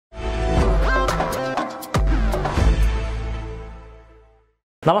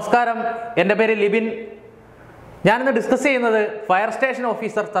നമസ്കാരം, എൻ്റെ പേര് ലിബിൻ. ഞാനിന്ന് ഡിസ്കസ് ചെയ്യുന്നത് fire station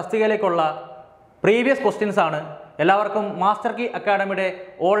officer തസ്തികയിലേക്കുള്ള previous questions ആണ്. എല്ലാവർക്കും മാസ്റ്റർ കീ അക്കാഡമിയുടെ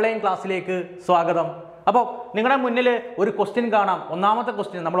ഓൺലൈൻ ക്ലാസ്സിലേക്ക് സ്വാഗതം. അപ്പോൾ നിങ്ങളുടെ മുന്നിൽ ഒരു ക്വസ്റ്റ്യൻ കാണാം. ഒന്നാമത്തെ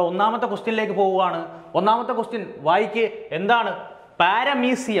ക്വസ്റ്റ്യൻ, നമ്മൾ ഒന്നാമത്തെ ക്വസ്റ്റ്യനിലേക്ക് പോവുകയാണ്. ഒന്നാമത്തെ ക്വസ്റ്റ്യൻ വായിക്ക്. എന്താണ്?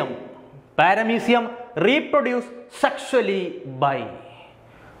 Paramecium reproduce sexually by.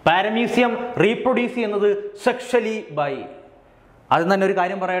 Paramecium reproduce ചെയ്യുന്നത് സെക്ഷലി ബൈ. അത് തന്നെ ഒരു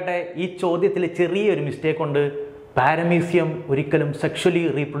കാര്യം പറയട്ടെ, ഈ ചോദ്യത്തിൽ ചെറിയൊരു മിസ്റ്റേക്ക് ഉണ്ട്. പാരമീസിയം ഒരിക്കലും സെക്ഷലി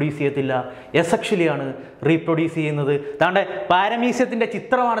റീപ്രൊഡ്യൂസ് ചെയ്യത്തില്ല, എസെക്ഷലിയാണ് റീപ്രൊഡ്യൂസ് ചെയ്യുന്നത്. താണ്ടെ പാരമീസിയത്തിൻ്റെ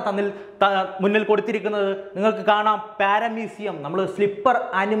ചിത്രമാണ് മുന്നിൽ കൊടുത്തിരിക്കുന്നത്. നിങ്ങൾക്ക് കാണാം പാരമീസിയം. നമ്മൾ സ്ലിപ്പർ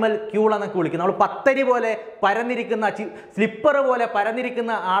ആനിമൽ ക്യൂൾ എന്നൊക്കെ വിളിക്കുന്നത്. നമ്മൾ പത്തരി പോലെ പരന്നിരിക്കുന്ന, സ്ലിപ്പർ പോലെ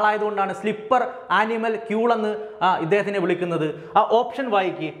പരന്നിരിക്കുന്ന ആളായതുകൊണ്ടാണ് സ്ലിപ്പർ ആനിമൽ ക്യൂൾ എന്ന് ഇദ്ദേഹത്തിനെ വിളിക്കുന്നത്. ആ ഓപ്ഷൻ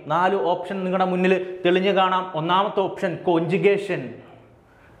വായിക്ക്. 4 ഓപ്ഷൻ നിങ്ങളുടെ മുന്നിൽ തെളിഞ്ഞു കാണാം. ഒന്നാമത്തെ ഓപ്ഷൻ കോഞ്ചുഗേഷൻ,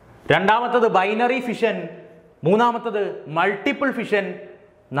 രണ്ടാമത്തത് ബൈനറി ഫിഷൻ, മൂന്നാമത്തത് മൾട്ടിപ്പിൾ ഫിഷൻ,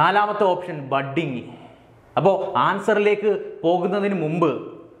 നാലാമത്തെ ഓപ്ഷൻ ബഡ്ഡിങ്. അപ്പോൾ ആൻസറിലേക്ക് പോകുന്നതിന് മുമ്പ്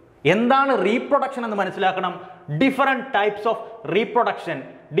എന്താണ് റീപ്രൊഡക്ഷൻ എന്ന് മനസ്സിലാക്കണം. Different types of reproduction,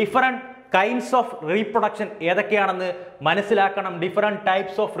 different kinds of reproduction ഏതൊക്കെയാണെന്ന് മനസ്സിലാക്കണം. ഡിഫറെൻറ്റ്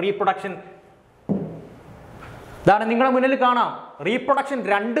ടൈപ്സ് ഓഫ് റീപ്രൊഡക്ഷൻ ഇതാണ് നിങ്ങളുടെ മുന്നിൽ കാണാം. റീപ്രൊഡക്ഷൻ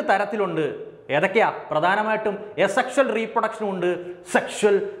 2 തരത്തിലുണ്ട്. ഏതൊക്കെയാ? പ്രധാനമായിട്ടും എസെക്ഷൽ റീപ്രൊഡക്ഷനും ഉണ്ട്,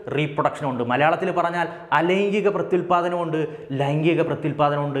 സെക്ഷൽ റീപ്രൊഡക്ഷനും ഉണ്ട്. മലയാളത്തിൽ പറഞ്ഞാൽ അലൈംഗിക പ്രത്യുൽപാദനമുണ്ട്, ലൈംഗിക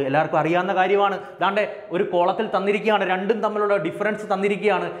പ്രത്യുൽപാദനമുണ്ട്. എല്ലാവർക്കും അറിയാവുന്ന കാര്യമാണ്. ദാണ്ടെ ഒരു കോളത്തിൽ തന്നിരിക്കുകയാണ്, രണ്ടും തമ്മിലുള്ള ഡിഫറൻസ്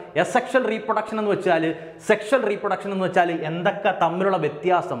തന്നിരിക്കുകയാണ്. എസെക്ഷൽ റീപ്രൊഡക്ഷൻ എന്ന് വെച്ചാൽ, സെക്ഷൽ റീപ്രൊഡക്ഷൻ എന്ന് വെച്ചാൽ എന്തൊക്കെ തമ്മിലുള്ള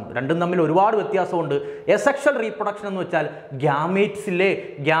വ്യത്യാസം, രണ്ടും തമ്മിൽ ഒരുപാട് വ്യത്യാസമുണ്ട്. എസെക്ഷൽ റീപ്രൊഡക്ഷൻ എന്ന് വെച്ചാൽ ഗ്യാമേറ്റ്സിലെ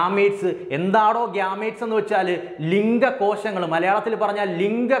ഗ്യാമേറ്റ്സ്. എന്താണോ ഗ്യാമേറ്റ്സ് എന്ന് വെച്ചാൽ ലിംഗകോശങ്ങൾ, മലയാളത്തിൽ പറഞ്ഞാൽ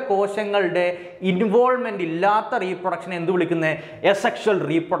ലിംഗകോശങ്ങളുടെ ഇൻവോൾവ്മെന്റ് ഇല്ലാത്ത റീപ്രൊഡക്ഷൻ എന്ത് വിളിക്കുന്നത്? എസെക്ഷൽ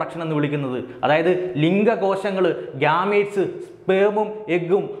റീപ്രൊഡക്ഷൻ എന്ന് വിളിക്കുന്നത്. അതായത് ലിംഗകോശങ്ങൾ, ഗ്യാമേറ്റ്സ്, സ്പേമും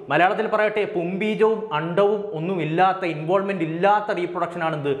എഗ്ഗും, മലയാളത്തിൽ പറയട്ടെ പുംബീജവും അണ്ടവും ഒന്നും ഇല്ലാത്ത, ഇൻവോൾവ്മെന്റ് ഇല്ലാത്ത reproduction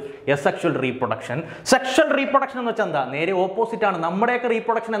ആണെന്ത്? Asexual reproduction. Sexual reproduction എന്ന് വെച്ചാൽ എന്താ? നേരെ ഓപ്പോസിറ്റ് ആണ്. നമ്മുടെയൊക്കെ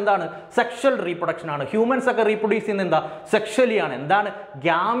റീപ്രൊഡക്ഷൻ എന്താണ്? സെക്ഷൽ റീപ്രൊഡക്ഷൻ ആണ്. ഹ്യൂമൻസ് ഒക്കെ റീപ്രൊഡ്യൂസ് ചെയ്യുന്നത് എന്താ? സെക്ഷലി ആണ്. എന്താണ്?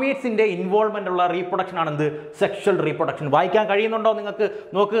 ഗ്യാമേറ്റ്സിന്റെ ഇൻവോൾവ്മെന്റ് ഉള്ള റീപ്രൊഡക്ഷൻ ആണെന്ത്? Sexual reproduction. വായിക്കാൻ കഴിയുന്നുണ്ടോ നിങ്ങൾക്ക്?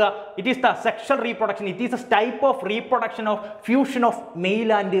 നോക്കുക. It is the sexual reproduction. It is A type of reproduction of fusion of male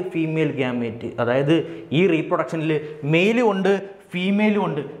and female gamete. അതായത് ഈ റീപ്രൊഡക്ഷനിൽ മെയിലും ഉണ്ട്, ഫീമെയിലും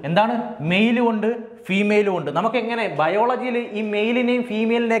ഉണ്ട്. എന്താണ്? മെയിലും ഉണ്ട്, ഫീമെയിലും ഉണ്ട്. നമുക്ക് എങ്ങനെ ബയോളജിയിൽ ഈ മെയിലിനെയും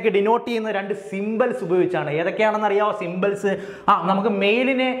ഫീമെയിലിനെയൊക്കെ ഡിനോട്ട് ചെയ്യുന്ന 2 സിമ്പിൾസ് ഉപയോഗിച്ചാണ്. ഏതൊക്കെയാണെന്ന് അറിയാമോ സിമ്പിൾസ്? നമുക്ക്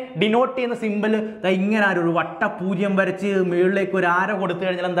മെയിലിനെ ഡിനോട്ട് ചെയ്യുന്ന സിമ്പിൾ ഇങ്ങനെ ഒരു വട്ട 0 വരച്ച് മുകളിലേക്ക് ഒരു ആരോ കൊടുത്തു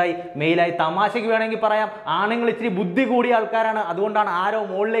കഴിഞ്ഞാൽ എന്തായി? മെയിലായി. തമാശയ്ക്ക് വേണമെങ്കിൽ പറയാം, ആണുങ്ങൾ ഇച്ചിരി ബുദ്ധി കൂടിയ ആൾക്കാരാണ്, അതുകൊണ്ടാണ് ആരോ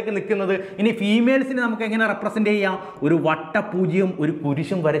മുകളിലേക്ക് നിൽക്കുന്നത്. ഇനി ഫീമെയിൽസിനെ നമുക്ക് എങ്ങനെ റെപ്രസെന്റ് ചെയ്യാം? ഒരു വട്ട 0 ഒരു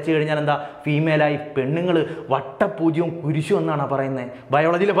കുരിശും വരച്ചു കഴിഞ്ഞാൽ എന്താ? ഫീമെയിലായി. പെണ്ണുങ്ങൾ വട്ട 0 കുരിശും എന്നാണ് പറയുന്നത്,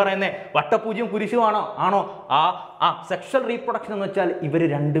 ബയോളജിയിൽ പറയുന്നത്. വട്ട 0 കുരിശും ആണോ? സെക്ഷൽ റീപ്രൊഡക്ഷൻ എന്ന് വെച്ചാൽ ഇവർ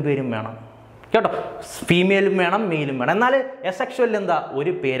 2 പേരും വേണം കേട്ടോ. ഫീമെയിലും വേണം, മെയിലും വേണം. എന്നാൽ എസെക്ഷൽ എന്താ?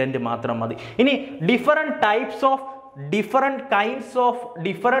 ഒരു പേരന്റ് മാത്രം മതി. ഇനി different types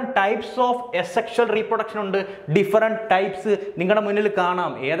of asexual reproduction ഉണ്ട്. ഡിഫറെന്റ് ടൈപ്സ് നിങ്ങളുടെ മുന്നിൽ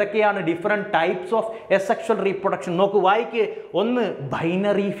കാണാം. ഏതൊക്കെയാണ് different types of asexual reproduction? നോക്കൂ, വായിക്ക്. ഒന്ന്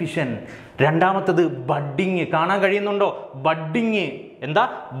ബൈനറി ഫിഷൻ, രണ്ടാമത്തത് ബഡ്ഡിങ്. കാണാൻ കഴിയുന്നുണ്ടോ? ബഡ്ഡിങ്. എന്താ?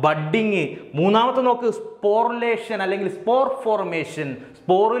 ബഡ്ഡിങ്. മൂന്നാമത്തെ നോക്ക്, സ്പോറുലേഷൻ അല്ലെങ്കിൽ സ്പോർ ഫോർമേഷൻ.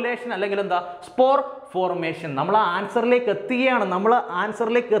 സ്പോറുലേഷൻ അല്ലെങ്കിൽ എന്താ? Spore formation. നമ്മൾ ആൻസറിലേക്ക്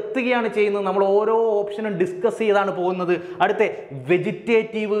എത്തുകയാണ് ചെയ്യുന്നത്. നമ്മൾ ഓരോ ഓപ്ഷനും ഡിസ്കസ് ചെയ്താണ് പോകുന്നത്. അടുത്ത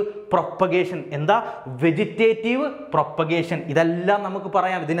വെജിറ്റേറ്റീവ് പ്രൊപ്പഗേഷൻ. എന്താ? Vegetative propagation. ഇതെല്ലാം നമുക്ക്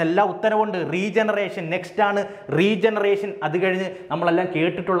പറയാം, ഇതിനെല്ലാം ഉത്തരവുണ്ട്. റീജനറേഷൻ. നെക്സ്റ്റ് ആണ് റീജനറേഷൻ. അത് കഴിഞ്ഞ് നമ്മളെല്ലാം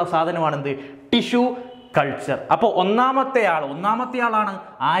കേട്ടിട്ടുള്ള സാധനമാണെന്ത്? Tissue culture. അപ്പോൾ ഒന്നാമത്തെ ആളാണ്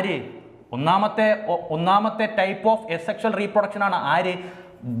ആര്? ഒന്നാമത്തെ ടൈപ്പ് ഓഫ് എസെക്ഷൽ റീപ്രൊഡക്ഷൻ ആണ് ആര്?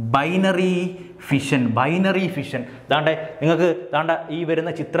 Binary fission. നിങ്ങൾക്ക് ഈ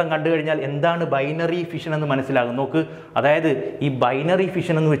വരുന്ന ചിത്രം കണ്ടു കഴിഞ്ഞാൽ എന്താണ് ബൈനറി ഫിഷൻ എന്ന് മനസ്സിലാകും. നോക്ക്, അതായത് ഈ ബൈനറി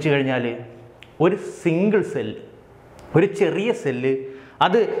ഫിഷൻ എന്ന് വെച്ച് കഴിഞ്ഞാൽ ഒരു സിംഗിൾ സെല്ല്, ഒരു ചെറിയ സെല്ല്,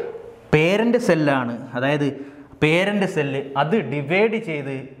 അത് പേരൻ്റ് സെല്ലാണ്. അതായത് പേരൻ്റ് സെല്ല് അത് ഡിവൈഡ്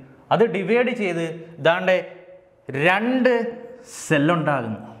ചെയ്ത് ദാണ്ടെ 2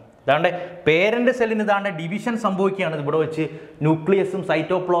 സെല്ലുണ്ടാകുന്നു. ദാണ്ടെ പേരൻ്റ് സെല്ലിന് ഡിവിഷൻ സംഭവിക്കുകയാണ്. ഇവിടെ വെച്ച് ന്യൂക്ലിയസും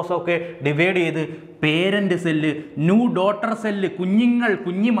സൈറ്റോപ്ലാസും ഒക്കെ ഡിവൈഡ് ചെയ്ത് parent cell, new daughter cell,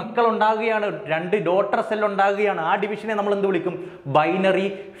 കുഞ്ഞു മക്കൾ ഉണ്ടാകുകയാണ്. 2 ഡോട്ടർ സെല്ല് ഉണ്ടാകുകയാണ്. ആ ഡിവിഷനെ നമ്മൾ എന്ത് വിളിക്കും? ബൈനറി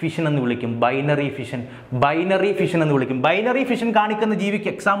ഫിഷൻ എന്ന് വിളിക്കും. ബൈനറി ഫിഷൻ എന്ന് വിളിക്കും. ബൈനറി ഫിഷൻ കാണിക്കുന്ന ജീവിക്ക്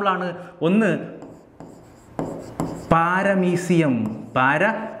എക്സാമ്പിളാണ് ഒന്ന് പാരമീസിയം,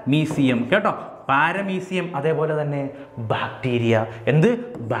 പാരമീസിയം കേട്ടോ, പാരമീസിയം. അതേപോലെ തന്നെ ബാക്ടീരിയ, എന്ത്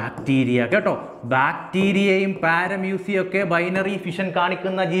ബാക്ടീരിയ കേട്ടോ. ബാക്ടീരിയയും പാരമ്യൂസിയം ഒക്കെ ബൈനറി ഫിഷൻ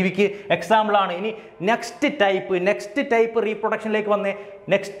കാണിക്കുന്ന ജീവിക്ക് എക്സാമ്പിൾ ആണ്. ഇനി നെക്സ്റ്റ് ടൈപ്പ് റീപ്രൊഡക്ഷനിലേക്ക് വന്നേ.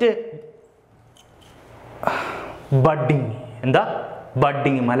 Next budding. എന്താ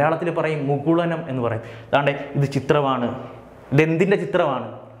ബഡ്ഡിങ്? മലയാളത്തിൽ പറയും മുകുളനം എന്ന് പറയും. അതാണ്ട് ഇത് ചിത്രമാണ്. ഇതെന്തിൻ്റെ ചിത്രമാണ്?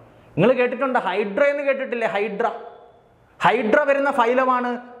 നിങ്ങൾ കേട്ടിട്ടുണ്ട് ഹൈഡ്ര എന്ന് കേട്ടിട്ടില്ലേ? ഹൈഡ്ര വരുന്ന ഫൈലമാണ്.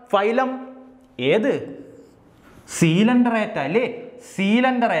 ഫൈലം ഏത്? സീലൻഡറേറ്റ അല്ലേ?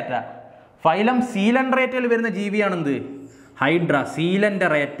 സീലൻഡറേറ്റ. ഫൈലം സീലൻഡറേറ്റയിൽ വരുന്ന ജീവിയാണെന്ത്? ഹൈഡ്ര,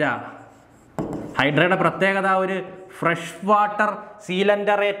 സീലൻഡറേറ്റ. ഹൈഡ്രയുടെ പ്രത്യേകത ഒരു ഫ്രഷ് വാട്ടർ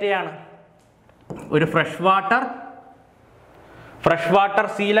സീലൻഡറേറ്റയാണ്. ഒരു fresh water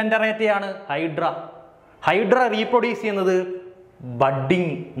സീലൻഡറേറ്റയാണ് hydra. Hydra reproduce ചെയ്യുന്നത്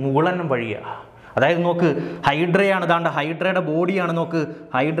ബഡ്ഡിങ്, മുകുളനം വഴിയാണ്. അതായത് നോക്ക്, ഹൈഡ്രയാണ്. അതാണ്ട് ഹൈഡ്രയുടെ ബോഡിയാണ്. നോക്ക്,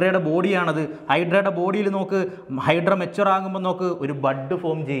 ഹൈഡ്രയുടെ ബോഡിയാണത്. ഹൈഡ്രയുടെ ബോഡിയിൽ നോക്ക്, ഹൈഡ്ര മെച്ചുർ ആകുമ്പോൾ നോക്ക് ഒരു ബഡ്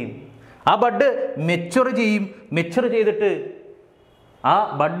ഫോം ചെയ്യും. ആ ബഡ് മെച്ചുർ ചെയ്തിട്ട് ആ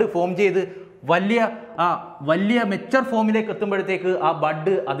ബഡ് ഫോം ചെയ്ത് വലിയ മെച്ചർ ഫോമിലേക്ക് എത്തുമ്പോഴത്തേക്ക് ആ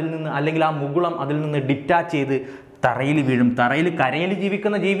ബഡ് അതിൽ നിന്ന്, അല്ലെങ്കിൽ ആ മുകുളം അതിൽ നിന്ന് ഡിറ്റാച്ച് ചെയ്ത് തറയിൽ വീഴും. കരയിൽ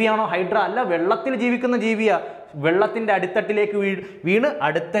ജീവിക്കുന്ന ജീവിയാണോ ഹൈഡ്ര? അല്ല, വെള്ളത്തിൽ ജീവിക്കുന്ന ജീവിയാ. വെള്ളത്തിൻ്റെ അടിത്തട്ടിലേക്ക് വീണ്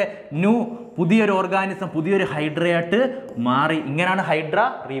അടുത്ത പുതിയൊരു ഓർഗാനിസം, പുതിയൊരു ഹൈഡ്രയായിട്ട് മാറി. ഇങ്ങനെയാണ് ഹൈഡ്ര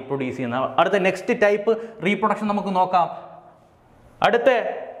റീപ്രൊഡ്യൂസ് ചെയ്യുന്നത്. അടുത്ത നെക്സ്റ്റ് ടൈപ്പ് റീപ്രൊഡക്ഷൻ നമുക്ക് നോക്കാം. അടുത്ത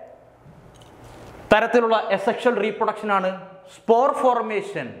തരത്തിലുള്ള എസെക്ഷൽ റീപ്രൊഡക്ഷൻ ആണ് സ്പോർ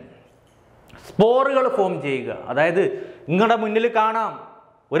ഫോർമേഷൻ. സ്പോറുകൾ ഫോം ചെയ്യുക. അതായത് നിങ്ങളുടെ മുന്നിൽ കാണാം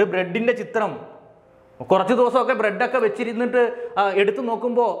ഒരു ബ്രെഡിൻ്റെ ചിത്രം. കുറച്ച് ദിവസമൊക്കെ ബ്രെഡൊക്കെ വെച്ചിരുന്നിട്ട് എടുത്തു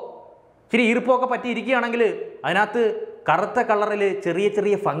നോക്കുമ്പോൾ ഇച്ചിരി ഈർപ്പമൊക്കെ പറ്റിയിരിക്കുകയാണെങ്കിൽ അതിനകത്ത് കറുത്ത കളറിൽ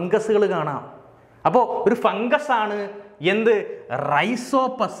ചെറിയ ഫംഗസുകൾ കാണാം. അപ്പോൾ ഒരു ഫംഗസ് ആണ് എന്ത്?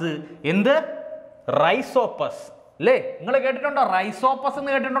 റൈസോപ്പസ്. എന്ത്? റൈസോപ്പസ് അല്ലേ? നിങ്ങൾ കേട്ടിട്ടുണ്ടോ റൈസോപ്പസ്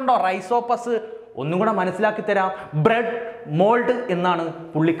എന്ന്? കേട്ടിട്ടുണ്ടോ റൈസോപ്പസ്? ഒന്നും കൂടെ മനസ്സിലാക്കി തരാം. ബ്രെഡ് മോൾഡ് എന്നാണ്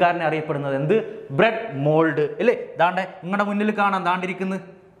പുള്ളിക്കാരനെ അറിയപ്പെടുന്നത്. എന്ത്? ബ്രെഡ് മോൾഡ് അല്ലേ? ദാണ്ടെ നിങ്ങളുടെ മുന്നിൽ കാണാം, ദാണ്ടിരിക്കുന്നത്.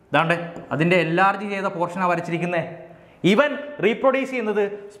 ദാണ്ടെ അതിൻ്റെ എൻലാർജ് ചെയ്ത പോർഷനാണ് വരച്ചിരിക്കുന്നത്. ഇവൻ റീപ്രൊഡ്യൂസ് ചെയ്യുന്നത്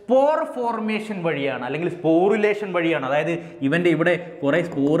സ്പോർ ഫോർമേഷൻ വഴിയാണ്, അല്ലെങ്കിൽ സ്പോറുലേഷൻ വഴിയാണ്. അതായത് ഇവൻ്റെ ഇവിടെ കുറേ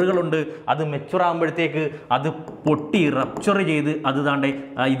സ്പോറുകളുണ്ട്. അത് മെച്ചുർ ആകുമ്പോഴത്തേക്ക് അത് പൊട്ടി റപ്ചർ ചെയ്ത് അത് ദാണ്ടെ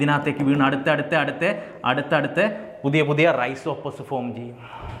ഇതിനകത്തേക്ക് വീണ് അടുത്തടുത്ത പുതിയ റൈസോപ്പസ് ഫോം ചെയ്യും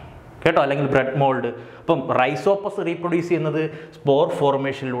കേട്ടോ, അല്ലെങ്കിൽ ബ്രെഡ് മോൾഡ്. അപ്പം റൈസോപ്പസ് റീപ്രൊഡ്യൂസ് ചെയ്യുന്നത് spore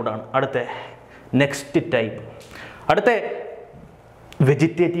ഫോർമേഷനിലൂടെയാണ്. Next type.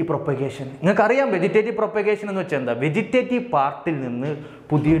 Vegetative propagation. നിങ്ങൾക്കറിയാം വെജിറ്റേറ്റീവ് പ്രൊപ്പഗേഷൻ എന്ന് വെച്ചാൽ എന്താ? വെജിറ്റേറ്റീവ് പാർട്ടിൽ നിന്ന്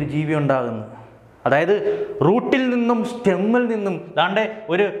പുതിയൊരു ജീവി ഉണ്ടാകുന്നു. അതായത് റൂട്ടിൽ നിന്നും സ്റ്റെമ്മിൽ നിന്നും. ദാണ്ടെ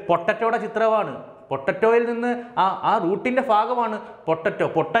ഒരു പൊട്ടറ്റോയുടെ ചിത്രമാണ്. പൊട്ടറ്റോയിൽ നിന്ന് ആ റൂട്ടിൻ്റെ ഭാഗമാണ്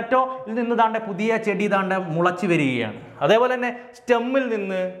പൊട്ടറ്റോയിൽ നിന്ന് ദാണ്ടെ പുതിയ ചെടി ദാണ്ടെ മുളച്ച് വരികയാണ്. അതേപോലെ തന്നെ സ്റ്റെമ്മിൽ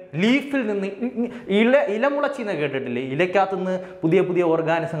നിന്ന്, ലീഫിൽ നിന്ന് ഇല മുളച്ചിന്ന് കേട്ടിട്ടില്ലേ? ഇലക്കകത്തു നിന്ന് പുതിയ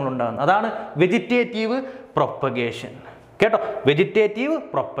ഓർഗാനിസങ്ങൾ ഉണ്ടാകുന്നത്. അതാണ് വെജിറ്റേറ്റീവ് പ്രൊപ്പഗേഷൻ കേട്ടോ, വെജിറ്റേറ്റീവ്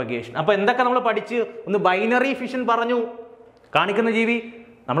പ്രൊപ്പഗേഷൻ. അപ്പോൾ എന്തൊക്കെ നമ്മൾ പഠിച്ച്? ഒന്ന് ബൈനറി ഫിഷൻ പറഞ്ഞു, കാണിക്കുന്ന ജീവി.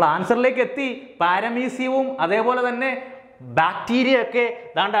 നമ്മൾ ആൻസറിലേക്ക് എത്തി. പാരമീസിയവും അതേപോലെ തന്നെ ബാക്ടീരിയ ഒക്കെ.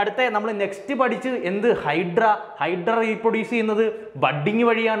 ദാണ്ട് അടുത്ത നമ്മൾ നെക്സ്റ്റ് പഠിച്ച് എന്ത്? ഹൈഡ്ര റീപ്രൊഡ്യൂസ് ചെയ്യുന്നത് ബഡ്ഡിങ്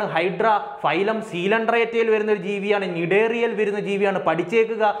വഴിയാണ്. ഹൈഡ്ര ഫൈലം സീലൻഡറേറ്റയിൽ വരുന്ന ഒരു ജീവിയാണ്, നിഡേറിയയിൽ വരുന്ന ജീവിയാണ്.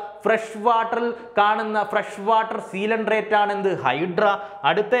 പഠിച്ചേക്കുക, ഫ്രഷ് വാട്ടറിൽ കാണുന്ന ഫ്രഷ് വാട്ടർ സീലൻഡറേറ്റ് ആണ് എന്ത്? ഹൈഡ്ര.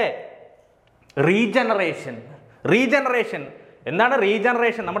 അടുത്ത റീജനറേഷൻ. എന്താണ്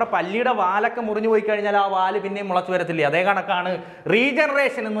റീജനറേഷൻ? നമ്മുടെ പല്ലിയുടെ വാലൊക്കെ മുറിഞ്ഞു പോയി കഴിഞ്ഞാൽ ആ വാല് പിന്നെ മുളച്ചു വരത്തില്ലേ? അതേ കണക്കാണ്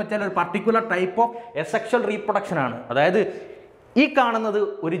റീജനറേഷൻ എന്ന് വെച്ചാൽ ഒരു particular type of asexual reproduction ആണ്. അതായത് ഈ കാണുന്നത്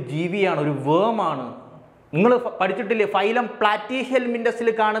ഒരു ജീവിയാണ്, ഒരു വേമാണ്. നിങ്ങൾ പഠിച്ചിട്ടില്ലേ? ഫൈലം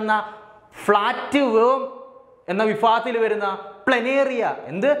പ്ലാറ്റിഹെൽമിൻഡസിൽ കാണുന്ന ഫ്ലാറ്റ് വേം എന്ന വിഭാഗത്തിൽ വരുന്ന പ്ലനേറിയ.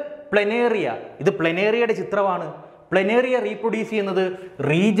 എന്ത്? പ്ലനേറിയ. ഇത് പ്ലനേറിയയുടെ ചിത്രമാണ്. പ്ലനേറിയ റീപ്രൊഡ്യൂസ് ചെയ്യുന്നത്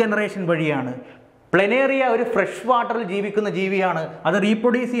റീജനറേഷൻ വഴിയാണ്. പ്ലനേറിയ ഒരു ഫ്രഷ് വാട്ടറിൽ ജീവിക്കുന്ന ജീവിയാണ്. അത്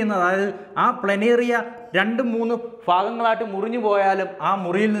റീപ്രൊഡ്യൂസ് ചെയ്യുന്നത്, അതായത് ആ പ്ലനേറിയ 2-3 ഭാഗങ്ങളായിട്ട് മുറിഞ്ഞു പോയാലും ആ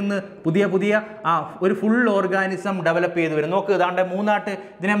മുറിയിൽ നിന്ന് പുതിയ ഒരു ഫുൾ ഓർഗാനിസം ഡെവലപ്പ് ചെയ്ത് വരും. നോക്ക്, ഇതാണ്ട്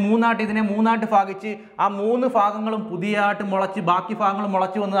ഇതിനെ മൂന്നായിട്ട് ഭാഗിച്ച് ആ 3 ഭാഗങ്ങളും പുതിയതായിട്ട് മുളച്ച് ബാക്കി ഭാഗങ്ങൾ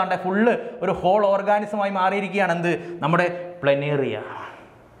മുളച്ച് വന്നതാണ്ട് ഫുള്ള് ഒരു ഹോൾ ഓർഗാനിസമായി മാറിയിരിക്കുകയാണ്. എന്ത്? നമ്മുടെ പ്ലനേറിയ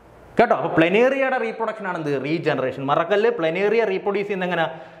കേട്ടോ. അപ്പോൾ പ്ലനേറിയയുടെ റീപ്രൊഡക്ഷൻ ആണ് എന്ത്? റീജനറേഷൻ. മറക്കല്ല്, പ്ലനേറിയ റീപ്രൊഡ്യൂസ് ചെയ്യുന്ന എങ്ങനെ?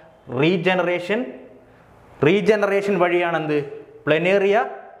 റീജനറേഷൻ വഴിയാണ് എന്ത്? പ്ലനേറിയ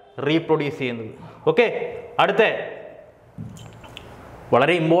റീപ്രൊഡ്യൂസ് ചെയ്യുന്നത്. ഓക്കെ. അടുത്ത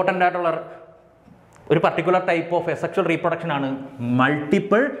വളരെ ഇമ്പോർട്ടൻ്റ് ആയിട്ടുള്ള ഒരു particular type of asexual reproduction ആണ്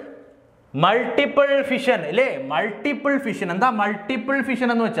മൾട്ടിപ്പിൾ മൾട്ടിപ്പിൾ ഫിഷൻ അല്ലേ? Multiple fission. എന്താ മൾട്ടിപ്പിൾ ഫിഷൻ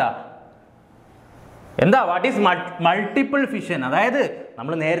എന്ന് വെച്ചാൽ എന്താ? What is multiple fission? അതായത്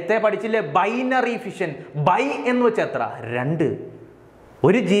നമ്മൾ നേരത്തെ പഠിച്ചില്ലേ ബൈനറി ഫിഷൻ. ബൈ എന്ന് വെച്ചാൽ എത്ര? 2.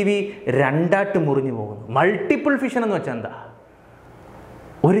 ഒരു ജീവി രണ്ടായിട്ട് മുറിഞ്ഞു പോകുന്നു. മൾട്ടിപ്പിൾ ഫിഷൻ എന്ന് വെച്ചാൽ എന്താ?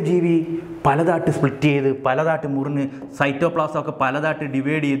 ഒരു ജീവി പലതായിട്ട് സ്പ്ലിറ്റ് ചെയ്ത് പലതായിട്ട് മുറിഞ്ഞ് സൈറ്റോപ്ലാസം ഒക്കെ പലതായിട്ട്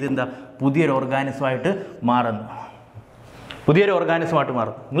ഡിവൈഡ് ചെയ്ത് എന്താ പുതിയൊരു ഓർഗാനിസമായിട്ട് മാറുന്നു. പുതിയൊരു ഓർഗാനിസമായിട്ട്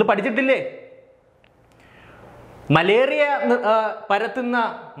മാറുന്നു. നിങ്ങൾ പഠിച്ചിട്ടില്ലേ? മലേറിയ പരത്തുന്ന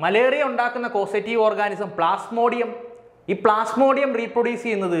മലേറിയ ഉണ്ടാക്കുന്ന കോസറ്റീവ് ഓർഗാനിസം പ്ലാസ്മോഡിയം. ഈ പ്ലാസ്മോഡിയം റീപ്രൊഡ്യൂസ്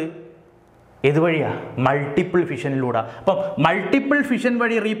ചെയ്യുന്നത് ഏതുവഴിയാ? മൾട്ടിപ്പിൾ ഫിഷനിലൂടെ. അപ്പം മൾട്ടിപ്പിൾ ഫിഷൻ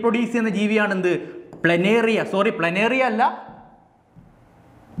വഴി റീപ്രൊഡ്യൂസ് ചെയ്യുന്ന ജീവിയാണ് എന്ത്? പ്ലനേറിയ. സോറി, പ്ലനേറിയ അല്ല,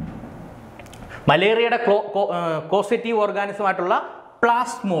 മലേറിയയുടെ കോസറ്റീവ് ഓർഗാനിസമായിട്ടുള്ള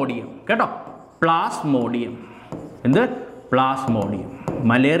പ്ലാസ്മോഡിയം. കേട്ടോ, പ്ലാസ്മോഡിയം. എന്ത്? പ്ലാസ്മോഡിയം.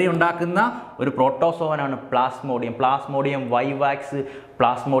 മലേറിയ ഉണ്ടാക്കുന്ന ഒരു പ്രോട്ടോസോവനാണ് Plasmodium. Plasmodium vivax,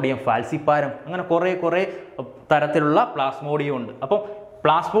 Plasmodium falciparum, അങ്ങനെ കുറേ തരത്തിലുള്ള പ്ലാസ്മോഡിയം ഉണ്ട്. അപ്പം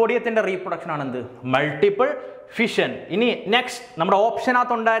പ്ലാസ്മോഡിയത്തിൻ്റെ റീപ്രൊഡക്ഷൻ ആണ് എന്ത്? Multiple fission. ഇനി നെക്സ്റ്റ് നമ്മുടെ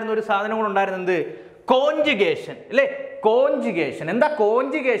ഓപ്ഷനകത്ത് ഉണ്ടായിരുന്ന ഒരു സാധനം കൂടെ ഉണ്ടായിരുന്നത് എന്ത്? കോൺജുഗേഷൻ അല്ലേ? കോൺജുഗേഷൻ. എന്താ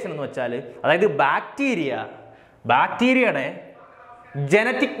കോൺജുഗേഷൻ എന്ന് വെച്ചാൽ? അതായത് ബാക്ടീരിയയുടെ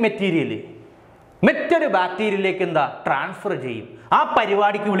ജനറ്റിക് മെറ്റീരിയൽ മറ്റൊരു ബാക്ടീരിയയിലേക്ക് എന്താ ട്രാൻസ്ഫർ ചെയ്യും. ആ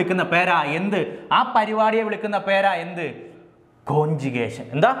പരിപാടിക്ക് വിളിക്കുന്ന പേരാ എന്ത്? ആ പരിപാടിയെ വിളിക്കുന്ന പേരാ എന്ത്? കോൺജുഗേഷൻ.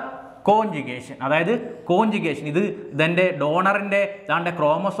 എന്താ? കോൺജുഗേഷൻ. അതായത് കോൺജുഗേഷൻ ഇത് ഇതെൻ്റെ ഡോണറിൻ്റെ താണ്ടെ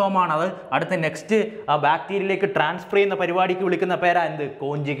ക്രോമസോമാണ്. അത് അടുത്ത നെക്സ്റ്റ് ആ ബാക്ടീരിയയിലേക്ക് ട്രാൻസ്ഫർ ചെയ്യുന്ന പരിപാടിക്ക് വിളിക്കുന്ന പേരാ എന്ത്?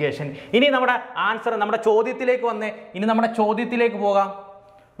 കോൺജുഗേഷൻ. ഇനി നമ്മുടെ ആൻസർ നമ്മുടെ ചോദ്യത്തിലേക്ക് വന്നേ. ഇനി നമ്മുടെ ചോദ്യത്തിലേക്ക് പോകാം.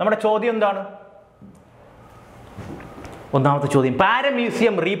 നമ്മുടെ ചോദ്യം എന്താണ്? ഒന്നാമത്തെ ചോദ്യം,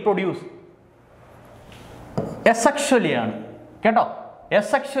 പാരമീസിയം റീപ്രൊഡ്യൂസ് എസെക്ഷലി ആണ്. കേട്ടോ,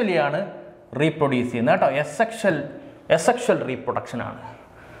 എസെക്ഷലി ആണ് റീപ്രൊഡ്യൂസ് ചെയ്യുന്നത്. കേട്ടോ, എസെക്ഷൽ റീപ്രൊഡക്ഷൻ ആണ്.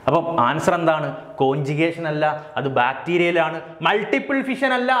 അപ്പം ആൻസർ എന്താണ്? കോൺജുഗേഷൻ അല്ല, അത് ബാക്ടീരിയയിലാണ്. മൾട്ടിപ്പിൾ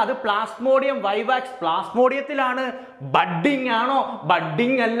ഫിഷൻ അല്ല, അത് പ്ലാസ്മോഡിയം വൈവാക്സ് പ്ലാസ്മോഡിയത്തിലാണ്. ബഡ്ഡിങ് ആണോ?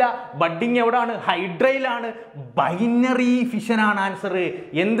 ബഡ്ഡിങ് അല്ല, ബഡ്ഡിങ് എവിടാണ്? ഹൈഡ്രയിലാണ്. ബൈനറി ഫിഷൻ ആണ് ആൻസർ.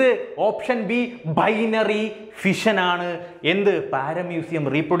 എന്ത്? ഓപ്ഷൻ ബി, ബൈനറി ഫിഷൻ ആണ്. എന്ത്? പാരമ്യൂസിയം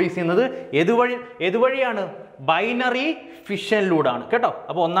റീപ്രൊഡ്യൂസ് ചെയ്യുന്നത് ഏതുവഴിയാണ്? ബൈനറി ഫിഷനിലൂടെയാണ്. കേട്ടോ,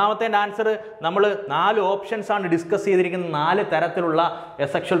 അപ്പോൾ ഒന്നാമത്തെ ആൻസർ നമ്മൾ 4 ഓപ്ഷൻസ് ആണ് ഡിസ്കസ് ചെയ്തിരിക്കുന്നത്. 4 തരത്തിലുള്ള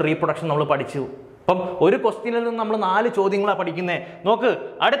എസെക്ഷൽ റീപ്രൊഡക്ഷൻ നമ്മൾ പഠിച്ചു. അപ്പം ഒരു ക്വസ്റ്റ്യനിൽ നിന്ന് നമ്മൾ 4 ചോദ്യങ്ങളാണ് പഠിക്കുന്നത്. നോക്ക്,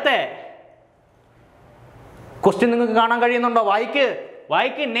 അടുത്ത ക്വസ്റ്റ്യൻ നിങ്ങൾക്ക് കാണാൻ കഴിയുന്നുണ്ടോ? വായിക്ക്.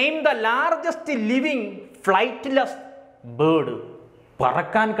 Name the largest living flightless bird.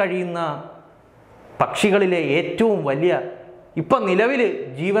 പറക്കാൻ കഴിയുന്ന പക്ഷികളിലെ ഏറ്റവും വലിയ ഇപ്പം നിലവിൽ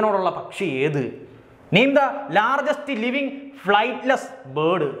ജീവനോടുള്ള പക്ഷി ഏത്? Name the largest living flightless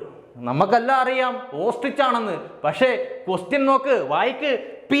bird. നമുക്കെല്ലാം അറിയാം ഓസ്ട്രിച്ച് ആണെന്ന്. പക്ഷേ ക്വസ്റ്റ്യൻ നോക്ക്, വായിക്ക്.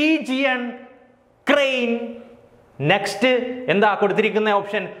 Pigeon, crane. നെക്സ്റ്റ് എന്താ കൊടുത്തിരിക്കുന്ന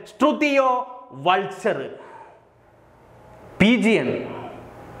ഓപ്ഷൻ? സ്ട്രുതിയോ വൾച്ചർ. പീജിയൻ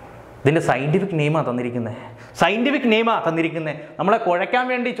ഇതിൻ്റെ സയൻറ്റിഫിക് നെയിമാണ് തന്നിരിക്കുന്നത്. നമ്മളെ കുഴയ്ക്കാൻ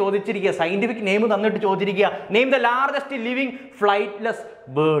വേണ്ടി ചോദിച്ചിരിക്കുക. സയൻറ്റിഫിക് നെയിം തന്നിട്ട് ചോദിച്ചിരിക്കുക, name the largest living flightless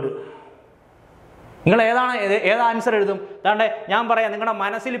bird. നിങ്ങൾ ഏത് ആൻസർ എഴുതും? താണ്ടെ ഞാൻ പറയാം, നിങ്ങളുടെ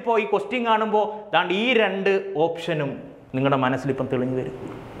മനസ്സിലിപ്പോൾ ഈ ക്വസ്റ്റ്യൻ കാണുമ്പോൾ താണ്ട് ഈ 2 ഓപ്ഷനും നിങ്ങളുടെ മനസ്സിലിപ്പം തെളിഞ്ഞു വരും.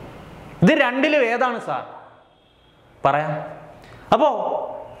 ഇത് 2ലും ഏതാണ് സാർ? പറയാം. അപ്പോൾ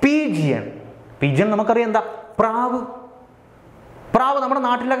പീജിയൻ നമുക്കറിയാം എന്താ? പ്രാവ് നമ്മുടെ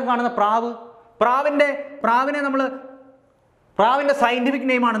നാട്ടിലൊക്കെ കാണുന്ന പ്രാവിൻ്റെ സയൻറ്റിഫിക്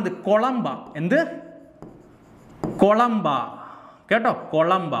നെയിമാണ് എന്ത്? കൊളംബ. എന്ത്? കൊളംബ. കേട്ടോ,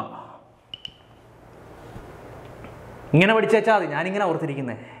 കൊളംബ. ഇങ്ങനെ പഠിച്ചാൽ മതി. ഞാനിങ്ങനെ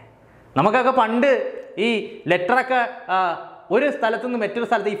ഓർത്തിരിക്കുന്നത്, നമുക്കൊക്കെ പണ്ട് ഈ ലെറ്ററൊക്കെ ഒരു സ്ഥലത്തു നിന്ന് മറ്റൊരു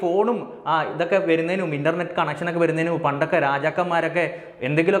സ്ഥലത്ത് ഈ ഫോണും ഇതൊക്കെ വരുന്നതിനും ഇൻ്റർനെറ്റ് കണക്ഷനൊക്കെ വരുന്നതിനും പണ്ടൊക്കെ രാജാക്കന്മാരൊക്കെ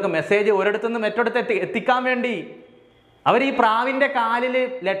എന്തെങ്കിലുമൊക്കെ മെസ്സേജ് ഒരിടത്തുനിന്ന് മറ്റൊരിടത്ത് എത്തിക്കാൻ വേണ്ടി അവർ ഈ പ്രാവിൻ്റെ കാലിൽ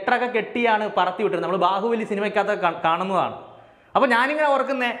ലെറ്ററൊക്കെ കെട്ടിയാണ് പറത്തി വിട്ടത്. നമ്മൾ ബാഹുബലി സിനിമയ്ക്കകത്ത് കാണുന്നതാണ്. അപ്പോൾ ഞാനിങ്ങനെ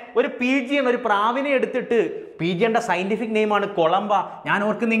ഓർക്കുന്നത്, ഒരു പീജിയൻ, ഒരു പ്രാവിനെ എടുത്തിട്ട്, പീജിയൻ്റെ സയൻറ്റിഫിക് നെയിമാണ് കൊളംബ. ഞാൻ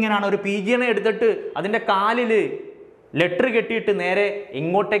ഓർക്കുന്നത് ഇങ്ങനെയാണ്, ഒരു പീജിയനെ എടുത്തിട്ട് അതിൻ്റെ കാലിൽ ലെറ്റർ കെട്ടിയിട്ട് നേരെ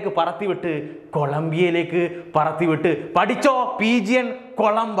ഇങ്ങോട്ടേക്ക് പറത്തിവിട്ട് കൊളംബിയയിലേക്ക് പറത്തിവിട്ട്. പഠിച്ചോ? പീജിയൻ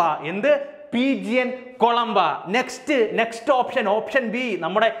കൊളംബ. എന്ത്? പീജിയൻ കൊളംബ. Next option B.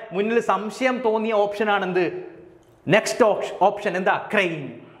 നമ്മുടെ മുന്നിൽ സംശയം തോന്നിയ ഓപ്ഷനാണ് എന്ത്? നെക്സ്റ്റ് ഓപ്ഷൻ എന്താ? ക്രെയിൻ.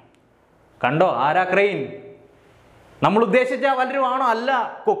 കണ്ടോ? ആരാ ക്രെയിൻ? നമ്മൾ ഉദ്ദേശിച്ച വല്ലരും ആണോ? അല്ല,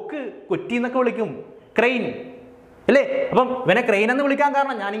 കൊറ്റി എന്നൊക്കെ വിളിക്കും ക്രെയിൻ അല്ലേ? അപ്പം ഇവനെ ക്രെയിൻ എന്ന് വിളിക്കാൻ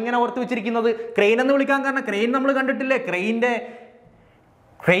കാരണം, ഞാൻ ഇങ്ങനെ ഓർത്ത് വെച്ചിരിക്കുന്നത് ക്രെയിൻ എന്ന് വിളിക്കാൻ കാരണം, ക്രെയിൻ നമ്മൾ കണ്ടിട്ടില്ലേ?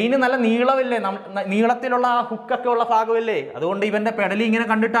 ക്രെയിന് നല്ല നീളമില്ലേ, നീളത്തിലുള്ള ആ ഹുക്കൊക്കെ ഉള്ള ഭാഗമല്ലേ, അതുകൊണ്ട് ഇവന്റെ പെടലി ഇങ്ങനെ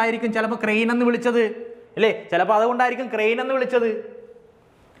കണ്ടിട്ടായിരിക്കും ചിലപ്പോൾ ക്രെയിൻ എന്ന് വിളിച്ചത് അല്ലേ, ചിലപ്പോൾ അതുകൊണ്ടായിരിക്കും ക്രെയിൻ എന്ന് വിളിച്ചത്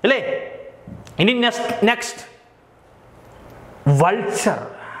അല്ലേ. ഇനി നെക്സ്റ്റ് വൾച്ചർ.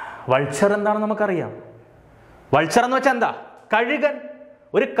 വൾച്ചർ എന്താണെന്ന് നമുക്കറിയാം. വൾച്ചർ എന്ന് വെച്ചാൽ എന്താ? കഴുകൻ.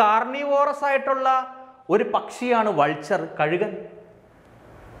 ഒരു കാർണിവോറസ് ആയിട്ടുള്ള ഒരു പക്ഷിയാണ് വൾച്ചർ, കഴുകൻ.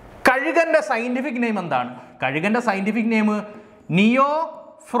 കഴുകന്റെ സയന്റിഫിക് നെയിം എന്താണ്? കഴുകന്റെ സയന്റിഫിക് നെയിം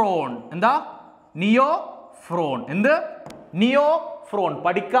നിയോഫ്രോൺ. എന്താ? നിയോഫ്രോൺ. എന്ത്? നിയോഫ്രോൺ.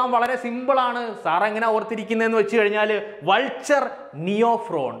 പഠിക്കാൻ വളരെ സിമ്പിൾ ആണ്. സാർ എങ്ങനെ ഓർത്തിരിക്കുന്നതെന്ന് വെച്ച് കഴിഞ്ഞാൽ വൾച്ചർ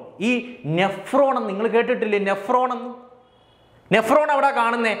നിയോഫ്രോൺ. ഈ നെഫ്രോൺ എന്ന് നിങ്ങൾ കേട്ടിട്ടില്ലേ? നെഫ്രോൺ എന്ന്. നെഫ്രോൺ എവിടെ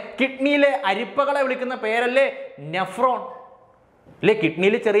കാണുന്നേ? കിഡ്നിയിലെ അരിപ്പകളെ വിളിക്കുന്ന പേരല്ലേ നെഫ്രോൺ അല്ലേ?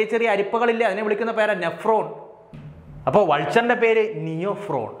 കിഡ്നിയിൽ ചെറിയ ചെറിയ അരിപ്പകളില്ലേ, അതിനെ വിളിക്കുന്ന പേരാ നെഫ്രോൺ. അപ്പോൾ വൾച്ചറിന്റെ പേര്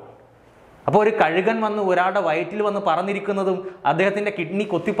നിയോഫ്രോൺ. അപ്പോൾ ഒരു കഴുകൻ വന്ന് ഒരാളുടെ വയറ്റിൽ വന്ന് പറന്നിരിക്കുന്നതും അദ്ദേഹത്തിന്റെ കിഡ്നി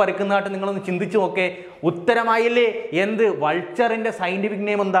കൊത്തിപ്പറിക്കുന്നതായിട്ട് നിങ്ങളൊന്ന് ചിന്തിച്ചു നോക്കേ. ഉത്തരമായില്ലേ? എന്ത്? വൾച്ചറിന്റെ സയന്റിഫിക്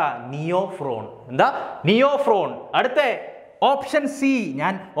നെയിം എന്താ? നിയോഫ്രോൺ. എന്താ? നിയോഫ്രോൺ. അടുത്ത ഓപ്ഷൻ സി.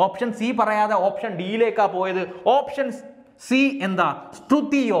 ഞാൻ ഓപ്ഷൻ സി പറയാതെ ഓപ്ഷൻ ഡിയിലേക്കാ പോയത്. ഓപ്ഷൻ സി എന്താ?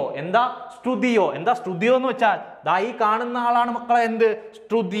 സ്റ്റുതിയോ. എന്താ? സ്റ്റുതിയോ. എന്താ സ്റ്റുതിയോ എന്ന് വെച്ചാൽ ദാ ഈ കാണുന്ന ആളാണ് മക്കളെ. എന്ത്?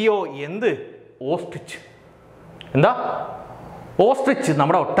 സ്റ്റുതിയോ. എന്ത്? ഓസ്ട്രിച്ച്. എന്താ? ഓസ്ട്രിച്ച്,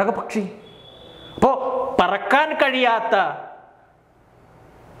 നമ്മുടെ ഒട്ടകപക്ഷി. അപ്പോ പറക്കാൻ കഴിയാത്ത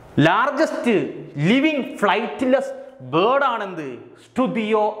ലാർജസ്റ്റ് ലിവിങ് ഫ്ലൈറ്റ്ലെസ് ബേർഡ് ആണെന്ത്?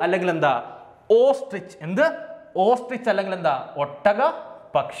 സ്റ്റുതിയോ അല്ലെങ്കിൽ എന്താ? ഓസ്ട്രിച്ച്. എന്ത്? ഓസ്ട്രിച്ച് അല്ലെങ്കിൽ എന്താ? ഒട്ടക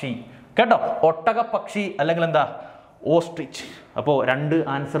പക്ഷി. കേട്ടോ? ഒട്ടക പക്ഷി അല്ലെങ്കിൽ എന്താ? ഓസ്ട്രിച്ച്. അപ്പോൾ രണ്ട്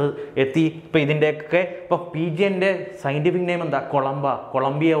ആൻസർ എത്തി. ഇപ്പം ഇതിൻ്റെയൊക്കെ ഇപ്പം പീജിയൻ്റെ സയൻറ്റിഫിക് നെയിം എന്താ? കൊളംബ.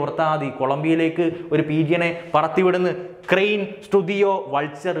 കൊളംബിയ ഓർത്താൽ മതി. കൊളംബിയയിലേക്ക് ഒരു പീജിയനെ പറത്തിവിടുന്ന്. Crane, സ്റ്റുതിയോ,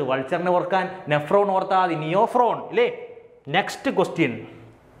 vulture. വൾച്ചറിനെ ഓർക്കാൻ നെഫ്രോൺ ഓർത്താൽ മതി. നിയോഫ്രോൺ അല്ലേ. Next question.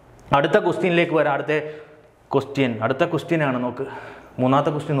 അടുത്ത ക്വസ്റ്റ്യനിലേക്ക് വരാം. അടുത്ത ക്വസ്റ്റ്യൻ ആണ്. നോക്ക്,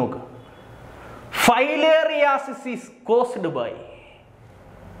 മൂന്നാമത്തെ ക്വസ്റ്റ്യൻ നോക്ക്. Filariasis is caused by.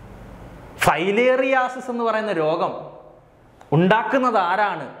 Filariasis എന്ന് പറയുന്ന രോഗം ഉണ്ടാക്കുന്നത്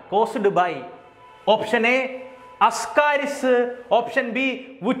ആരാണ്? Caused by. Option A Ascaris, option B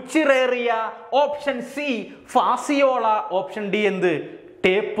വുച്ചിറേറിയ, option C Fasciola, option D എന്ത്?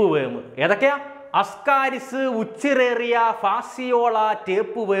 ടേപ്പ് വേം. ഏതൊക്കെയാ? അസ്കാരിസ്, വുച്ചിറേറിയ, ഫാസിയോള,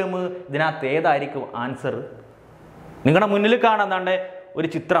 ടേപ്പ് വേം. ഇതിനകത്ത് ഏതായിരിക്കും ആൻസർ? നിങ്ങളുടെ മുന്നിൽ കാണാൻ ഒരു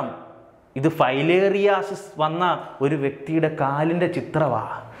ചിത്രം. ഇത് ഫൈലേറിയാസിസ് വന്ന ഒരു വ്യക്തിയുടെ കാലിന്റെ ചിത്രമാ.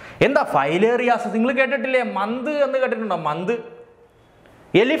 എന്താ ഫൈലേറിയാസിസ്? നിങ്ങൾ കേട്ടിട്ടില്ലേ? മന്ത് എന്ന് കേട്ടിട്ടുണ്ടോ? മന്ത്.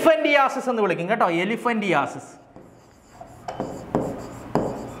 എലിഫന്റിയാസിസ് എന്ന് വിളിക്കും കേട്ടോ. എലിഫന്റിയാസിസ്.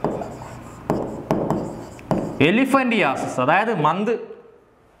 എലിഫന്റിയാസിസ് അതായത് മന്ത്.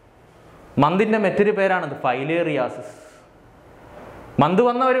 മന്തിന്റെ മറ്റൊരു പേരാണിത് ഫൈലേറിയാസിസ്. മന്ത്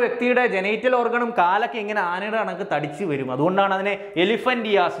വന്ന ഒരു വ്യക്തിയുടെ ജനൈറ്റൽ ഓർഗണും കാലൊക്കെ ഇങ്ങനെ ആനയുടെ കണക്ക് തടിച്ചു വരും. അതുകൊണ്ടാണ് അതിനെ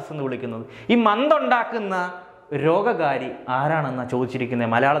എലിഫന്റിയാസിസ് എന്ന് വിളിക്കുന്നത്. ഈ മന്തുണ്ടാക്കുന്ന രോഗകാരി ആരാണെന്നാണ് ചോദിച്ചിരിക്കുന്നത്.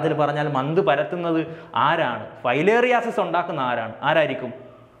 മലയാളത്തിൽ പറഞ്ഞാൽ മന്ത് പരത്തുന്നത് ആരാണ്? ഫൈലേറിയാസിസ് ഉണ്ടാക്കുന്ന ആരായിരിക്കും?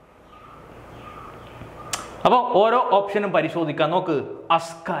 അപ്പോൾ ഓരോ ഓപ്ഷനും പരിശോധിക്കാം. നോക്ക്.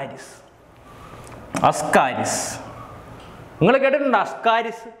 അസ്കാരിസ്. അസ്കാരിസ് നിങ്ങൾ കേട്ടിട്ടുണ്ടോ?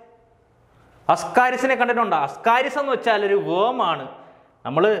 അസ്കാരിസ്. അസ്കാരിസിനെ കണ്ടിട്ടുണ്ടോ? അസ്കാരിസ് എന്ന് വെച്ചാൽ ഒരു വേമാണ്.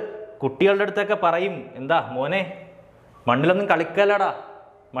 നമ്മൾ കുട്ടികളുടെ അടുത്തൊക്കെ പറയും, എന്താ മോനെ മണ്ണിലൊന്നും കളിക്കലടാ,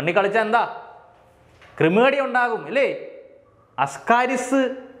 മണ്ണിൽ കളിച്ചാൽ എന്താ ക്രിമികടി ഉണ്ടാകും അല്ലേ.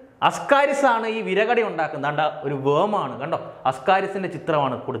 അസ്കാരിസ് ആണ് ഈ വിരകടി ഉണ്ടാക്കുന്നത്. കണ്ട ഒരു വേമാണ്. കണ്ടോ? അസ്കാരിസിന്റെ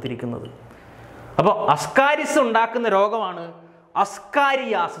ചിത്രമാണ് കൊടുത്തിരിക്കുന്നത്. അപ്പോൾ അസ്കാരിസ് ഉണ്ടാക്കുന്ന രോഗമാണ്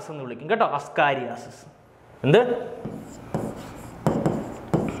അസ്കാരിയാസിസ് എന്ന് വിളിക്കും കേട്ടോ. അസ്കാരിയാസിസ്. എന്ത്?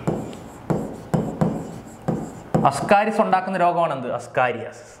 അസ്കാരിസ് ഉണ്ടാക്കുന്ന രോഗമാണ് എന്ത്?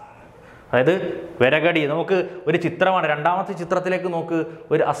 അസ്കാരിയാസിസ്. അതായത് വിരകടി. നമുക്ക് ഒരു ചിത്രമാണ്. രണ്ടാമത്തെ ചിത്രത്തിലേക്ക് നോക്ക്.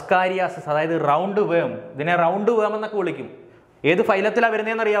 ഒരു അസ്കാരിയാസിസ് അതായത് റൗണ്ട് വേം. ഇതിനെ റൗണ്ട് വേം എന്നൊക്കെ വിളിക്കും. ഏത് ഫൈലത്തിലാണ്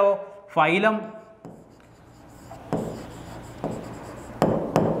വരുന്നതെന്ന് അറിയാവോ? ഫൈലം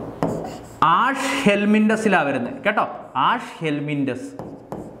ആഷ് ഹെൽമിൻഡസിലാണ് വരുന്നത് കേട്ടോ. Ash helminthes.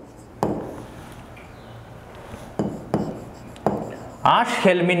 ആഷ്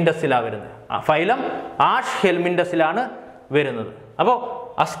ഹെൽമിൻഡസിലാണ് വരുന്നത്. ഫൈലം ആഷ് ഹെൽമിൻഡസിലാണ് വരുന്നത്. അപ്പോൾ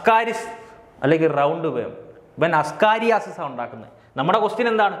അസ്കാരിസ് അല്ലെങ്കിൽ റൗണ്ട് വേം, ഇവൻ അസ്കാരിയാസിസ് ആണ് ഉണ്ടാക്കുന്നത്. നമ്മുടെ ക്വസ്റ്റ്യൻ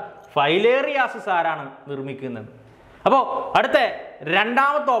എന്താണ്? ഫൈലേറിയാസിസ് ആരാണ് നിർമ്മിക്കുന്നത്? അപ്പോൾ അടുത്ത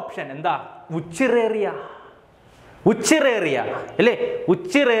രണ്ടാമത്തെ ഓപ്ഷൻ എന്താ? ഉച്ചിറേറിയ. ഉച്ചിറേറിയ അല്ലേ?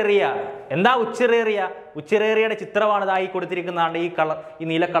 ഉച്ചിറേറിയ. എന്താ ഉച്ചിറേറിയ? ഉച്ചിറേറിയയുടെ ചിത്രമാണ് ഇതായി കൊടുത്തിരിക്കുന്നതാണ്. ഈ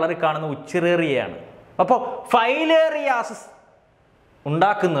നീല കളറിൽ കാണുന്ന ഉച്ചിറേറിയയാണ്. അപ്പോൾ ഫൈലേറിയാസിസ്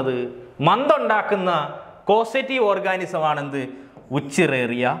ഉണ്ടാക്കുന്നത്, മന്തുണ്ടാക്കുന്ന കോസറ്റീവ് ഓർഗാനിസം ആണെന്ത്?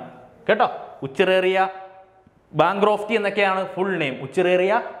 ഉച്ചിറേറിയ. കേട്ടോ, ഉച്ചിറേറിയ ബാങ്ക്രോഫ്റ്റി എന്നൊക്കെയാണ് ഫുൾ നെയിം.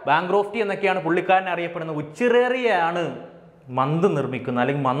 ഉച്ചിറേറിയ ബാങ്ക്രോഫ്റ്റി എന്നൊക്കെയാണ് പുള്ളിക്കാരനെ അറിയപ്പെടുന്നത്. ഉച്ചിറേറിയയാണ് മന്ത് നിർമ്മിക്കുന്നത്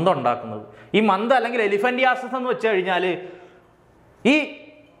അല്ലെങ്കിൽ മന്ത് ഉണ്ടാക്കുന്നത്. ഈ മന്ത് അല്ലെങ്കിൽ എലിഫന്റിയാസിസ് എന്ന് വെച്ച് കഴിഞ്ഞാൽ ഈ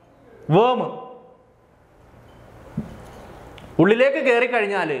വേം ഉള്ളിലേക്ക് കയറി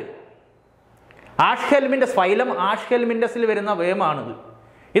കഴിഞ്ഞാൽ ആഷ്ഹെൽമിൻഡസ് ഫൈലം ആഷ്ഹെൽമിൻഡസിൽ വരുന്ന വേമാണിത്.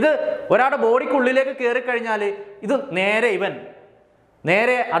 ഇത് ഒരാളുടെ ബോഡിക്കുള്ളിലേക്ക് കയറി കഴിഞ്ഞാൽ ഇത്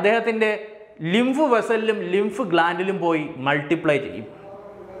നേരെ അദ്ദേഹത്തിൻ്റെ ലിംഫ് വെസലിലും ലിംഫ് ഗ്ലാൻഡിലും പോയി മൾട്ടിപ്ലൈ ചെയ്യും.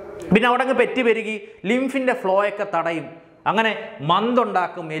 പിന്നെ അവിടെ അങ്ങ് പെറ്റി പെരുകി ലിംഫിൻ്റെ ഫ്ലോ ഒക്കെ തടയും. അങ്ങനെ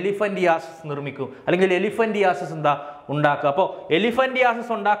മന്തുണ്ടാക്കും, എലിഫന്റിയാസിസ് നിർമ്മിക്കും, അല്ലെങ്കിൽ എലിഫന്റിയാസിസ് ഉണ്ടാക്കുക. അപ്പോൾ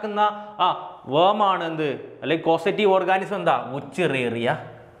എലിഫന്റിയാസിസ് ഉണ്ടാക്കുന്ന വേമാണ് എന്ത്, അല്ലെങ്കിൽ കോസറ്റീവ് ഓർഗാനിസം ഉച്ചിറേറിയ.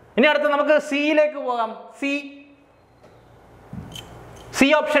 ഇനി അടുത്ത് നമുക്ക് സിയിലേക്ക് പോകാം. C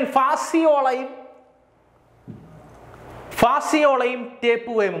option ഫാസിയോളയും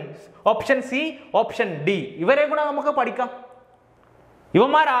tape വേമും. Option C, option D. ഇവരെ കൂടെ നമുക്ക് പഠിക്കാം.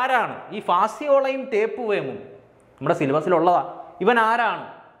 ഇവന്മാരാരാണ്? ഈ ഫാസിയോളയും ടേപ്പ് വേമും നമ്മുടെ സിലബസിലുള്ളതാ. ഇവൻ ആരാണ്?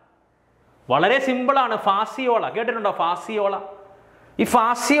 വളരെ സിമ്പിളാണ്. ഫാസിയോള കേട്ടിട്ടുണ്ടോ? ഫാസിയോള. ഈ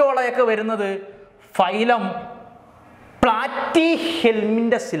ഫാസിയോളയൊക്കെ വരുന്നത് ഫൈലം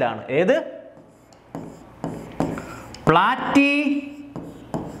പ്ലാറ്റിഹെൽമിൻഡസിലാണ്. ഏത്?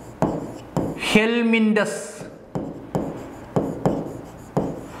 പ്ലാറ്റിഹെൽമിൻഡസ്.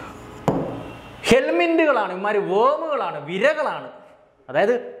 ഹെൽമിൻഡുകളാണ് ഇവന്മാർ, വേമുകളാണ്, വിരകളാണ്.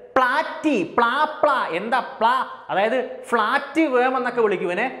 അതായത് അതായത് ഫ്ലാറ്റ് വേം എന്നൊക്കെ വിളിക്കും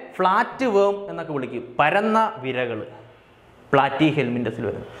ഇവനെ. ഫ്ലാറ്റ് വേം എന്നൊക്കെ വിളിക്കും. പരന്ന വിരകൾ പ്ലാറ്റി ഹെൽമിൻഡസിൽ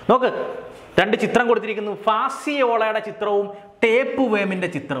വരുന്നത്. നോക്ക്, രണ്ട് ചിത്രം കൊടുത്തിരിക്കുന്നു. ഫാസിയോളയുടെ ചിത്രവും ടേപ്പ് വേമിൻ്റെ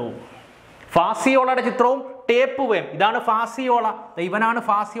ചിത്രവും. ഫാസിയോളയുടെ ചിത്രവും ടേപ്പ് വേം. ഇതാണ് ഫാസിയോള. ഇവനാണ്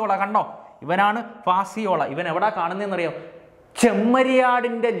ഫാസിയോള. കണ്ടോ, ഇവനാണ് ഫാസിയോള. ഇവൻ എവിടാ കാണുന്നതെന്നറിയാം?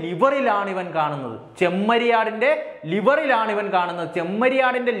 ചെമ്മരിയാടിൻ്റെ ലിവറിലാണ് ഇവൻ കാണുന്നത്. ചെമ്മരിയാടിൻ്റെ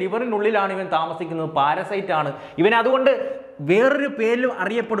ലിവറിനുള്ളിലാണ് ഇവൻ താമസിക്കുന്നത്. പാരസൈറ്റ് ആണ് ഇവൻ. അതുകൊണ്ട് വേറൊരു പേരിലും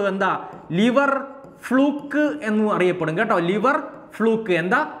അറിയപ്പെടും. ലിവർ ഫ്ലൂക്ക് എന്നും അറിയപ്പെടും. കേട്ടോ, ലിവർ ഫ്ലൂക്ക്.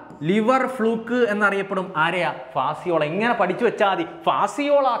 Liver fluke എന്നറിയപ്പെടും. ആരെയാ? ഫാസിയോള. ഇങ്ങനെ പഠിച്ചു വെച്ചാൽ മതി.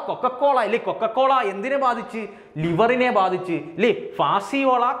 ഫാസിയോള കൊക്കക്കോള അല്ലേ? കൊക്കക്കോള എന്തിനെ ബാധിച്ച്? ലിവറിനെ ബാധിച്ച് അല്ലേ?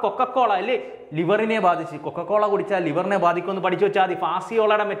 ഫാസിയോള കൊക്കക്കോള അല്ലേ? ലിവറിനെ ബാധിച്ച്. കൊക്കക്കോള കുടിച്ചാൽ ലിവറിനെ ബാധിക്കുമെന്ന് പഠിച്ചു വെച്ചാൽ മതി.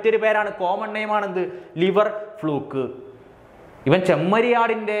 ഫാസിയോളയുടെ മറ്റൊരു പേരാണ്, കോമൺ നെയിമാണ് എന്ത്? Liver fluke. ഇവൻ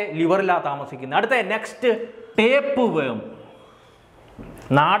ചെമ്മരിയാടിൻ്റെ ലിവറിലാണ് താമസിക്കുന്നത്. അടുത്ത നെക്സ്റ്റ് ടേപ്പ് വേം.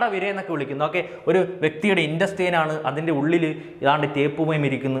 നാടവിര എന്നൊക്കെ വിളിക്കുന്നു. ഓക്കെ, ഒരു വ്യക്തിയുടെ ഇൻഡസ്റ്റൈനാണ്, അതിൻ്റെ ഉള്ളിൽ ഇതാണ്ട് ടേപ്പ് വേം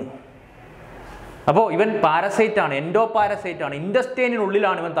ഇരിക്കുന്നത്. അപ്പോൾ ഇവൻ പാരസൈറ്റാണ്, എൻഡോ പാരസൈറ്റാണ്.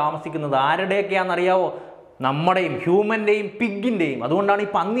 ഇൻഡസ്റ്റൈനിനുള്ളിലാണ് ഇവൻ താമസിക്കുന്നത്. ആരുടെയൊക്കെയാണെന്നറിയാവോ? നമ്മുടെയും, ഹ്യൂമൻ്റെയും പിഗിൻ്റെയും. അതുകൊണ്ടാണ് ഈ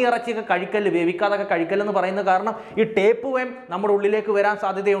പന്നി ഇറച്ചിയൊക്കെ കഴിക്കല്, വേവിക്കാതൊക്കെ കഴിക്കലെന്ന് പറയുന്നത്. കാരണം ഈ ടേപ്പ് വേം നമ്മുടെ ഉള്ളിലേക്ക് വരാൻ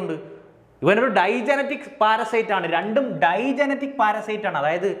സാധ്യതയുണ്ട്. ഇവനൊരു ഡൈജനറ്റിക് പാരസൈറ്റ് ആണ്. രണ്ടും ഡൈജനറ്റിക് പാരസൈറ്റ് ആണ്.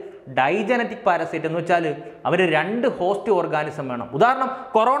 അതായത് ഡൈജനറ്റിക് പാരസൈറ്റ് എന്ന് വെച്ചാൽ അവർ രണ്ട് ഹോസ്റ്റ് ഓർഗാനിസം വേണം. ഉദാഹരണം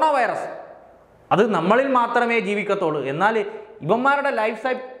കൊറോണ വൈറസ്, അത് നമ്മളിൽ മാത്രമേ ജീവിക്കത്തുള്ളൂ. എന്നാൽ ഇവന്മാരുടെ ലൈഫ്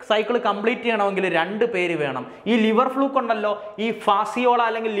സൈക്കിൾ കംപ്ലീറ്റ് ചെയ്യണമെങ്കിൽ രണ്ട് പേര് വേണം. ഈ ലിവർ ഫ്ലൂക്ക് ഉണ്ടല്ലോ, ഈ ഫാസിയോള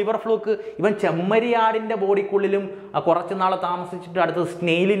അല്ലെങ്കിൽ ലിവർ ഫ്ലൂക്ക്, ഇവൻ ചെമ്മരിയാടിൻ്റെ ബോഡിക്കുള്ളിലും കുറച്ച് നാൾ താമസിച്ചിട്ട് അടുത്തത്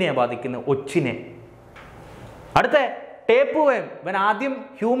സ്നെയിലിനെ ബാധിക്കുന്നത്, ഒച്ചിനെ. അടുത്ത ടേപ്പ് വേം, ഇവൻ ആദ്യം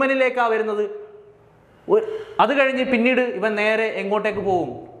ഹ്യൂമനിലേക്കാണ് വരുന്നത്. അത് കഴിഞ്ഞ് പിന്നീട് ഇവൻ നേരെ എങ്ങോട്ടേക്ക്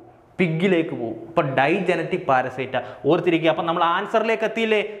പോകും? പിഗിലേക്ക് പോകും. അപ്പം ഡൈജനറ്റിക് പാരസൈറ്റാ. ഓർത്തിരിക്കുക. അപ്പം നമ്മൾ ആൻസറിലേക്ക്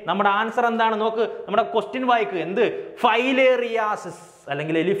എത്തിയില്ലേ? നമ്മുടെ ആൻസർ എന്താണ്? നോക്ക്, നമ്മുടെ ക്വസ്റ്റ്യൻ വായിക്ക്. എന്ത്? ഫൈലേറിയാസിസ്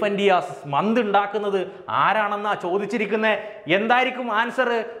അല്ലെങ്കിൽ എലിഫന്റിയാസിസ്. മന്ത് ഉണ്ടാക്കുന്നത് ആരാണെന്നാ ചോദിച്ചിരിക്കുന്നത്. എന്തായിരിക്കും ആൻസർ?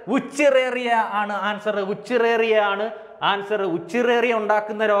 ഉച്ചിറേറിയ ആണ് ആൻസർ. ഉച്ചിറേറിയ ആണ് ആൻസർ. ഉച്ചിറേറിയ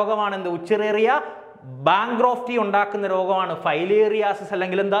ഉണ്ടാക്കുന്ന രോഗമാണ് എന്ത്? ഉച്ചിറേറിയ ബാങ്ക്രോഫ്റ്റി ഉണ്ടാക്കുന്ന രോഗമാണ് ഫൈലേറിയാസിസ്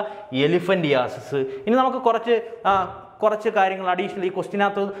അല്ലെങ്കിൽ എലിഫന്റിയാസിസ്. ഇനി നമുക്ക് കുറച്ച് കാര്യങ്ങൾ അഡീഷണൽ ഈ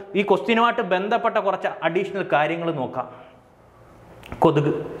ക്വസ്റ്റ്യനുമായിട്ട് ബന്ധപ്പെട്ട കുറച്ച് അഡീഷണൽ കാര്യങ്ങൾ നോക്കാം.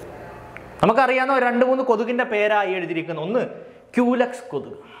 കൊതുക്. നമുക്കറിയാവുന്ന 2-3 കൊതുകിൻ്റെ പേരായി എഴുതിയിരിക്കുന്നു. ഒന്ന് ക്യൂലക്സ്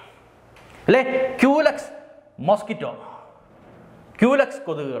കൊതുക് അല്ലേ? Culex mosquito. ക്യൂലക്സ്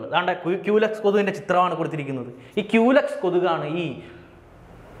കൊതുകുകൾ. അതാണ്ട് ക്യൂലക്സ് കൊതുകിൻ്റെ ചിത്രമാണ് കൊടുത്തിരിക്കുന്നത്. ഈ ക്യൂലക്സ് കൊതുകാണ് ഈ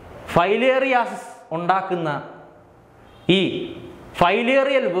ഫൈലേറിയാസിസ് ഉണ്ടാക്കുന്ന ഈ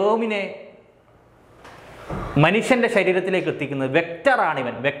ഫൈലേറിയൽ വേമിനെ മനുഷ്യന്റെ ശരീരത്തിലേക്ക് എത്തിക്കുന്നത്.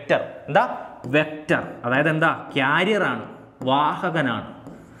 വെക്ടറാണിവൻ. വെക്ടർ. വെക്ടർ അതായത് ക്യാരിയറാണ്, വാഹകനാണ്.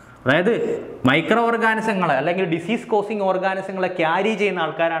 അതായത് മൈക്രോ ഓർഗാനിസങ്ങളെ അല്ലെങ്കിൽ ഡിസീസ് കോസിങ് ഓർഗാനിസങ്ങളെ ക്യാരി ചെയ്യുന്ന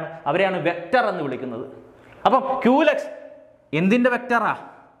ആൾക്കാരാണ്, അവരെയാണ് വെക്ടർ എന്ന് വിളിക്കുന്നത്. അപ്പം ക്യൂലക്സ് എന്തിൻ്റെ വെക്ടറാ?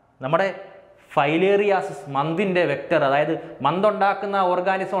 നമ്മുടെ ഫൈലേറിയാസിസ് മന്തിൻ്റെ വെക്ടർ, അതായത് മന്തുണ്ടാക്കുന്ന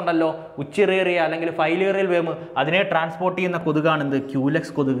ഓർഗാനിസം ഉണ്ടല്ലോ, ഉച്ചിറേറിയ അല്ലെങ്കിൽ ഫൈലേറിയൽ വേമ്, അതിനെ ട്രാൻസ്പോർട്ട് ചെയ്യുന്ന കൊതുകാണ് എന്ത്?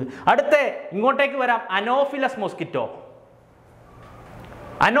 ക്യൂലെക്സ് കൊതുക്. അടുത്ത ഇങ്ങോട്ടേക്ക് വരാം, അനോഫിലസ് മോസ്കിറ്റോ.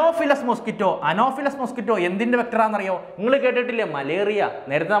 അനോഫിലസ് മോസ്കിറ്റോ എന്തിൻ്റെ വെക്ടറാണെന്നറിയോ? നിങ്ങൾ കേട്ടിട്ടില്ലേ? മലേറിയ.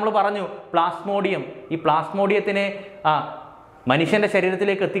 നേരത്തെ നമ്മൾ പറഞ്ഞു പ്ലാസ്മോഡിയം. ഈ പ്ലാസ്മോഡിയത്തിനെ മനുഷ്യൻ്റെ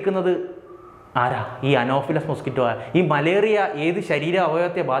ശരീരത്തിലേക്ക് എത്തിക്കുന്നത് ആരാ? ഈ അനോഫിലസ് മോസ്കിറ്റോ. ഈ മലേറിയ ഏത് ശരീര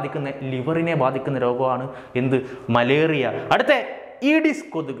അവയവത്തെ ബാധിക്കുന്ന? ലിവറിനെ ബാധിക്കുന്ന രോഗമാണ് എന്ത്? മലേറിയ. അടുത്ത ഈഡിസ്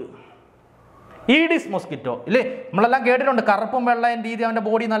കൊതുക്, ഈഡിസ് മോസ്കിറ്റോ ഇല്ലേ? നമ്മളെല്ലാം കേട്ടിട്ടുണ്ട്, കറുപ്പും വെള്ളയും രീതി, അവൻ്റെ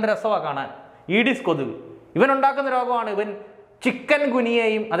ബോഡി നല്ല രസമാണ് കാണാൻ. ഈഡിസ് കൊതുക് ഇവൻ ഉണ്ടാക്കുന്ന രോഗമാണ്. ഇവൻ ചിക്കൻ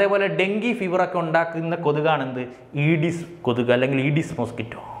ഗുനിയയും അതേപോലെ ഡെങ്കി ഫീവറൊക്കെ ഉണ്ടാക്കുന്ന കൊതുകാണ് എന്ത്? ഈഡിസ് കൊതുക് അല്ലെങ്കിൽ ഈഡിസ്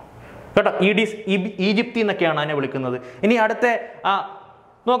മോസ്കിറ്റോ കേട്ടോ. ഈഡിസ് ഈജിപ്തി എന്നൊക്കെയാണ് അതിനെ വിളിക്കുന്നത്. ഇനി അടുത്ത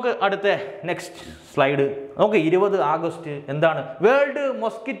നോക്ക്, അടുത്ത നെക്സ്റ്റ് സ്ലൈഡ് നോക്ക്. 20 ആഗസ്റ്റ് എന്താണ്? World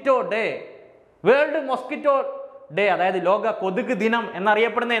mosquito day. World mosquito day അതായത് ലോക കൊതുക് ദിനം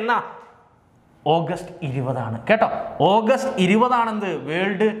എന്നറിയപ്പെടുന്ന എന്നാ? ഓഗസ്റ്റ് 20 കേട്ടോ. ഓഗസ്റ്റ് 20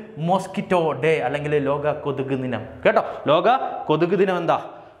 വേൾഡ് മോസ്കിറ്റോ ഡേ അല്ലെങ്കിൽ ലോക കൊതുക് ദിനം കേട്ടോ. ലോക കൊതുക് ദിനം എന്താ?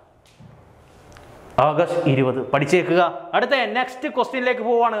 ഓഗസ്റ്റ് 20. പഠിച്ചേക്കുക. അടുത്ത നെക്സ്റ്റ് ക്വസ്റ്റ്യനിലേക്ക്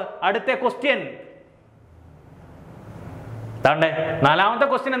പോവാണ്. അടുത്ത ക്വസ്റ്റ്യൻ താണ്ടേ 4ാമത്തെ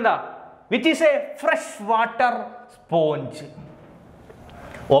ക്വസ്റ്റ്യൻ എന്താ? Which is A fresh water sponge.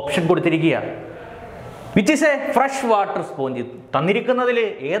 Option കൊടുത്തിരിക്കുക. Which is A fresh water sponge. തന്നിരിക്കുന്നതിൽ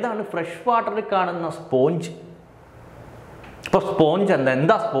ഏതാണ് ഫ്രഷ് വാട്ടറിൽ കാണുന്ന സ്പോഞ്ച്? ഇപ്പോൾ സ്പോഞ്ച്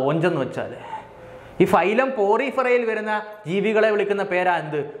എന്താ സ്പോഞ്ച് എന്ന് വെച്ചാൽ ഈ ഫൈലം പോറിഫെറയിൽ വരുന്ന ജീവികളെ വിളിക്കുന്ന പേരാ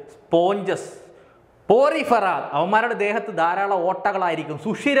എന്ത്? സ്പോഞ്ചസ്. പോറിഫെറ അവന്മാരുടെ ദേഹത്ത് ധാരാളം ഓട്ടകളായിരിക്കും,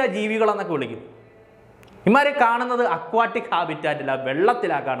 സുഷിര ജീവികൾ എന്നൊക്കെ വിളിക്കും. ഇമാരെ കാണുന്നത് അക്വാട്ടിക് ഹാബിറ്റാറ്റില്ല,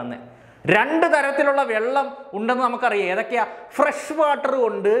 വെള്ളത്തിലാണ് കാണുന്നത്. 2 തരത്തിലുള്ള വെള്ളം ഉണ്ടെന്ന് നമുക്കറിയാം. ഏതൊക്കെയാ? ഫ്രഷ് വാട്ടർ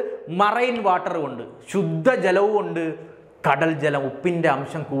ഉണ്ട്, മറൈൻ വാട്ടർ ഉണ്ട്. ശുദ്ധജലവും ഉണ്ട്, കടൽ ജലം, ഉപ്പിൻ്റെ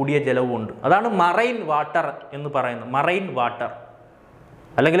അംശം കൂടിയ ജലവും ഉണ്ട്. അതാണ് മറൈൻ വാട്ടർ എന്ന് പറയുന്നത്. മറൈൻ വാട്ടർ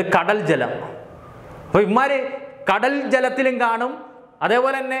അല്ലെങ്കിൽ കടൽ ജലം. അപ്പോൾ ഇമാര് കടൽ ജലത്തിലും കാണും,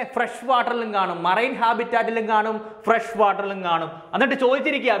 അതേപോലെ തന്നെ ഫ്രഷ് വാട്ടറിലും കാണും, മറൈൻ ഹാബിറ്റാറ്റിലും കാണും, ഫ്രഷ് വാട്ടറിലും കാണും. എന്നിട്ട്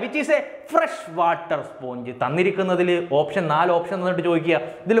ചോദിച്ചിരിക്കുക which is A fresh water sponge. തന്നിരിക്കുന്നതിൽ 4 option തന്നിട്ട് ചോദിക്കുക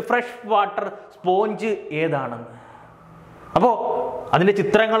ഇതിൽ ഫ്രഷ് വാട്ടർ സ്പോഞ്ച് ഏതാണെന്ന്. അപ്പോൾ അതിൻ്റെ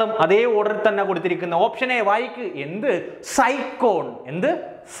ചിത്രങ്ങളും അതേ ഓർഡറിൽ തന്നെ കൊടുത്തിരിക്കുന്ന. ഓപ്ഷൻ എ വായിക്ക്. എന്ത്? സൈക്കോൺ. എന്ത്?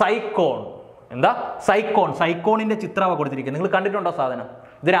 സൈക്കോൺ. എന്താ? സൈക്കോൺ. സൈക്കോണിൻ്റെ ചിത്രമാണ് കൊടുത്തിരിക്കുന്നത്. നിങ്ങൾ കണ്ടിട്ടുണ്ടോ സാധനം?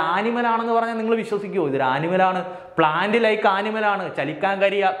 ഇതൊരു ആനിമലാണെന്ന് പറഞ്ഞാൽ നിങ്ങൾ വിശ്വസിക്കുമോ? ഇതൊരു ആനിമലാണ്. Plant like ആനിമലാണ്. ചലിക്കാൻ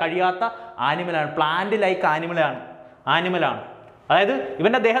കഴിയാത്ത ആനിമലാണ്. Plant like ആനിമലാണ്. അതായത്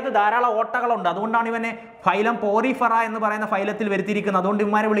ഇവൻ്റെ ദേഹത്ത് ധാരാളം ഓട്ടകളുണ്ട്. അതുകൊണ്ടാണ് ഇവനെ ഫൈലം പോറിഫെറ എന്ന് പറയുന്ന ഫൈലത്തിൽ വരുത്തിയിരിക്കുന്നത്. അതുകൊണ്ട്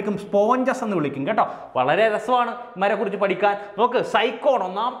ഇവന്മാരെ വിളിക്കും സ്പോഞ്ചസ് എന്ന് വിളിക്കും കേട്ടോ. വളരെ രസമാണ് ഇവന്മാരെ കുറിച്ച് പഠിക്കാൻ. നോക്ക്, സൈക്കോൺ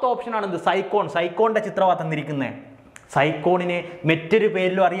 1ാമത്തെ ഓപ്ഷനാണ് എന്ത്? സൈക്കോൺ. സൈക്കോണിൻ്റെ ചിത്രമാണ് തന്നിരിക്കുന്നത്. സൈക്കോണിനെ മറ്റൊരു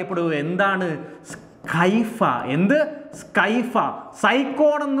പേരിലും അറിയപ്പെടുക എന്താണ്? സ്കൈഫ. എന്ത്? സ്കൈഫ.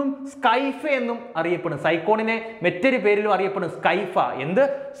 സൈക്കോൺ എന്നും സ്കൈഫ എന്നും അറിയപ്പെടും. സൈക്കോണിനെ മറ്റൊരു പേരിലും അറിയപ്പെടും സ്കൈഫ. എന്ത്?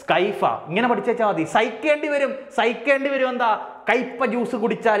 സ്കൈഫ. ഇങ്ങനെ പഠിച്ചാൽ മതി. സൈക്കേണ്ടി വരും എന്താ? കയ്പ ജ്യൂസ്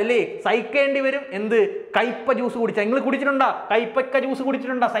കുടിച്ചാൽ അല്ലേ? സൈക്കേണ്ടി വരും എന്ത്? കയ്പ ജ്യൂസ് കുടിച്ചാൽ. നിങ്ങൾ കുടിച്ചിട്ടുണ്ടോ? കയ്പക്ക ജ്യൂസ്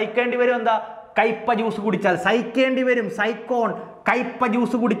കുടിച്ചിട്ടുണ്ടോ? സൈക്കേണ്ടി വരും എന്താ? കയ്പ ജ്യൂസ് കുടിച്ചാൽ. സൈക്കേണ്ടി വരും സൈക്കോൺ. കയ്പ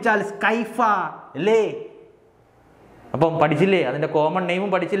ജ്യൂസ് കുടിച്ചാൽ സ്കൈഫ അല്ലേ? അപ്പം പഠിച്ചില്ലേ? അതിൻ്റെ കോമൺ നെയിമും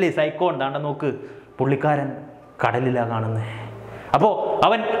പഠിച്ചില്ലേ? സൈക്കോൺ. ദാണ്ട നോക്ക്, പുള്ളിക്കാരൻ കടലിലാണ് കാണുന്നത്. അപ്പോൾ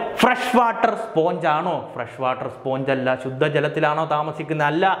അവൻ ഫ്രഷ് വാട്ടർ സ്പോഞ്ച് ആണോ? ഫ്രഷ് വാട്ടർ സ്പോഞ്ച് അല്ല. ശുദ്ധജലത്തിലാണോ താമസിക്കുന്നത്?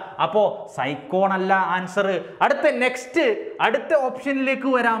 അല്ല. അപ്പോൾ സൈക്കോൺ അല്ല ആൻസർ. അടുത്ത ഓപ്ഷനിലേക്ക്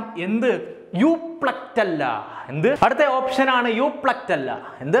വരാം. എന്ത്? യൂപ്ലക്റ്റല്ല. എന്ത്? അടുത്ത ഓപ്ഷനാണ് യൂപ്ലക്റ്റല്ല.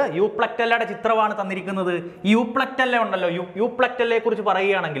 എന്ത്? യൂപ്ലക്റ്റല്ലയുടെ ചിത്രമാണ് തന്നിരിക്കുന്നത്. ഈ യൂപ്ലക്റ്റല്ല ഉണ്ടല്ലോ, യൂപ്ലക്റ്റല്ലയെ കുറിച്ച്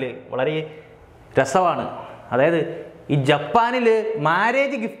പറയുകയാണെങ്കിൽ വളരെ രസമാണ്. അതായത് ഈ ജപ്പാനിൽ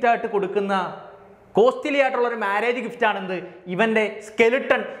മാരേജ് ഗിഫ്റ്റായിട്ട് കൊടുക്കുന്ന കോസ്റ്റ്ലി ആയിട്ടുള്ളൊരു മാരേജ് ഗിഫ്റ്റാണ് എന്ത്? ഇവൻ്റെ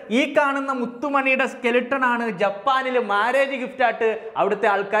സ്കെലിട്ടൺ. ഈ കാണുന്ന മുത്തുമണിയുടെ സ്കെലിട്ടൺ ആണ് ജപ്പാനിൽ മാരേജ് ഗിഫ്റ്റായിട്ട് അവിടുത്തെ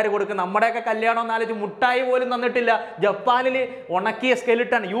ആൾക്കാർ കൊടുക്കുന്നത്. നമ്മുടെയൊക്കെ കല്യാണം എന്നാലോചിച്ച് മുട്ടായി പോലും തന്നിട്ടില്ല. ജപ്പാനിൽ ഉണക്കിയ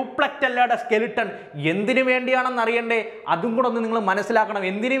സ്കെലിട്ടൺ, യൂപ്ലക്റ്റല്ലയുടെ സ്കെലിട്ടൺ. എന്തിനു വേണ്ടിയാണെന്ന് അറിയണ്ടേ? അതും കൂടെ ഒന്ന് നിങ്ങൾ മനസ്സിലാക്കണം.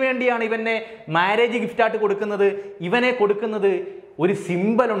 എന്തിനു വേണ്ടിയാണ് ഇവനെ മാരേജ് ഗിഫ്റ്റായിട്ട് കൊടുക്കുന്നത്? ഇവനെ കൊടുക്കുന്നത് ഒരു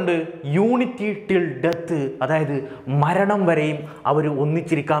സിമ്പലുണ്ട്, യൂണിറ്റി ടിൽ ഡെത്ത്. അതായത് മരണം വരെയും അവർ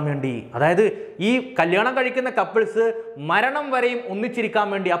ഒന്നിച്ചിരിക്കാൻ വേണ്ടി. അതായത് ഈ കല്യാണം കഴിക്കുന്ന കപ്പിൾസ് മരണം വരെയും ഒന്നിച്ചിരിക്കാൻ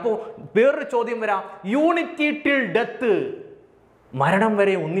വേണ്ടി. അപ്പോൾ വേറൊരു ചോദ്യം വരാം, യൂണിറ്റി ടിൽ ഡെത്ത്, മരണം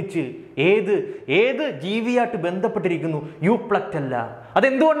വരെ ഒന്നിച്ച് ഏത് ജീവിയായിട്ട് ബന്ധപ്പെട്ടിരിക്കുന്നു? യൂപ്ലക്റ്റല്ല.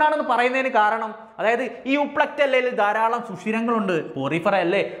 അതെന്തുകൊണ്ടാണെന്ന് പറയുന്നതിന് കാരണം, അതായത് ഈ യൂപ്ലക്റ്റല്ലയിൽ ധാരാളം സുഷിരങ്ങളുണ്ട്, പോറിഫെറ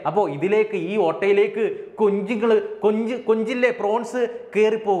അല്ലേ? അപ്പോൾ ഇതിലേക്ക്, ഈ ഓട്ടയിലേക്ക് കൊഞ്ചില്ലേ, പ്രോൺസ്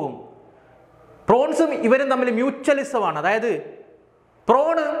കയറിപ്പോകും. പ്രോൺസും ഇവരും തമ്മിൽ മ്യൂച്വലിസമാണ്. അതായത്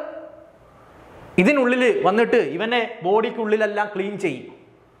പ്രോണ് ഇതിനുള്ളിൽ വന്നിട്ട് ഇവനെ ബോഡിക്കുള്ളിലെല്ലാം ക്ലീൻ ചെയ്യും.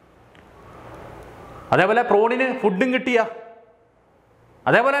 അതേപോലെ പ്രോണിന് ഫുഡും കിട്ടിയ,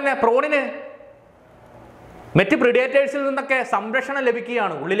 അതേപോലെ തന്നെ പ്രോണിന് മറ്റ് പ്രിഡേറ്റേഴ്സിൽ നിന്നൊക്കെ സംരക്ഷണം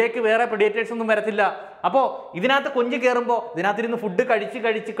ലഭിക്കുകയാണ്. ഉള്ളിലേക്ക് വേറെ പ്രിഡേറ്റേഴ്സ് ഒന്നും വരത്തില്ല. അപ്പോൾ ഇതിനകത്ത് കൊഞ്ച് കയറുമ്പോൾ ഇതിനകത്തിരുന്ന് ഫുഡ്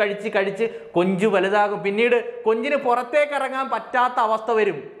കഴിച്ച് കൊഞ്ച് വലുതാകും. പിന്നീട് കൊഞ്ചിന് പുറത്തേക്ക് ഇറങ്ങാൻ പറ്റാത്ത അവസ്ഥ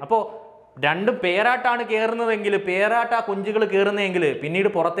വരും. അപ്പോൾ രണ്ടും പേരാട്ടാണ് കയറുന്നതെങ്കിൽ, പേരാട്ടാ കൊഞ്ചുകൾ കയറുന്നതെങ്കിൽ പിന്നീട്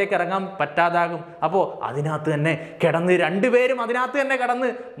പുറത്തേക്ക് ഇറങ്ങാൻ പറ്റാതാകും. അപ്പോൾ അതിനകത്ത് തന്നെ കിടന്ന് രണ്ടുപേരും അതിനകത്ത് തന്നെ കിടന്ന്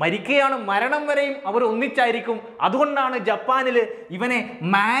മരിക്കുകയാണ്. മരണം വരെയും അവർ ഒന്നിച്ചായിരിക്കും. അതുകൊണ്ടാണ് ജപ്പാനിൽ ഇവനെ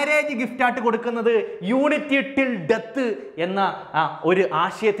മാരേജ് ഗിഫ്റ്റായിട്ട് കൊടുക്കുന്നത്. യൂണിറ്റി ടിൽ ഡെത്ത് എന്ന ഒരു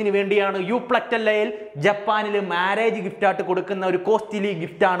ആശയത്തിന് വേണ്ടിയാണ് യൂപ്ലക്റ്റല്ലയിൽ ജപ്പാനിൽ മാരേജ് ഗിഫ്റ്റായിട്ട് കൊടുക്കുന്ന ഒരു കോസ്റ്റ്ലി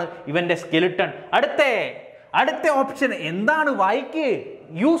ഗിഫ്റ്റാണ് ഇവന്റെ സ്കെലിട്ടൺ. അടുത്ത ഓപ്ഷൻ എന്താണ്? വായിക്ക്.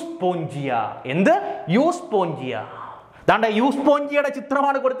 യൂസ്പോഞ്ചിയ. എന്ത്? യൂസ്പോഞ്ചിയ. ദാണ്ടെ യൂസ്പോഞ്ചിയയുടെ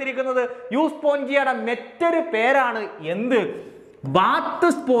ചിത്രമാണ് കൊടുത്തിരിക്കുന്നത്. യൂസ്പോഞ്ചിയയുടെ മറ്റൊരു പേരാണ് എന്ത്? ബാത്ത്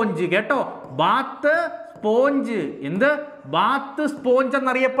സ്പോഞ്ച്. കേട്ടോ, ബാത്ത് സ്പോഞ്ച്. എന്ത്? ബാത്ത് സ്പോഞ്ച്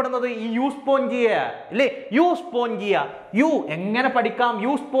എന്നറിയപ്പെടുന്നത് ഈ യൂസ്പോഞ്ചിയ അല്ലേ? യൂസ്പോഞ്ചിയ. യു എങ്ങനെ പഠിക്കാം?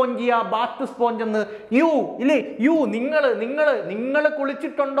 യൂസ്പോഞ്ചിയ, ബാത്ത് സ്പോഞ്ച് എന്ന്. യു ഇല്ലേ? യു. നിങ്ങൾ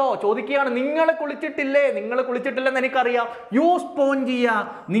കുളിച്ചിട്ടുണ്ടോ ചോദിക്കുകയാണ്. നിങ്ങൾ കുളിച്ചിട്ടില്ലേ? നിങ്ങൾ കുളിച്ചിട്ടില്ലെന്ന് എനിക്കറിയാം. യൂസ്പോഞ്ചിയ,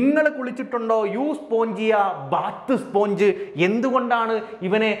 നിങ്ങൾ കുളിച്ചിട്ടുണ്ടോ? യൂസ്പോഞ്ചിയ, ബാത്ത് സ്പോഞ്ച്. എന്തുകൊണ്ടാണ്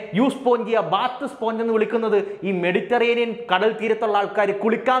ഇവനെ യൂസ്പോഞ്ചിയ, ബാത്ത് സ്പോഞ്ച് എന്ന് വിളിക്കുന്നത്? ഈ മെഡിറ്ററേനിയൻ കടൽ തീരത്തുള്ള ആൾക്കാർ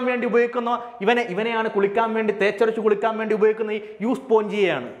കുളിക്കാൻ വേണ്ടി ഉപയോഗിക്കുന്ന ഇവനെയാണ് കുളിക്കാൻ വേണ്ടി, തേച്ചരച്ച് കുളിക്കാൻ വേണ്ടി ഉപയോഗിക്കുന്ന ഈ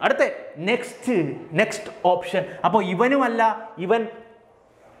യൂസ്പോഞ്ചിയയാണ്. അടുത്ത നെക്സ്റ്റ് ഓപ്ഷൻ. അപ്പോൾ ഇവനുമല്ല, ഇവൻ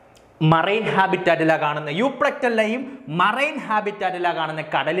മറൈൻ ഹാബിറ്റാറ്റിലാണ് കാണുന്നത്. യൂപ്ലക്റ്റല്ലയും മറൈൻ ഹാബിറ്റാറ്റിലാണ് കാണുന്നത്,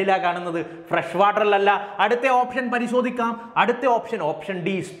 കടലിലാണ് കാണുന്നത്, ഫ്രഷ് വാട്ടറിലല്ല. അടുത്ത ഓപ്ഷൻ പരിശോധിക്കാം. അടുത്ത ഓപ്ഷൻ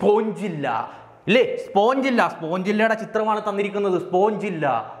ഡി, സ്പോഞ്ചില്ല. ഇല്ലേ? സ്പോഞ്ചില്ലയുടെ ചിത്രമാണ് തന്നിരിക്കുന്നത്.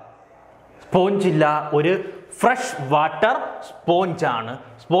 സ്പോഞ്ചില്ല ഒരു ഫ്രഷ് വാട്ടർ സ്പോഞ്ചാണ്.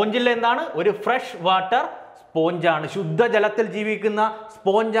 സ്പോഞ്ചില്ല എന്താണ്? ഒരു ഫ്രഷ് വാട്ടർ സ്പോഞ്ചാണ്. ശുദ്ധജലത്തിൽ ജീവിക്കുന്ന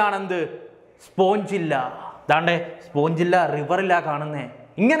സ്പോഞ്ചാണ് എന്ത്? സ്പോഞ്ചില്ല. ദാണ്ടെ സ്പോഞ്ചില്ല റിവറിലാ കാണുന്നേ.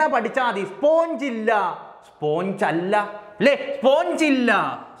 ഇങ്ങനെ പഠിച്ചാൽ മതി. സ്പോഞ്ചില്ല, സ്പോഞ്ചല്ല അല്ലേ? സ്പോഞ്ചല്ല,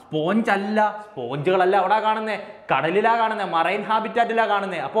 സ്പോഞ്ചുകളല്ല അവിടെ കാണുന്നേ, കടലിലാ കാണുന്നേ, മറൈൻ ഹാബിറ്റാറ്റിലാ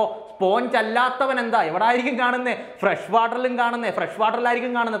കാണുന്നേ. അപ്പോൾ സ്പോഞ്ച് അല്ലാത്തവൻ എന്താ? എവിടെ ആയിരിക്കും കാണുന്നേ? ഫ്രഷ്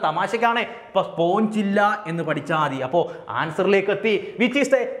വാട്ടറിലായിരിക്കും കാണുന്നത്. തമാശക്കാണേ. അപ്പൊ സ്പോഞ്ചില്ല എന്ന് പഠിച്ചാൽ മതി. അപ്പോൾ ആൻസറിലേക്ക് എത്തി. Which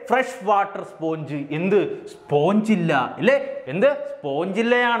is the fresh water sponge? എന്ത്? സ്പോഞ്ചില്ല അല്ലേ? എന്ത്?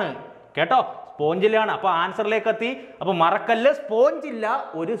 സ്പോഞ്ചില്ലയാണ്. കേട്ടോ, സ്പോഞ്ചില്ലാണ്. അപ്പോൾ ആൻസറിലേക്ക് എത്തി. അപ്പോൾ മറക്കല്ല്, സ്പോഞ്ചില്ല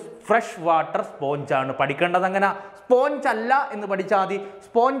ഒരു ഫ്രഷ് വാട്ടർ സ്പോഞ്ചാണ്. പഠിക്കേണ്ടത് അങ്ങനെ. സ്പോഞ്ച് അല്ല എന്ന് പഠിച്ചാൽ മതി.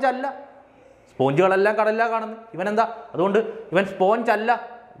 സ്പോഞ്ചല്ല, സ്പോഞ്ചുകളെല്ലാം കടലിലാ കാണുന്നത്. ഇവനെന്താ? അതുകൊണ്ട് ഇവൻ സ്പോഞ്ചല്ല.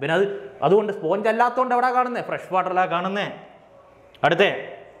 അതുകൊണ്ട് സ്പോഞ്ച് അല്ലാത്തതുകൊണ്ട് എവിടെ കാണുന്നേ? ഫ്രഷ് വാട്ടറിലാ കാണുന്നേ. അടുത്ത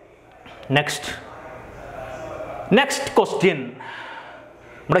നെക്സ്റ്റ് ക്വസ്റ്റ്യൻ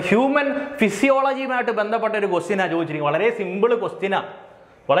നമ്മുടെ ഹ്യൂമൻ ഫിസിയോളജിയുമായിട്ട് ബന്ധപ്പെട്ട ഒരു ക്വസ്റ്റ്യനാണ് ചോദിച്ചിരിക്കുന്നത്.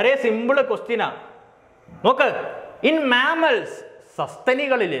 വളരെ സിമ്പിൾ ക്വസ്റ്റ്യനാ. നോക്ക്. In mammals,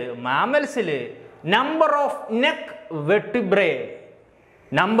 സസ്തനികളിൽ, മാമൽസിൽ number of neck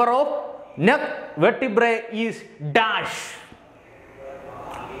vertebrae is dash.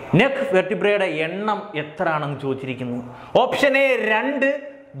 Neck വെർട്ടിബ്രയുടെ എണ്ണം എത്രയാണെന്ന് ചോദിച്ചിരിക്കുന്നു. Option A 2,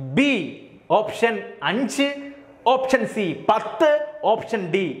 B option 5, option C 10, option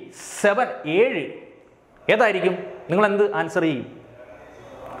D 7. ഏതായിരിക്കും? നിങ്ങൾ എന്ത് ആൻസർ ചെയ്യും?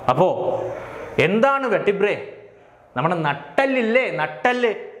 അപ്പോ എന്താണ് വെർട്ടിബ്രേ? നമ്മുടെ നട്ടല്ലില്ലേ?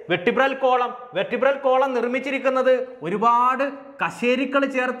 വെർട്ടിബ്രൽ കോളം നിർമ്മിച്ചിരിക്കുന്നത് ഒരുപാട് കശേരിക്കൾ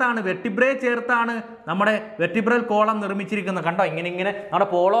ചേർത്താണ്, വെർട്ടിബ്രേ ചേർത്താണ് നമ്മുടെ വെർട്ടിബ്രൽ കോളം നിർമ്മിച്ചിരിക്കുന്നത്. കണ്ടോ? ഇങ്ങനെ നമ്മുടെ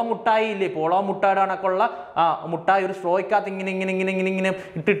പോളോ മുട്ടായി ഇല്ലേ? പോളോ മുട്ടായുടെ കണക്കുള്ള മുട്ടായി ഒരു സ്ട്രോയ്ക്കകത്ത് ഇങ്ങനെ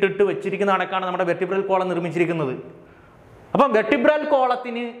ഇട്ടിട്ട് വെച്ചിരിക്കുന്ന കണക്കാണ് നമ്മുടെ വെർട്ടിബ്രൽ കോളം നിർമ്മിച്ചിരിക്കുന്നത്. അപ്പം വെർട്ടിബ്രൽ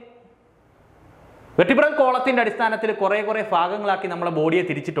കോളത്തിന്റെ അടിസ്ഥാനത്തിൽ കുറെ ഭാഗങ്ങളാക്കി നമ്മുടെ ബോഡിയെ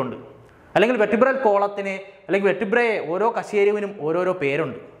തിരിച്ചിട്ടുണ്ട്. അല്ലെങ്കിൽ വെർട്ടിബ്രൽ കോളത്തിന് അല്ലെങ്കിൽ വെർട്ടിബ്രയെ ഓരോ കശേരുവിനും ഓരോരോ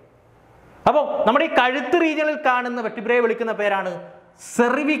പേരുണ്ട്. അപ്പോൾ നമ്മുടെ ഈ കഴുത്ത് റീജിയനിൽ കാണുന്ന വെർട്ടിബ്രയെ വിളിക്കുന്ന പേരാണ്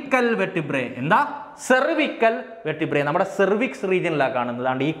സെർവിക്കൽ വെർട്ടിബ്രേ. എന്താ? Cervical vertebrae. നമ്മുടെ സെർവിക്സ് റീജിയനിലാണ് കാണുന്നത്.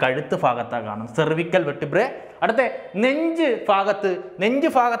 അതുകൊണ്ട് ഈ കഴുത്ത് ഭാഗത്താണ് കാണുന്നത് സെർവിക്കൽ വെർട്ടിബ്രേ. അടുത്ത നെഞ്ച്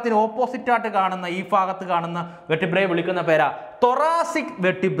ഭാഗത്തിന് ഓപ്പോസിറ്റ് ആയിട്ട് കാണുന്ന ഈ ഭാഗത്ത് കാണുന്ന വെർട്ടിബ്രയെ വിളിക്കുന്ന പേരാ തൊറാസിക്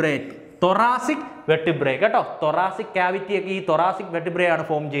വെർട്ടിബ്രേ. കേട്ടോ, തൊറാസിക് ക്യാവിറ്റി ഒക്കെ ഈ തൊറാസിക് വെർട്ടിബ്രേ ആണ്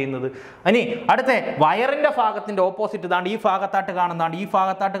ഫോം ചെയ്യുന്നത്. ഇനി അടുത്ത വയറിന്റെ ഭാഗത്തിന്റെ ഓപ്പോസിറ്റ് ഇതാണ് ഈ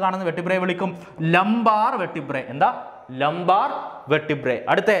ഭാഗത്തായിട്ട് കാണുന്ന വെർട്ടിബ്രയെ വിളിക്കും ലംബാർ വെർട്ടിബ്രേ. എന്താ? Lumbar vertebrae.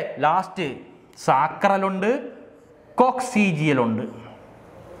 അടുത്ത ലാസ്റ്റ് സാക്രലുണ്ട്, കോക്സീജിയൽ ഉണ്ട്.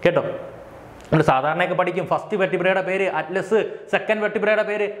 കേട്ടോ, നമ്മൾ സാധാരണയൊക്കെ പഠിക്കും. ഫസ്റ്റ് വെർട്ടിബ്രയുടെ പേര് അറ്റ്ലസ്, സെക്കൻഡ് വെർട്ടിബ്രയുടെ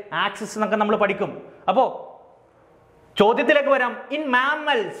പേര് ആക്സിസ് എന്നൊക്കെ നമ്മൾ പഠിക്കും. അപ്പോൾ ചോദ്യത്തിലേക്ക് വരാം. In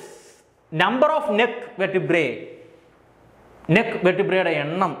mammals number of neck വെർട്ടിബ്രയുടെ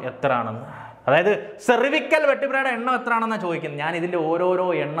എണ്ണം എത്രയാണെന്ന്. അതായത് സെർവിക്കൽ വെർട്ടിബ്രയുടെ എണ്ണം എത്രയാണെന്നാണ് ചോദിക്കുന്നത്. ഞാൻ ഇതിൻ്റെ ഓരോരോ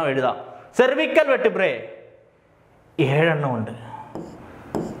എണ്ണം എഴുതാം. സെർവിക്കൽ വെർട്ടിബ്രേ 7 എണ്ണം ഉണ്ട്,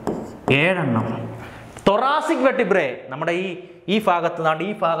 7 എണ്ണം. തൊറാസിക് വെർട്ടിബ്രേ നമ്മുടെ ഈ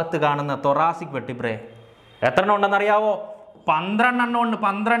ഭാഗത്ത് കാണുന്ന തൊറാസിക് വെർട്ടിബ്രേ എത്ര എണ്ണം ഉണ്ടെന്ന് അറിയാവോ? 12 എണ്ണം ഉണ്ട്.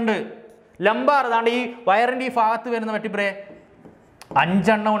 12. ലംബാർ ഈ വയറിൻ്റെ ഈ ഭാഗത്ത് വരുന്ന വെർട്ടിബ്രേ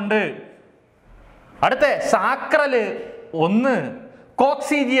 5 എണ്ണം ഉണ്ട്. അടുത്ത സാക്രല് 1,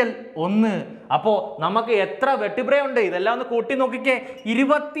 കോക്സീജിയൽ 1. അപ്പോൾ നമുക്ക് എത്ര വെർട്ടിബ്രേ ഉണ്ട്? ഇതെല്ലാം ഒന്ന് കൂട്ടി നോക്കിക്കേ.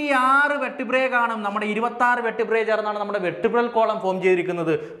 26 വെർട്ടിബ്രേ കാണും. നമ്മുടെ 26 വെർട്ടിബ്രേ ചേർന്നാണ് നമ്മുടെ വെർട്ടിബ്രൽ കോളം ഫോം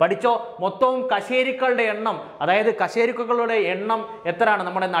ചെയ്തിരിക്കുന്നത്. പഠിച്ചോ? മൊത്തവും കശേരുക്കളുടെ എണ്ണം, അതായത് കശേരുക്കളുടെ എണ്ണം എത്രയാണ്?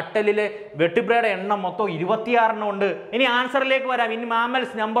 നമ്മുടെ നട്ടലിലെ വെർട്ടിബ്രയുടെ എണ്ണം മൊത്തം 26 എണ്ണം ഉണ്ട്. ഇനി ആൻസറിലേക്ക് വരാം. In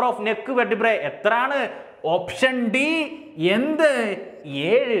mammals number of neck vertebrae എത്രയാണ്? ഓപ്ഷൻ ഡി എന്ത്?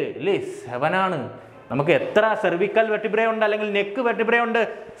 7 അല്ലേ? 7 ആണ്. നമുക്ക് എത്ര സെർവിക്കൽ വെർട്ടിബ്രേ ഉണ്ട് അല്ലെങ്കിൽ നെക്ക് വെർട്ടിബ്രേ ഉണ്ട്?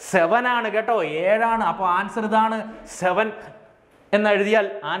 7 ആണ് കേട്ടോ, 7 ആണ്. അപ്പോൾ ആൻസർ ഇതാണ്, 7 എന്ന് എഴുതിയാൽ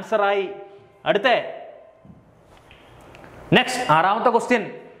ആൻസറായി. അടുത്ത next 6ാമത്തെ question.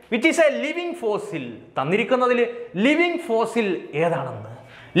 Which is A living fossil? തന്നിരിക്കുന്നതിൽ living fossil ഏതാണെന്ന്.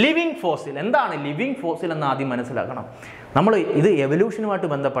 ലിവിങ് ഫോസിൽ എന്താണ്? ലിവിങ് ഫോസിൽ എന്ന് ആദ്യം മനസ്സിലാക്കണം. നമ്മൾ ഇത് എവല്യൂഷനുമായിട്ട്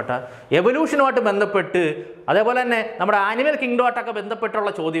ബന്ധപ്പെട്ട് അതേപോലെ തന്നെ നമ്മുടെ ആനിമൽ കിങ്ഡമായിട്ടൊക്കെ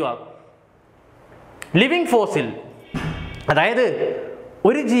ബന്ധപ്പെട്ടുള്ള ചോദ്യമാകും. ലിവിങ് ഫോസിൽ അതായത്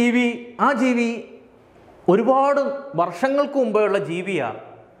ഒരു ജീവി, ആ ജീവി ഒരുപാട് വർഷങ്ങൾക്ക് മുമ്പേയുള്ള ജീവിയാണ്.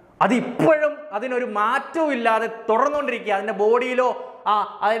 അതിപ്പോഴും അതിനൊരു മാറ്റവും ഇല്ലാതെ തുടർന്നുകൊണ്ടിരിക്കുക. അതിൻ്റെ ബോഡിയിലോ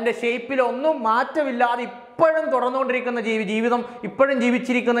അതിൻ്റെ ഷേപ്പിലോ ഒന്നും മാറ്റമില്ലാതെ ഇപ്പോഴും തുടർന്നുകൊണ്ടിരിക്കുന്ന ജീവിതം ഇപ്പോഴും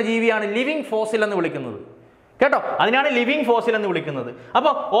ജീവിച്ചിരിക്കുന്ന ജീവിയാണ് ലിവിങ് ഫോസിൽ എന്ന് വിളിക്കുന്നത് കേട്ടോ. അതിനാണ് ലിവിങ് ഫോസിൽ എന്ന് വിളിക്കുന്നത്.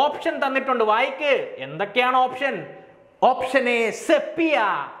 അപ്പോൾ ഓപ്ഷൻ തന്നിട്ടുണ്ട്, വായിക്ക്. എന്തൊക്കെയാണ് ഓപ്ഷൻ? ഓപ്ഷൻ എ സെപ്പിയ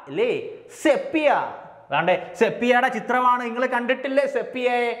അല്ലേ? സെപ്പിയ. അതാണ്ട് സെപ്പിയയുടെ ചിത്രമാണ്. നിങ്ങൾ കണ്ടിട്ടില്ലേ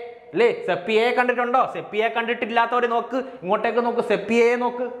സെപ്പിയയെ അല്ലേ? സെപ്പിയയെ കണ്ടിട്ടുണ്ടോ? സെപ്പിയയെ കണ്ടിട്ടില്ലാത്തവർ നോക്ക്, ഇങ്ങോട്ടേക്ക് നോക്ക്, സെപ്പിയയെ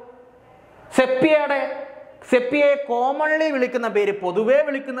നോക്ക്. സെപ്പിയയെ കോമൺലി വിളിക്കുന്ന പേര്, പൊതുവെ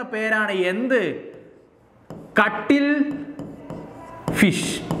വിളിക്കുന്ന പേരാണ് എന്ത്? കട്ടിൽ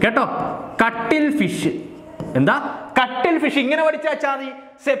ഫിഷ് കേട്ടോ. കട്ടിൽ ഫിഷ്. എന്താ? കട്ടിൽ ഫിഷ്. ഇങ്ങനെ പഠിച്ചാൽ മതി.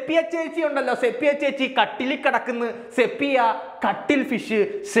 സെപ്പിയ ചേച്ചി ഉണ്ടല്ലോ, സെപ്പിയ ചേച്ചി കട്ടിലിൽ കിടക്കുന്നു. സെപ്പിയ കട്ടിൽ ഫിഷ്.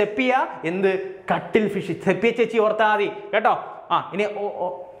 സെപ്പിയ എന്ത്? കട്ടിൽ ഫിഷ്. സെപ്പിയ ചേച്ചി ഓർത്താൽ മതി കേട്ടോ. ഇനി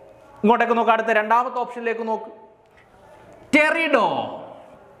ഇങ്ങോട്ടേക്ക് നോക്ക്. അടുത്ത 2ാമത്തെ ഓപ്ഷനിലേക്ക് നോക്ക്. ടെറിഡോ.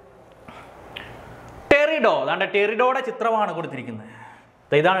 അതാണ്ട് ടെറിഡോയുടെ ചിത്രമാണ് കൊടുത്തിരിക്കുന്നത്.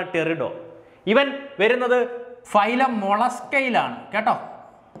 ഇതാണ് ടെറിഡോ. ഇവൻ വരുന്നത് ഫൈലം മൊളസ്കയിലാണ് കേട്ടോ.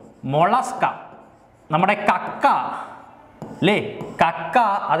 മൊളസ്ക നമ്മുടെ കക്ക അല്ലേ? കക്ക,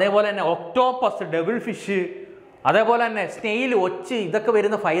 അതേപോലെ തന്നെ ഒക്ടോപ്പസ്, ഡെവിൾ ഫിഷ്, അതേപോലെ തന്നെ സ്നെയിൽ, ഒച്ച്, ഇതൊക്കെ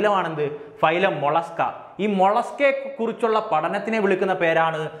വരുന്ന ഫൈലമാണെന്ത്? Phylum Mollusca. ഈ മൊളസ്കയെ കുറിച്ചുള്ള പഠനത്തിനെ വിളിക്കുന്ന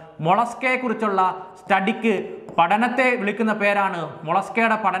പേരാണ്, മൊളസ്കയെ കുറിച്ചുള്ള സ്റ്റഡിക്ക് പഠനത്തെ വിളിക്കുന്ന പേരാണ്,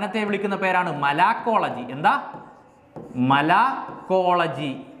 മൊളസ്കയുടെ പഠനത്തെ വിളിക്കുന്ന പേരാണ് മലാക്കോളജി. എന്താ?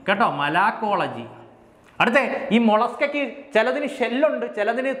 മലാക്കോളജി കേട്ടോ. മലാക്കോളജി. അടുത്ത ഈ മൊളസ്കയ്ക്ക് ചിലതിന് ഷെല്ലുണ്ട്,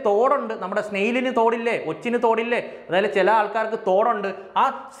 ചിലതിന് തോടുണ്ട്. നമ്മുടെ സ്നെയിലിന് തോടില്ലേ, ഒച്ചിന് തോടില്ലേ? അതായത് ചില ആൾക്കാർക്ക് തോടുണ്ട്. ആ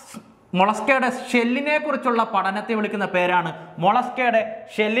മൊളസ്കയുടെ ഷെല്ലിനെ കുറിച്ചുള്ള പഠനത്തെ വിളിക്കുന്ന പേരാണ്, മൊളസ്കയുടെ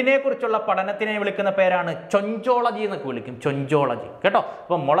ഷെല്ലിനെ കുറിച്ചുള്ള പഠനത്തിനെ വിളിക്കുന്ന പേരാണ് ചൊഞ്ചോളജി എന്നൊക്കെ വിളിക്കും. ചൊഞ്ചോളജി കേട്ടോ.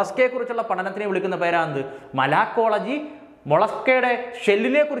 അപ്പോൾ മൊളസ്കയെ കുറിച്ചുള്ള പഠനത്തിനെ വിളിക്കുന്ന പേരാണ് മലാക്കോളജി. മൊളസ്കയുടെ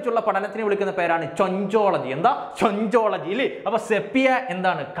ഷെല്ലിനെ കുറിച്ചുള്ള പഠനത്തിനെ വിളിക്കുന്ന പേരാണ് ചൊഞ്ചോളജി. എന്താ? ചൊഞ്ചോളജി അല്ലേ? അപ്പൊ സെപ്പിയ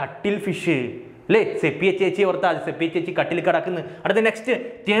എന്താണ്? കട്ടിൽ ഫിഷ് അല്ലേ? സെപ്പിയ ചേച്ചി ഓർത്താൽ സെപ്പിയ ചേച്ചി കട്ടിൽ കിടക്കുന്നു. അടുത്ത നെക്സ്റ്റ്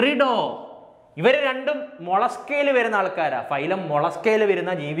ടെറിഡോ. ഇവർ രണ്ടും മൊളസ്കയിൽ വരുന്ന ആൾക്കാരാ. ഫൈലം മൊളസ്കയിൽ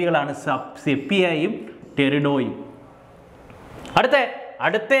വരുന്ന ജീവികളാണ് സെപ്പിയയും ടെറിഡോയും.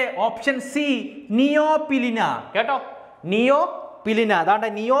 അടുത്ത ഓപ്ഷൻ സി നിയോപിലിന കേട്ടോ. നിയോപിലിന. അതാണ്ട്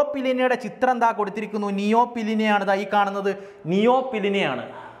നിയോപിലിനയുടെ ചിത്രം എന്താ കൊടുത്തിരിക്കുന്നു? നിയോപിലിനയാണ് ഈ കാണുന്നത്. നിയോപിലിനയാണ്.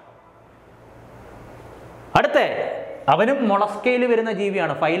 അവനും മൊളസ്കയിൽ വരുന്ന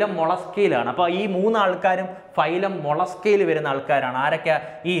ജീവിയാണ്. ഫൈലം മൊളസ്കയിലാണ്. അപ്പോൾ ഈ 3 ആൾക്കാരും ഫൈലം മൊളസ്കയിൽ വരുന്ന ആൾക്കാരാണ്. ആരൊക്കെയാ?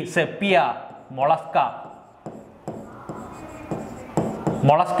 ഈ സെപ്പിയ, മൊളസ്ക,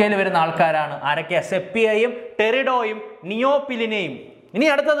 മൊളസ്കയിൽ വരുന്ന ആൾക്കാരാണ്. ആരൊക്കെയാ? സെപ്പിയയും ടെറിഡോയും നിയോപിലിനയും. ഇനി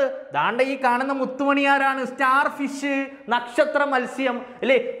അടുത്തത് ദാണ്ട ഈ കാണുന്ന മുത്തുമണിയാരാണ്? സ്റ്റാർ ഫിഷ്, നക്ഷത്ര മത്സ്യം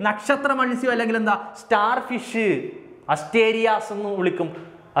അല്ലേ? നക്ഷത്ര മത്സ്യം അല്ലെങ്കിൽ എന്താ? Star fish. അസ്റ്റേരിയാസ് എന്ന് വിളിക്കും.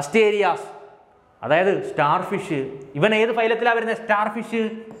 അസ്റ്റേരിയാസ് അതായത് സ്റ്റാർ ഫിഷ്. ഇവൻ ഏത് ഫൈലത്തിലാണ് വരുന്നത്? Star fish.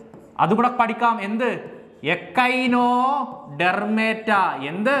 അതുകൂടെ പഠിക്കാം. എന്ത്? എക്കൈനോഡെർമേറ്റ.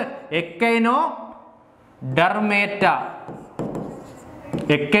 എന്ത്? എക്കൈനോഡെർമേറ്റ.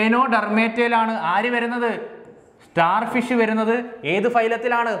 എക്കൈനോഡെർമേറ്റയിലാണ് ആര് വരുന്നത്? സ്റ്റാർ ഫിഷ് വരുന്നത്. ഏത്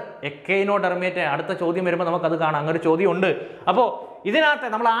ഫൈലത്തിലാണ്? എക്കൈനോഡെർമേറ്റ. അടുത്ത ചോദ്യം വരുമ്പോൾ നമുക്കത് കാണാം. അങ്ങനെ ഒരു ചോദ്യം ഉണ്ട്. അപ്പോൾ ഇതിനകത്ത്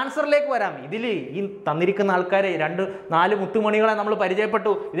നമ്മൾ ആൻസറിലേക്ക് വരാം. ഇതിൽ ഈ തന്നിരിക്കുന്ന ആൾക്കാരെ 2-4 മുത്തുമണികളെ നമ്മൾ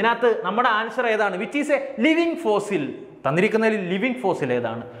പരിചയപ്പെട്ടു. ഇതിനകത്ത് നമ്മുടെ ആൻസർ ഏതാണ്? Which is A living fossil. തന്നിരിക്കുന്നതിൽ living fossil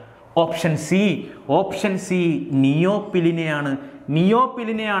ഏതാണ്? Option C. Option C നിയോപിലിനെയാണ്.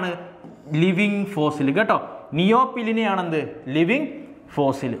 നിയോപിലിനെയാണ് living fossil കേട്ടോ. നിയോപിലിനെയാണെന്ത്? Living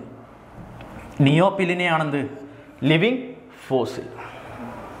fossil. നിയോപിലിനെയാണെന്ത്? Living fossil.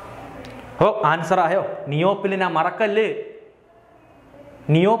 ഓ ആൻസർ ആയോ? നിയോപിലിന മറക്കല്ല്.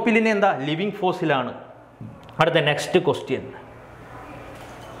 നിയോപിലിനെ എന്താ? ലിവിങ് ഫോസിലാണ്. അടുത്ത next question,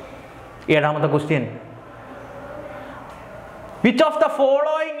 7ാമത്തെ question. Which of the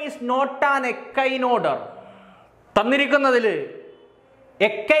following is not an എക്കൈനോഡർ? തന്നിരിക്കുന്നതിൽ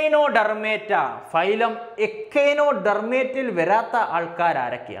Echinodermata phylum എക്കൈനോഡെർമേറ്റിൽ വരാത്ത ആൾക്കാർ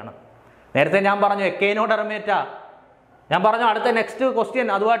ആരൊക്കെയാണ്? നേരത്തെ ഞാൻ പറഞ്ഞു എക്കൈനോഡെർമേറ്റ. ഞാൻ പറഞ്ഞു അടുത്ത നെക്സ്റ്റ് ക്വസ്റ്റ്യൻ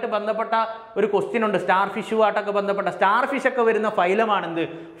അതുമായിട്ട് ബന്ധപ്പെട്ട ഒരു ക്വസ്റ്റ്യൻ ഉണ്ട്. സ്റ്റാർ ഫിഷുമായിട്ടൊക്കെ ബന്ധപ്പെട്ട സ്റ്റാർ ഫിഷ് ഒക്കെ വരുന്ന ഫൈലമാണെന്ത്?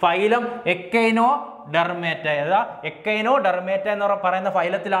 Phylum Echinodermata. ഏതാ? എക്കൈനോഡെർമേറ്റ എന്ന് പറയുന്ന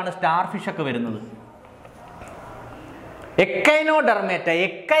ഫൈലത്തിലാണ് സ്റ്റാർ ഫിഷ് ഒക്കെ വരുന്നത്. എക്കൈനോഡെർമേറ്റ.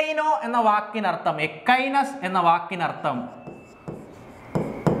 എക്കൈനോ എന്ന വാക്കിനർത്ഥം, എക്കൈനസ് എന്ന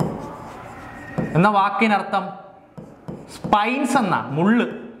വാക്കിനർത്ഥം സ്പൈൻസ് എന്ന മുള്ള്.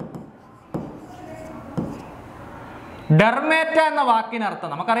 ഡെർമേറ്റ എന്ന വാക്കിനർത്ഥം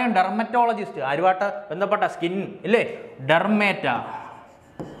നമുക്കറിയാം. ഡെർമറ്റോളജിസ്റ്റ് ആരുമായിട്ട് ബന്ധപ്പെട്ട സ്കിൻ ഇല്ലേ? ഡെർമേറ്റ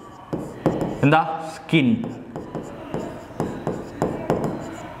എന്താ? സ്കിൻ.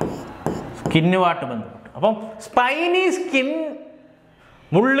 സ്കിന്നുമായിട്ട് ബന്ധപ്പെട്ട്. അപ്പം സ്പൈനി സ്കിൻ,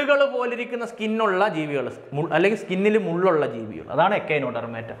 മുള്ളുകൾ പോലിരിക്കുന്ന സ്കിന്നുള്ള ജീവികൾ, അല്ലെങ്കിൽ സ്കിന്നിൽ മുള്ളുള്ള ജീവികൾ, അതാണ്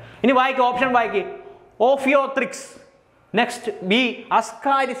എക്കൈനോഡെർമേറ്റ. ഇനി വായിക്കുക, ഓപ്ഷൻ വായിക്കുക. ഓഫിയോത്രിക്സ്. നെക്സ്റ്റ് ബി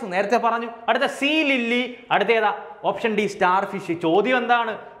അസ്കാരിസ്, നേരത്തെ പറഞ്ഞു. അടുത്ത സി ലില്ലി. അടുത്ത ഏതാ? Option D star fish. ചോദ്യം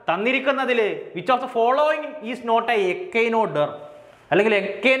എന്താണ്? തന്നിരിക്കുന്നതിൽ which of the following is not A എക്കൈനോഡർ, അല്ലെങ്കിൽ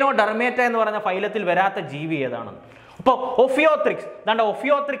എക്കൈനോഡെർമേറ്റ എന്ന് പറയുന്ന ഫൈലത്തിൽ വരാത്ത ജീവി ഏതാണ്? അപ്പോൾ ഒഫിയോത്രിക്സ്. അതാണ്ട്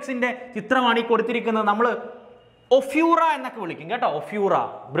ഒഫിയോത്രിക്സിന്റെ ചിത്രമാണ് ഈ കൊടുത്തിരിക്കുന്നത്. നമ്മൾ ഒഫ്യൂറ എന്നൊക്കെ വിളിക്കും കേട്ടോ. ഒഫ്യൂറ,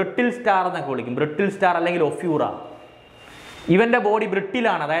 ബ്രിട്ടിൽ സ്റ്റാർ എന്നൊക്കെ വിളിക്കും. ബ്രിട്ടിൽ സ്റ്റാർ അല്ലെങ്കിൽ ഒഫ്യൂറ. ഇവന്റെ ബോഡി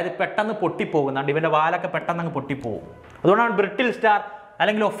ബ്രിട്ടിലാണ്, അതായത് പെട്ടെന്ന് പൊട്ടിപ്പോകുന്നുണ്ട്. ഇവന്റെ വാലൊക്കെ പെട്ടെന്ന് അങ്ങ് പൊട്ടിപ്പോകും. അതുകൊണ്ടാണ് ബ്രിട്ടിൽ സ്റ്റാർ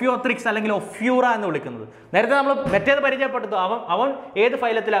അല്ലെങ്കിൽ ഒഫിയോത്രിക്സ് അല്ലെങ്കിൽ ഒഫ്യൂറ എന്ന് വിളിക്കുന്നത്. നേരത്തെ നമ്മൾ മറ്റേത് പരിചയപ്പെട്ടു. അവൻ ഏത്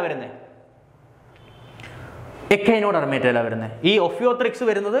ഫൈലത്തിലാണ് വരുന്നത്? എക്കൈനോഡെർമേറ്റയിലാണ് വരുന്നത്. ഈ ഒഫിയോത്രിക്സ്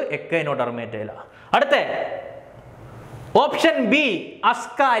വരുന്നത് എക്കൈനോഡെർമേറ്റയിലാണ്. അടുത്ത ഓപ്ഷൻ ബി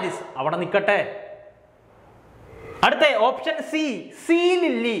അസ്കാരിസ്. അവിടെ നിൽക്കട്ടെ. അടുത്ത ഓപ്ഷൻ സി സീ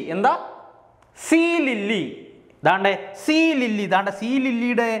ലില്ലി. എന്താ? See lily. ദാണ്ടെ see lily. ദാണ്ടെ see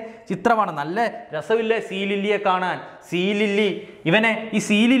ലില്ലിയുടെ ചിത്രമാണ്. നല്ല രസമില്ലേ സീ ലില്ലിയെ കാണാൻ? See lily. ഇവനെ ഈ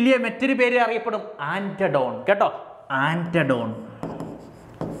സീ ലില്ലിയെ മറ്റൊരു പേര് അറിയപ്പെടും, ആന്റഡോൺ കേട്ടോ. ആന്റഡോൺ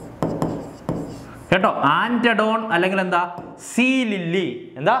കേട്ടോ. ആന്റഡോൺ അല്ലെങ്കിൽ എന്താ? See lily.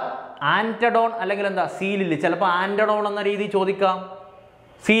 എന്താ? ആന്റഡോൺ അല്ലെങ്കിൽ എന്താ? See lily. ചിലപ്പോൾ ആന്റഡോൺ എന്ന രീതി ചോദിക്കാം,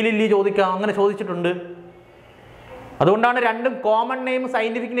 സീ ലില്ലി ചോദിക്കാം. അങ്ങനെ ചോദിച്ചിട്ടുണ്ട്. അതുകൊണ്ടാണ് രണ്ടും കോമൺ നെയിം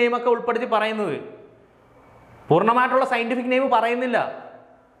സയന്റിഫിക് നെയിം ഒക്കെ ഉൾപ്പെടുത്തി പറയുന്നത്. പൂർണ്ണമായിട്ടുള്ള സയന്റിഫിക് നെയിം പറയുന്നില്ല,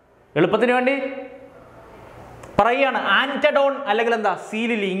 എളുപ്പത്തിന് വേണ്ടി പറയുകയാണ്. ആന്റഡോൺ അല്ലെങ്കിൽ എന്താ? See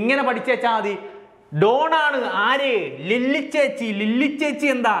lily. ഇങ്ങനെ പഠിച്ചേച്ചാൽ മതി. ഡോൺ ആണ് ആര്? ലില്ലി ചേച്ചി. ലില്ലി ചേച്ചി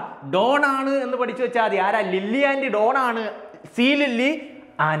എന്താ? ഡോൺ ആണ് എന്ന് പഠിച്ചു വെച്ചാൽ മതി. ആരാ? ലില്ലി ആൻറ്റി ഡോൺ ആണ്. See lily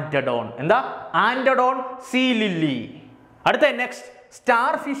ആന്റഡോൺ. എന്താ? ആന്റഡോൺ സീ ലില്ലി. അടുത്ത നെക്സ്റ്റ്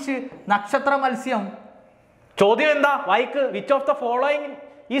സ്റ്റാർ ഫിഷ്, നക്ഷത്ര മത്സ്യം. ചോദ്യം എന്താ? വായിക്ക്. Which of the following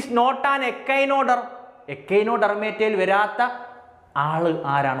is not an എക്കൈനോഡർ? എക്കൈനോഡെർമേറ്റയിൽ വരാത്ത ആള്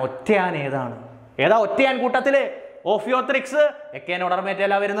ആരാണ്? ഒറ്റയാൻ ഏതാണ്? ഏതാ ഒറ്റയാൻ കൂട്ടത്തില്? ഓഫിയോത്രിക്സ്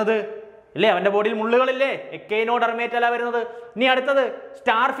എക്കൈനോഡെർമേറ്റയിലാ വരുന്നത് ഇല്ലേ? അവന്റെ ബോഡിയിൽ മുള്ളുകളില്ലേ? എക്കൈനോഡെർമേറ്റയിലാ വരുന്നത്. ഇനി അടുത്തത്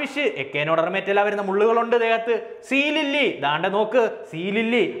സ്റ്റാർ ഫിഷ്, എക്കൈനോഡെർമേറ്റയിലാ വരുന്ന മുള്ളുകളുണ്ട് ദേഹത്ത്. See lily. ദാണ്ടെ നോക്ക്, സീ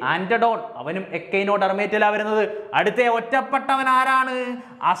ലില്ലി. ആന്റഡോൺ, അവനും എക്കൈനോഡെർമേറ്റയിലാ വരുന്നത്. അടുത്ത ഒറ്റപ്പെട്ടവൻ ആരാണ്?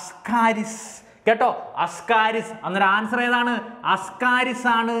 അസ്കാരിസ് കേട്ടോ. അസ്കാരിസ്. അന്നേരം ആൻസർ ഏതാണ്? അസ്കാരിസ്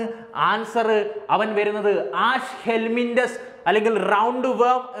ആണ് ആൻസർ. അവൻ വരുന്നത് ആഷ് ഹെൽമിൻഡസ് അല്ലെങ്കിൽ റൗണ്ട്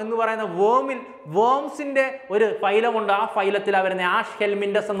വേം എന്ന് പറയുന്ന വേംസിന്റെ ഒരു ഫൈലമുണ്ട്. ആ ഫൈലത്തിലാണ് വരുന്നത്. ആഷ്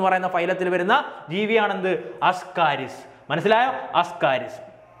ഹെൽമിൻഡസ് എന്ന് പറയുന്ന ഫൈലത്തിൽ വരുന്ന ജീവിയാണെന്ത്? അസ്കാരിസ്. മനസ്സിലായോ? അസ്കാരിസ്.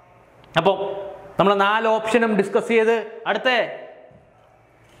 അപ്പോൾ നമ്മൾ 4 ഓപ്ഷനും ഡിസ്കസ് ചെയ്ത് അടുത്ത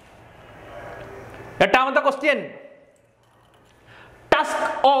 8ാമത്തെ question. Tusk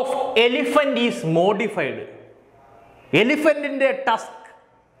of elephant is modified. എലിഫന്റിന്റെ Tusk,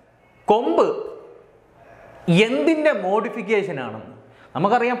 കൊമ്പ് എന്തിൻ്റെ മോഡിഫിക്കേഷൻ ആണെന്ന്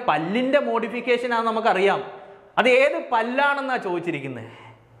നമുക്കറിയാം. പല്ലിൻ്റെ മോഡിഫിക്കേഷൻ ആണെന്ന് നമുക്കറിയാം. അത് ഏത് പല്ലാണെന്നാണ് ചോദിച്ചിരിക്കുന്നത്.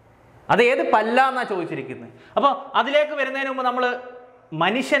 അത് ഏത് പല്ലാന്നാണ് ചോദിച്ചിരിക്കുന്നത്. അപ്പോൾ അതിലേക്ക് വരുന്നതിന് മുമ്പ് നമ്മൾ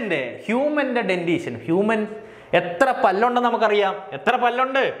മനുഷ്യൻ്റെ ഹ്യൂമൻ്റെ ഡെൻറ്റീഷൻ, ഹ്യൂമൻ എത്ര പല്ലുണ്ടെന്ന് നമുക്കറിയാം. എത്ര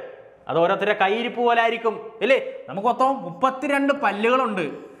പല്ലുണ്ട്? അത് ഓരോരുത്തരുടെ കയ്യിരിപ്പ് പോലെ ആയിരിക്കും അല്ലേ. നമുക്ക് മൊത്തം 32 പല്ലുകളുണ്ട്.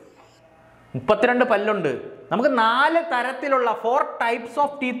 32 പല്ലുണ്ട്. നമുക്ക് 4 തരത്തിലുള്ള 4 ടൈപ്സ്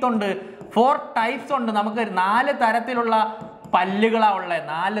ഓഫ് ടീത്ത് ഉണ്ട്. 4 ടൈപ്സ് ഉണ്ട്. നമുക്ക് 4 തരത്തിലുള്ള പല്ലുകളാണ് ഉള്ളത്.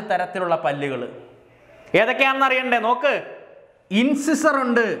 4 തരത്തിലുള്ള പല്ലുകൾ ഏതൊക്കെയാണെന്ന് അറിയണ്ടേ? നോക്ക്. ഇൻസിസർ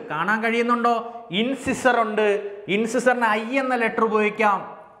ഉണ്ട്. കാണാൻ കഴിയുന്നുണ്ടോ? ഇൻസിസർ ഉണ്ട്. ഇൻസിസറിന് ഐ എന്ന ലെറ്റർ ഉപയോഗിക്കാം.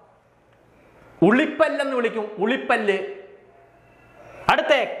 ഉളിപ്പല്ലെന്ന് വിളിക്കും. ഉളിപ്പല്ല്.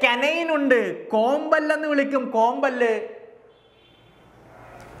 അടുത്ത കനൈൻ ഉണ്ട്. കോമ്പല്ലെന്ന് വിളിക്കും. കോമ്പല്ല്.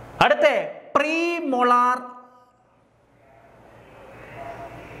 അടുത്ത പ്രീ മൊളാർ,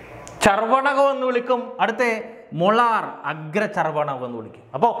 ചർവണകം എന്ന് വിളിക്കും. അടുത്ത മൊളാർ, അഗ്രചർവണകം എന്ന് വിളിക്കും.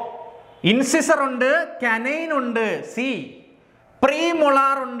 അപ്പോൾ ഇൻസിസർ ഉണ്ട്, കനൈൻ ഉണ്ട്, സി. പ്രീ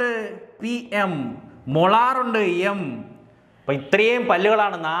മൊളാർ ഉണ്ട്, പി എം. മൊളാർ ഉണ്ട്, എം. അപ്പൊ ഇത്രയും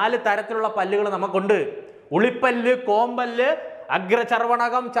പല്ലുകളാണ്. 4 തരത്തിലുള്ള പല്ലുകൾ നമുക്കുണ്ട്. ഉളിപ്പല്ല്, കോമ്പല്ല്,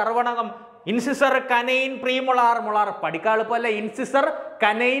 അഗ്രചർവണകം, ചർവണകം. Incisor, canine, പ്രീമൊളാർ, molar. പഠിക്കാൻ എളുപ്പമല്ല. Incisor,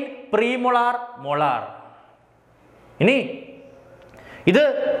 canine, പ്രീമൊളാർ, molar. ഇനി ഇത്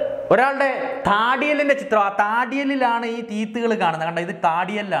ഒരാളുടെ താടിയലിന്റെ ചിത്രം. ആ താടിയലിലാണ് ഈ ടീത്തുകൾ കാണുന്നത്. കണ്ട, ഇത്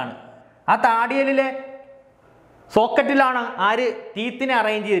താടിയലിലാണ്. ആ താടിയലിലെ സോക്കറ്റിലാണ് ആര് ടീത്തിനെ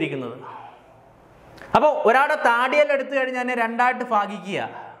അറേഞ്ച് ചെയ്തിരിക്കുന്നത്. അപ്പോൾ ഒരാളുടെ താടിയൽ എടുത്തു കഴിഞ്ഞാൽ എന്നെ 2ആയിട്ട് ഭാഗിക്കുക.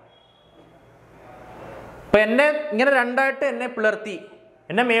 അപ്പൊ എന്നെ ഇങ്ങനെ 2ആയിട്ട് എന്നെ പിളർത്തി,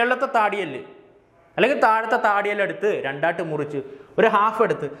 എന്നെ മേളത്തെ താടിയല് അല്ലെങ്കിൽ താഴത്തെ താടിയലെടുത്ത് 2ആയിട്ട് മുറിച്ച് ഒരു ഹാഫ്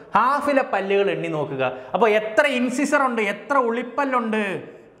എടുത്ത് ഹാഫിലെ പല്ലുകൾ എണ്ണി നോക്കുക. അപ്പോൾ എത്ര ഇൻസിസർ ഉണ്ട്, എത്ര ഉളിപ്പല്ലുണ്ട്?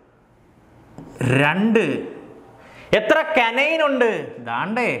 2. എത്ര കനൈൻ ഉണ്ട്?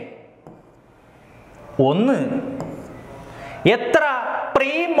 ദാണ്ടേ 1. എത്ര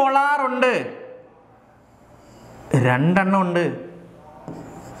പ്രീമൊളാർ ഉണ്ട്? 2 എണ്ണം ഉണ്ട്.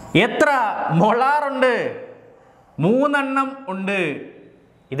 എത്ര മൊളാർ ഉണ്ട്? 3 എണ്ണം ഉണ്ട്.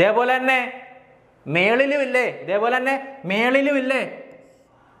 ഇതേപോലെ തന്നെ മേളിലും ഇല്ലേ? ഇതേപോലെ തന്നെ മേളിലും ഇല്ലേ?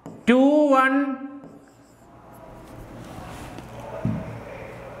 2 1.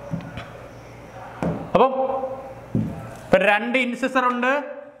 അപ്പം 2 ഇൻസിസർ ഉണ്ട്,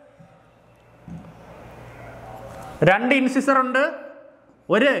 2 ഇൻസിസർ ഉണ്ട്,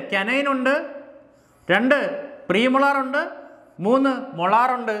 1 കനൈൻ ഉണ്ട്, 2 പ്രീമൊളാർ ഉണ്ട്, 3 മൊളാർ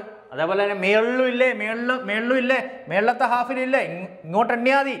ഉണ്ട്. അതേപോലെ തന്നെ മേളിലും ഇല്ലേ? മേളിലും ഇല്ലേ? മേളത്തെ ഹാഫിലില്ലേ? ഇങ്ങോട്ട്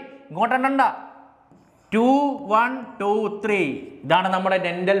എണ്ണിയാൽ മതി, ഇങ്ങോട്ട് എണ്ണണ്ട. 2 1 2 3. ഇതാണ് നമ്മുടെ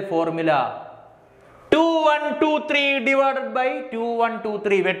ഡെന്റൽ ഫോർമുല. 2 1 2 3 divided by 2 1 2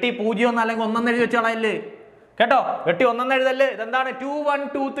 3. വെട്ടി 0 അല്ലെങ്കിൽ 1 എഴുതി വെച്ചാളല്ലേ കേട്ടോ. വെട്ടി 1 എഴുതല്ലേ. ഇതെന്താണ്? 2 1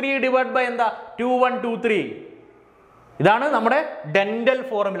 2 3 ഡിവൈഡ് ബൈ എന്താ? 2 1 2 3. ഇതാണ് നമ്മുടെ ഡെന്റൽ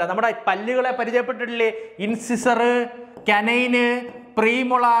ഫോർമുല. നമ്മുടെ പല്ലുകളെ പരിചയപ്പെട്ടിട്ടില്ലേ? Incisor, കനൈന്,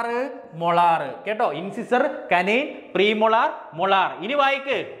 പ്രീമൊളാർ, molar. കേട്ടോ, ഇൻസിസർ, കനൈൻ, പ്രീമൊളാർ, മൊളാർ. ഇനി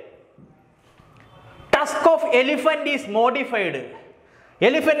വായിക്ക്. Tusk of elephant is modified.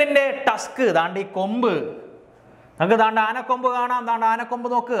 എലിഫന്റിന്റെ Tusk, ദാണ്ട് ഈ കൊമ്പ്. നമുക്ക് ദാണ്ട് ആനക്കൊമ്പ് കാണാം. ദാണ്ട് ആനക്കൊമ്പ്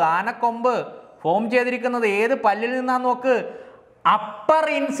നോക്ക്. ആനക്കൊമ്പ് ഫോം ചെയ്തിരിക്കുന്നത് ഏത് പല്ലിൽ നിന്നാന്ന് നോക്ക്. അപ്പർ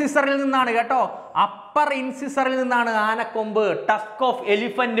ഇൻസിസറിൽ നിന്നാണ് കേട്ടോ. അപ്പർ ഇൻസിസറിൽ നിന്നാണ് ആനക്കൊമ്പ്, ടസ്ക് ഓഫ്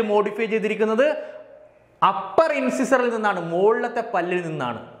എലിഫന്റ് മോഡിഫൈ ചെയ്തിരിക്കുന്നത്. അപ്പർ ഇൻസിസറിൽ നിന്നാണ്, മുകളിലത്തെ പല്ലിൽ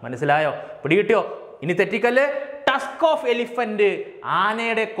നിന്നാണ്. മനസ്സിലായോ? പിടികിട്ടിയോ? ഇനി തെറ്റിക്കല്ല്. ടസ്ക് ഓഫ് എലിഫന്റ്,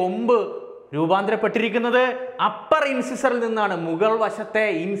 ആനയുടെ കൊമ്പ് രൂപാന്തരപ്പെട്ടിരിക്കുന്നത് അപ്പർ ഇൻസിസറിൽ നിന്നാണ്, മുകൾ വശത്തെ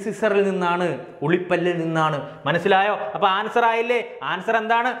ഇൻസിസറിൽ നിന്നാണ്, ഉളിപ്പല്ലിൽ നിന്നാണ്. മനസ്സിലായോ? അപ്പൊ ആൻസർ ആയില്ലേ? ആൻസർ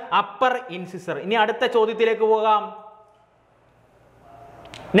എന്താണ്? Upper incisor. ഇനി അടുത്ത ചോദ്യത്തിലേക്ക് പോകാം.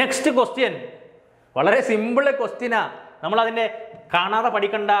 നെക്സ്റ്റ് ക്വസ്റ്റ്യൻ വളരെ സിമ്പിൾ ക്വസ്റ്റ്യനാ. നമ്മൾ അതിന്റെ കാണാതെ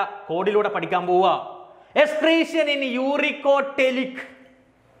പഠിക്കണ്ട, കോഡിലൂടെ പഠിക്കാൻ പോവുക. Excretion in യൂറിക്കോടെലിക്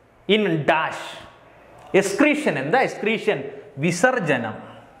in dash. Excretion എന്താ? എക്സ്ക്രീഷൻ വിസർജനം.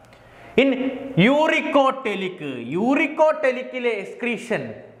 In യൂറിക്കോടെലിക്, യൂറിക്കോടെലിക്കിലെ excretion.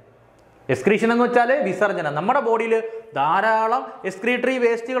 എക്സ്ക്രീഷൻ എന്ന് വെച്ചാൽ വിസർജനം. നമ്മുടെ ബോഡിയിൽ ധാരാളം എക്സ്ക്രീറ്ററി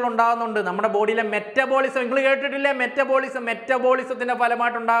വേസ്റ്റുകൾ ഉണ്ടാകുന്നുണ്ട്. നമ്മുടെ ബോഡിയിലെ മെറ്റബോളിസം, നിങ്ങൾ കേട്ടിട്ടില്ലേ? മെറ്റബോളിസത്തിന്റെ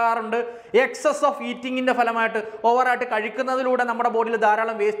ഫലമായിട്ട് ഉണ്ടാകാറുണ്ട്. എക്സസ് ഓഫ് ഈറ്റിങ്ങിന്റെ ഫലമായിട്ട്, ഓവറായിട്ട് കഴിക്കുന്നതിലൂടെ നമ്മുടെ ബോഡിയിൽ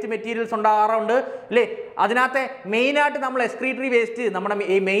ധാരാളം വേസ്റ്റ് മെറ്റീരിയൽസ് ഉണ്ടാകാറുണ്ട് അല്ലേ. അതിനകത്തെ മെയിനായിട്ട് നമ്മൾ എക്സ്ക്രീറ്ററി വേസ്റ്റ്, നമ്മുടെ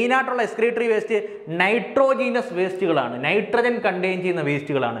മെയിനായിട്ടുള്ള excretory waste nitrogenous വേസ്റ്റുകളാണ്, nitrogen contain ചെയ്യുന്ന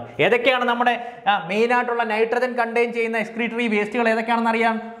വേസ്റ്റുകളാണ്. ഏതൊക്കെയാണ് നമ്മുടെ മെയിനായിട്ടുള്ള നൈട്രജൻ കണ്ടെയ്ൻ ചെയ്യുന്ന എക്സ്ക്രീറ്ററി വേസ്റ്റുകൾ ഏതൊക്കെയാണെന്ന്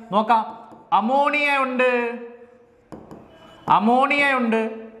അറിയാം, നോക്കാം. അമോണിയ ഉണ്ട്,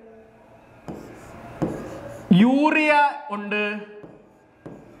 യൂറിയ ഉണ്ട്,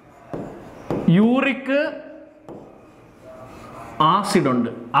 യൂറിക് ആസിഡ് ഉണ്ട്,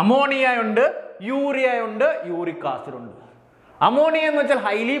 അമോണിയ ഉണ്ട്, യൂറിയ ഉണ്ട്, യൂറിക് ആസിഡ് ഉണ്ട്. അമോണിയ എന്ന് വെച്ചാൽ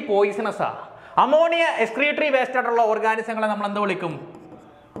ഹൈലി പോയിസണസ് ആ. അമോണിയ എക്സ്ക്രീറ്ററി വേസ്റ്റ് ആയിട്ടുള്ള ഓർഗാനിസങ്ങളെ നമ്മൾ എന്ത് വിളിക്കും?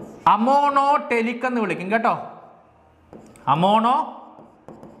 അമോണോടെലിക് എന്ന് വിളിക്കും കേട്ടോ. അമോണോടെലിക്.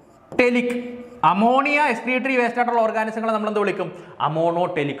 അമോണിയ എക്സ്ക്രീറ്ററി വേസ്റ്റ് ആയിട്ടുള്ള ഓർഗാനിസങ്ങളെ നമ്മൾ എന്ത് വിളിക്കും?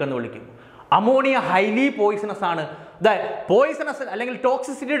 അമോണോടെലിക് എന്ന് വിളിക്കും. അമോണിയ ഹൈലി പോയിസണസ് ആണ്. പോയിസണസ് അല്ലെങ്കിൽ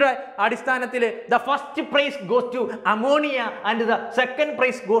ടോക്സിസിറ്റിയുടെ അടിസ്ഥാനത്തിൽ the first prize goes to ammonia and the second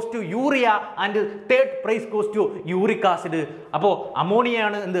prize goes to urea and third prize goes to uric acid. അപ്പോൾ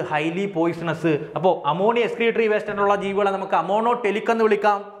അമോണിയയാണ് എന്ത്? Highly poisonous. അപ്പോൾ അമോണിയ എക്സ്ക്രീറ്ററി വേസ്റ്റ് ആയിട്ടുള്ള ജീവികളെ നമുക്ക് അമോണോടെലിക് എന്ന്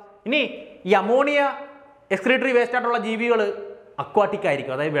വിളിക്കാം. ഇനി ഈ അമോണിയ എക്സ്ക്രീറ്ററി വേസ്റ്റ് ആയിട്ടുള്ള ജീവികൾ അക്വാട്ടിക്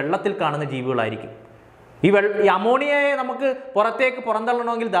ആയിരിക്കും, അതായത് വെള്ളത്തിൽ കാണുന്ന ജീവികളായിരിക്കും. ഈ അമോണിയയെ നമുക്ക്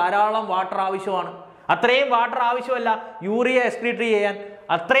പുറന്തള്ളണമെങ്കിൽ ധാരാളം വാട്ടർ ആവശ്യമാണ്. അത്രയും വാട്ടർ ആവശ്യമല്ല യൂറിയ എക്സ്ക്രീറ്റ് ചെയ്യാൻ.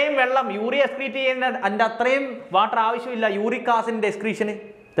 അത്രയും വെള്ളം യൂറിയ എക്സ്ക്രീറ്റ് ചെയ്യുന്ന അതിൻ്റെ അത്രയും വാട്ടർ ആവശ്യമില്ല യൂറിക് ആസിഡിൻ്റെ എക്സ്ക്രീഷന്.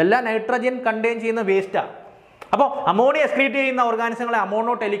 ഇതെല്ലാം നൈട്രജൻ കണ്ടെയ്ൻ ചെയ്യുന്ന വേസ്റ്റാണ്. അപ്പോൾ അമോണിയ എക്സ്ക്രീറ്റ് ചെയ്യുന്ന ഓർഗാനിസങ്ങളെ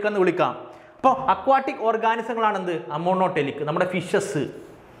അമോണോടെലിക് എന്ന് വിളിക്കാം. അപ്പോൾ അക്വാട്ടിക് ഓർഗാനിസങ്ങളാണ് എന്ത്? അമോണോടെലിക്. നമ്മുടെ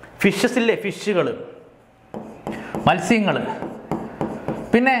ഫിഷസില്ലേ, ഫിഷുകൾ, മത്സ്യങ്ങൾ.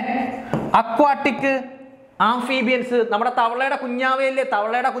 പിന്നെ അക്വാട്ടിക് ആംഫീബിയൻസ്, നമ്മുടെ തവളയുടെ കുഞ്ഞാവയല്ലേ,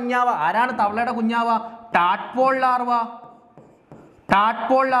 തവളയുടെ കുഞ്ഞാവ. ആരാണ് തവളയുടെ കുഞ്ഞാവ? Tadpole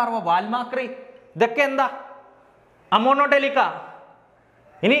larva, വാൽമാക്രി. ഇതൊക്കെ എന്താ? അമോണോടെലിക്ക.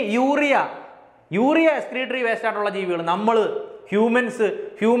 ഇനി യൂറിയ എക്സ്ക്രീറ്ററി വേസ്റ്റ് ആയിട്ടുള്ള ജീവികൾ. നമ്മൾ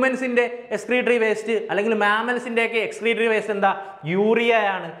ഹ്യൂമൻസിന്റെ എക്സ്ക്രീറ്ററി വേസ്റ്റ് അല്ലെങ്കിൽ മാമൽസിന്റെ ഒക്കെ എക്സ്ക്രീറ്ററി വേസ്റ്റ് എന്താ?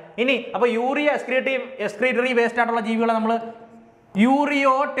 യൂറിയയാണ്. ഇനി അപ്പോൾ യൂറിയ എക്സ്ക്രീറ്ററി വേസ്റ്റ് ആയിട്ടുള്ള ജീവികളെ നമ്മൾ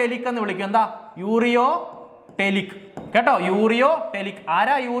യൂറിയോടെലിക് എന്ന് വിളിക്കും. എന്താ? യൂറിയോടെലിക് കേട്ടോ. യൂറിയോടെലിക്.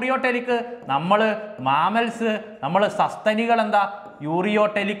 ആരാ യൂറിയോടെലിക്? നമ്മൾ മാമൽസ്, നമ്മൾ സസ്തനികൾ എന്താ?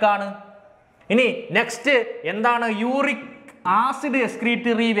 യൂറിയോടെലിക് ആണ്. ഇനി നെക്സ്റ്റ് എന്താണ്? യൂറിക് ആസിഡ്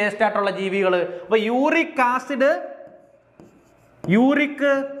എക്സ്ക്രീറ്ററി വേസ്റ്റ് ആയിട്ടുള്ള ജീവികൾ. അപ്പൊ യൂറിക് ആസിഡ്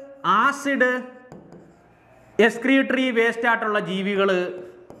എക്സ്ക്രീറ്ററി വേസ്റ്റ് ആയിട്ടുള്ള ജീവികൾ.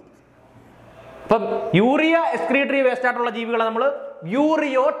 ഇപ്പം യൂറിയ എക്സ്ക്രീറ്ററി വേസ്റ്റ് ആയിട്ടുള്ള ജീവികളെ നമ്മൾ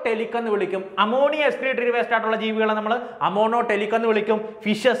യൂറിയോടെലിക് എന്ന് വിളിക്കും. അമോണിയ എക്സ്ക്രീറ്ററി വേസ്റ്റ് ആയിട്ടുള്ള ജീവികളെ നമ്മൾ അമോണോടെലിക് എന്ന് വിളിക്കും.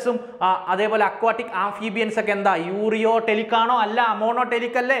 ഫിഷസും അതേപോലെ അക്വാട്ടിക് ആംഫീബിയൻസ് ഒക്കെ എന്താ? യൂറിയോടെലിക് ആണോ? അല്ല,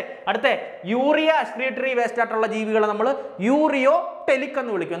 അമോണോടെലിക് അല്ലേ. അടുത്ത യൂറിയ എക്സ്ക്രീറ്ററി വേസ്റ്റ് ആയിട്ടുള്ള ജീവികളെ നമ്മൾ യൂറിയോടെലിക്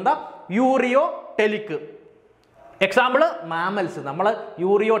എന്ന് വിളിക്കും. എന്താ? യൂറിയോടെലിക്. എക്സാമ്പിൾ മാമൽസ്, നമ്മൾ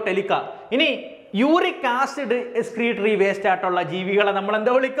യൂറിയോടെലിക്ക. ഇനി യൂറിക് ആസിഡ് എക്സ്ക്രീറ്ററി വേസ്റ്റ് ആയിട്ടുള്ള ജീവികളെ നമ്മൾ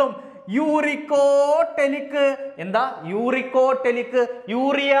എന്താ വിളിക്കും? യൂറിക്കോടെലിക്. എന്താ? യൂറിക്കോടെലിക്.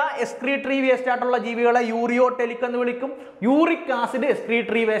 യൂറിയ എക്സ്ക്രീറ്ററി വേസ്റ്റ് ആയിട്ടുള്ള ജീവികളെ യൂറിയോടെലിക് എന്ന് വിളിക്കും. യൂറിക് ആസിഡ്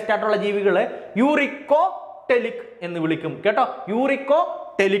എക്സ്ക്രീറ്ററി വേസ്റ്റ് ആയിട്ടുള്ള ജീവികളെ യൂറിക്കോടെലിക് എന്ന് വിളിക്കും കേട്ടോ.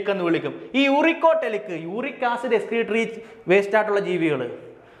 യൂറിക്കോടെലിക് എന്ന് വിളിക്കും. ഈ യൂറിക് ആസിഡ് എക്സ്ക്രീറ്ററി വേസ്റ്റ് ആയിട്ടുള്ള ജീവികൾ,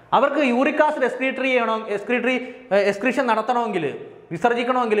 അവർക്ക് യൂറിക് ആസിഡ് എക്സ്ക്രീഷൻ നടത്തണമെങ്കിൽ,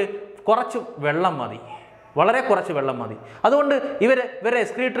 വിസർജിക്കണമെങ്കിൽ കുറച്ച് വെള്ളം മതി, വളരെ കുറച്ച് വെള്ളം മതി. അതുകൊണ്ട് ഇവരെ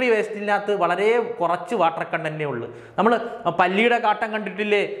എക്സ്ക്രീറ്ററി വേസ്റ്റിനകത്ത് വളരെ കുറച്ച് വാട്ടർ കണ്ടന്റേ ഉള്ളൂ. നമ്മൾ പല്ലിയുടെ കാഷ്ടം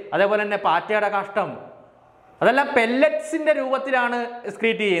കണ്ടിട്ടില്ലേ? അതേപോലെ തന്നെ പാറ്റയുടെ കാഷ്ടം, അതെല്ലാം പെല്ലറ്റ്സിന്റെ രൂപത്തിലാണ്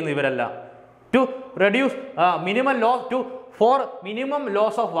എക്സ്ക്രീറ്റ് ചെയ്യുന്നത് ഇവരെല്ലാം. To reduce minimum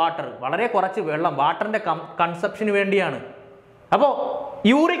loss of water, വളരെ കുറച്ച് വെള്ളം, വാട്ടറിന്റെ കൺസപ്ഷന് വേണ്ടിയാണ്. അപ്പോൾ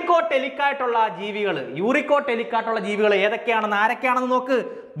യൂറിക്കോടെലിക് ആയിട്ടുള്ള ജീവികൾ ഏതൊക്കെയാണെന്ന് ആരൊക്കെയാണെന്ന് നോക്ക്.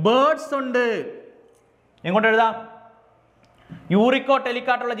 ബേർഡ്സ് ഉണ്ട്. എങ്ങോട്ട് എഴുതാം? യൂറിക്കോടെലിക്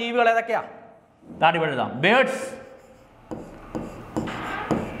ആയിട്ടുള്ള ജീവികൾ ഏതൊക്കെയാ? താടി എഴുതാം.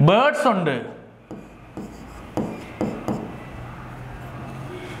 ബേർഡ്സ് ഉണ്ട്.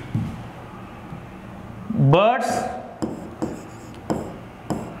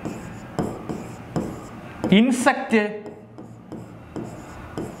 ഇൻസെക്റ്റ്,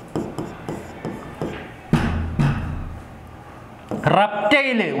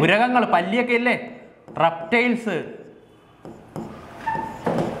 റെപ്റ്റൈല്, ഉരകങ്ങൾ, പല്ലിയൊക്കെ ഇല്ലേ, റെപ്റ്റൈൽസ്,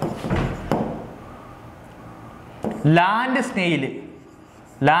 ലാൻഡ് സ്നെയിൽ,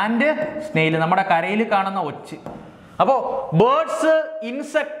 നമ്മുടെ കരയിൽ കാണുന്ന ഒച്ച്. അപ്പോൾ birds,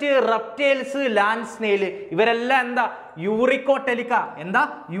 insect, reptiles, land snail ഇവരെല്ലാം എന്താ? യൂറിക്കോടെലിക്ക. എന്താ?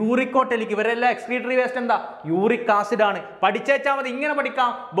 യൂറിക്കോടെലിക്. ഇവരെല്ലാം എക്സ്ക്രീറ്ററി വേസ്റ്റ് എന്താ? യൂറിക് ആസിഡ് ആണ്. പഠിച്ചേച്ചാൽ മതി, ഇങ്ങനെ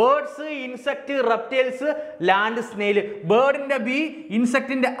പഠിക്കാം. Birds, insect, reptiles, land snail. ബേർഡിന്റെ B,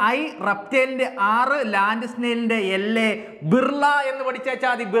 ഇൻസെക്ടിന്റെ I, റെപ്റ്റൈലിന്റെ R, land സ്നെയിലിന്റെ LA. Birla എന്ന്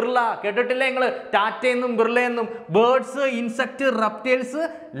പഠിച്ചേച്ചാൽ മതി. ബിർള കേട്ടിട്ടില്ലേ നിങ്ങൾ? ടാറ്റയെന്നും ബിർളയെന്നും. Birds, insect, reptiles,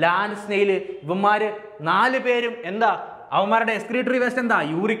 land snail. ഇവന്മാര് 4 പേരും എന്താ? അവന്മാരുടെ എക്സ്ക്രീറ്ററി വേസ്റ്റ് എന്താ?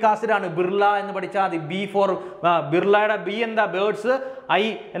 യൂറിക് ആസിഡ് ആണ്. ബിർള എന്ന് പഠിച്ചാൽ മതി. ബി ഫോർ ബിർളയുടെ ബി എന്താ? ബേർഡ്സ്. ഐ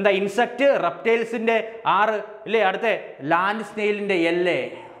എന്താ? ഇൻസെക്ട്. റെപ്റ്റൈൽസിന്റെ ആറ് ഇല്ലേ? അടുത്ത ലാൻഡ് സ്നെയിലിന്റെ എല്ലേ?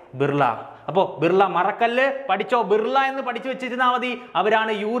 ബിർള. അപ്പോൾ ബിർള മറക്കല്ല്, പഠിച്ചോ. ബിർള എന്ന് പഠിച്ചു വെച്ചിരുന്നാൽ മതി.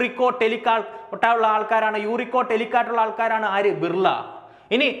 അവരാണ് യൂറിക്കോ ടെലിക്കാട്ടുള്ള ആൾക്കാരാണ്. യൂറിക്കോ ടെലിക്കാട്ടുള്ള ആൾക്കാരാണ് ആര്? ബിർള.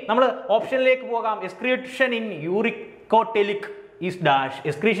 ഇനി നമ്മൾ ഓപ്ഷനിലേക്ക് പോകാം. Excretion in യൂറിക്കോടെലിക് is dash.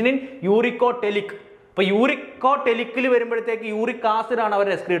 Excretion in യൂറിക്കോടെലിക്. അപ്പോൾ യൂറിക്കോടെലിക്കിൽ വരുമ്പോഴത്തേക്ക് യൂറിക് ആസിഡ് ആണ്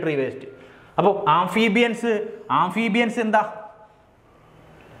അവരുടെ എക്സ്ക്രീറ്ററി വേസ്റ്റ്. അപ്പോൾ ആംഫീബിയൻസ് എന്താ?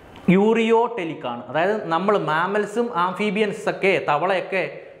 യൂറിയോടെലിക് ആണ്. അതായത് നമ്മൾ മാമൽസും ആംഫീബിയൻസ് ഒക്കെ തവളയൊക്കെ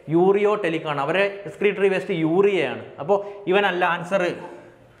യൂറിയോടെലിക് ആണ്. അവരെ എക്സ്ക്രീറ്ററി വേസ്റ്റ് യൂറിയയാണ്. അപ്പോൾ ഇവനല്ല ആൻസർ.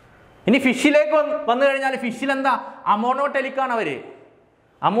 ഇനി ഫിഷിലേക്ക് വന്നു കഴിഞ്ഞാൽ ഫിഷിൽ എന്താ? അമോണോടെലിക് ആണ്. അവര്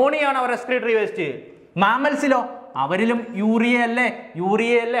അമോണിയാണ് അവരുടെ എക്സ്ക്രീറ്ററി വേസ്റ്റ്. മാമൽസിലോ? അവരിലും യൂറിയല്ലേ?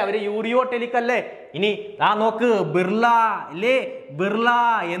 അവർ യൂറിയോടെലിക് അല്ലേ? ഇനി നോക്ക്, ബിർള ഇല്ലേ? ബിർള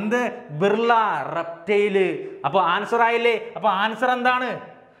എന്ത്? ബിർള റെപ്റ്റൈല്. അപ്പോൾ ആൻസർ ആയില്ലേ? അപ്പോൾ ആൻസർ എന്താണ്?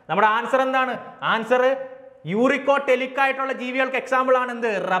 നമ്മുടെ ആൻസർ എന്താണ്? ആൻസർ യൂറിക്കോടെലിക് ആയിട്ടുള്ള ജീവികൾക്ക് എക്സാമ്പിൾ ആണ്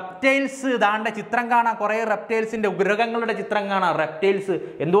എന്ത്? റെപ്റ്റൈൽസ്. ദാണ്ട ചിത്രം കാണാം, കുറെ റെപ്റ്റൈൽസിന്റെ ഉരകങ്ങളുടെ ചിത്രം കാണാം. റെപ്റ്റൈൽസ്.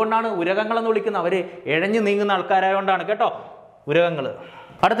 എന്തുകൊണ്ടാണ് ഉരകങ്ങൾ എന്ന് വിളിക്കുന്നത്? അവര് ഇഴഞ്ഞു നീങ്ങുന്ന ആൾക്കാരായോണ്ടാണ് കേട്ടോ, ഉരകങ്ങൾ.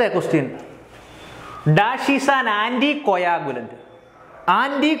 അടുത്ത question, dash is an anti coagulant.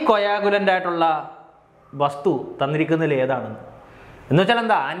 Anti coagulant ആയിട്ടുള്ള വസ്തു തന്നിരിക്കുന്നതിൽ ഏതാണെന്ന് എന്ന് വെച്ചാൽ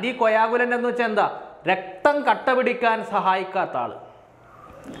എന്താ? ആന്റി കൊയാഗുലന്റ് എന്ന് വെച്ചാൽ എന്താ? രക്തം കട്ട പിടിക്കാൻ സഹായിക്കാത്ത ആള്.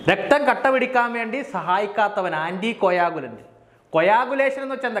 രക്തം കട്ട പിടിക്കാൻ വേണ്ടി സഹായിക്കാത്തവൻ ആന്റി കൊയാഗുലന്റ്. കൊയാഗുലേഷൻ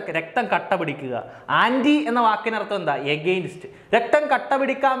എന്ന് വെച്ചാൽ എന്താ? രക്തം കട്ട പിടിക്കുക. ആന്റി എന്ന വാക്കിനർത്ഥം എന്താ? എഗെയിൻസ്റ്റ്. രക്തം കട്ട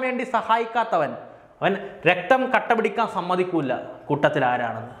പിടിക്കാൻ വേണ്ടി സഹായിക്കാത്തവൻ, അവൻ രക്തം കട്ട പിടിക്കാൻ സമ്മതിക്കൂല. കൂട്ടത്തിൽ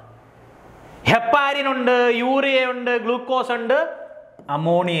ആരാണെന്ന്? ഹെപ്പാരിൻ ഉണ്ട്, യൂറിയ ഉണ്ട്, ഗ്ലൂക്കോസ് ഉണ്ട്,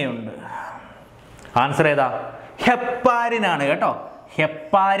 അമോണിയ ഉണ്ട്. ആൻസർ ഏതാ? ഹെപ്പാരിൻ ആണ് കേട്ടോ.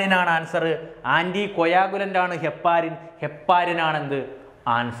 ഹെപ്പാരിൻ ആണ് ആൻസർ. ആന്റി കൊയാഗുലന്റ് ആണ് ഹെപ്പാരിൻ. ഹെപ്പാരിൻ ആണ് എന്ത്?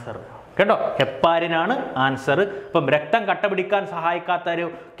 ആൻസർ കേട്ടോ. ഹെപ്പാരിൻ ആണ് ആൻസർ. ഇപ്പം രക്തം കട്ട പിടിക്കാൻ സഹായിക്കാത്ത ഒരു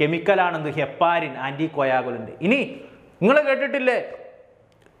കെമിക്കലാണെന്ത്? Heparin, anti coagulant. ഇനി നിങ്ങൾ കേട്ടിട്ടില്ലേ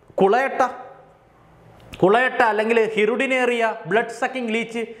കുളയട്ട അല്ലെങ്കിൽ ഹിറുഡിനേറിയ, ബ്ലഡ് സക്കിംഗ്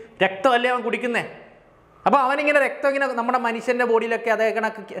ലീച്ച്. രക്തമല്ലേ അവൻ കുടിക്കുന്നേ. അപ്പോൾ അവനിങ്ങനെ രക്തം ഇങ്ങനെ നമ്മുടെ മനുഷ്യൻ്റെ ബോഡിയിലൊക്കെ, അതേ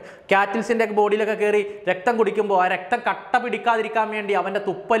കണക്ക് കാറ്റിൽസിൻ്റെ ഒക്കെ ബോഡിയിലൊക്കെ കയറി രക്തം കുടിക്കുമ്പോൾ ആ രക്തം കട്ട പിടിക്കാതിരിക്കാൻ വേണ്ടി അവൻ്റെ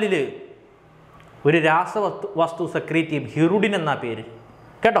തുപ്പലിൽ ഒരു രാസവസ്തു സെക്രീറ്റ് ചെയ്യും. ഹിറുഡിൻ എന്നാ പേര്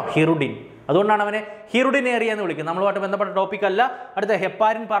കേട്ടോ, ഹിറുഡിൻ. അതുകൊണ്ടാണ് അവനെ ഹിറുഡിനേറിയ എന്ന് വിളിക്കുന്നത്. നമ്മളുമായിട്ട് ബന്ധപ്പെട്ട ടോപ്പിക് അല്ല. അടുത്ത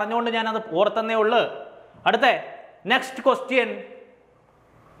ഹെപ്പാരിൻ പറഞ്ഞുകൊണ്ട് ഞാനത് ഓർത്തന്നേ ഉള്ളു. അടുത്ത next question,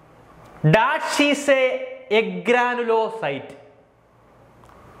 dash is A എഗ്രാനുലോസൈറ്റ്.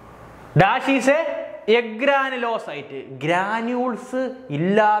 Dash is A എഗ്രാനുലോസൈറ്റ്. Granules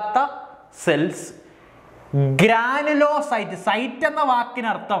ഇല്ലാത്ത സെൽസ്. ഗ്രാനുലോസൈറ്റ്, സൈറ്റ് എന്ന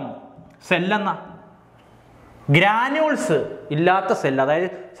വാക്കിനർത്ഥം സെല്ലെന്ന. ഗ്രാന്യൂൾസ് ഇല്ലാത്ത സെൽ, അതായത്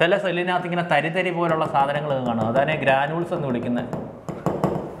ചില സെല്ലിനകത്ത് ഇങ്ങനെ തരി പോലുള്ള സാധനങ്ങൾ കാണും. അതാണ് ഗ്രാന്യൂൾസ് എന്ന് വിളിക്കുന്നത്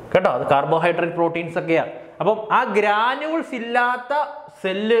കേട്ടോ. അത് കാർബോഹൈഡ്രേറ്റ് പ്രോട്ടീൻസ് ഒക്കെയാണ്. അപ്പം ആ ഗ്രാന്യൂൾസ് ഇല്ലാത്ത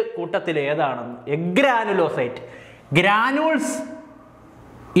സെല്ല് കൂട്ടത്തിൽ ഏതാണെന്ന്? എഗ്രാനുലോസൈറ്റ്. ഗ്രാന്യൂൾസ്,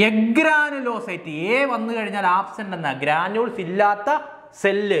 എഗ്രാനുലോസൈറ്റ്. എ വന്നു കഴിഞ്ഞാൽ ആബ്സെന്റ് എന്നാ. ഗ്രാന്യൂൾസ് ഇല്ലാത്ത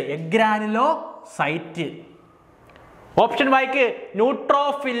സെല്ല് എഗ്രാനുലോസൈറ്റ്. ഓപ്ഷൻ വായിക്ക്.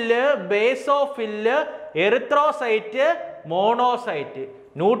 ന്യൂട്രോഫില്ല്, ബേസോഫില്ല്, erythrocyte, monocyte.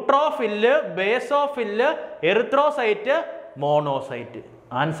 ന്യൂട്രോഫില്ല്, ബേസോഫില്ല്, erythrocyte, monocyte.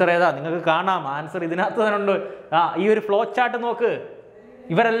 Answer ഏതാ? നിങ്ങൾക്ക് കാണാം ആൻസർ ഇതിനകത്ത് തന്നെ ഉണ്ട്. ഈ ഒരു ഫ്ലോ ചാർട്ട് നോക്ക്.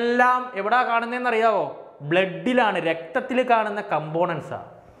 ഇവരെല്ലാം എവിടാ കാണുന്നതെന്ന് അറിയാവോ? ബ്ലഡിലാണ്, രക്തത്തിൽ കാണുന്ന കമ്പോണൻസാണ്.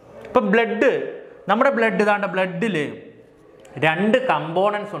 ഇപ്പം ബ്ലഡ്, നമ്മുടെ ബ്ലഡ് ഇതാണ്ട്, ബ്ലഡിൽ 2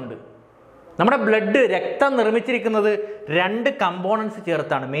 കമ്പോണൻസ് ഉണ്ട്. നമ്മുടെ ബ്ലഡ്, രക്തം നിർമ്മിച്ചിരിക്കുന്നത് 2 കമ്പോണൻസ്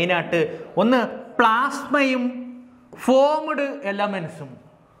ചേർത്താണ് മെയിനായിട്ട്. ഒന്ന് പ്ലാസ്മയും ഫോംഡ് എലമെൻസും.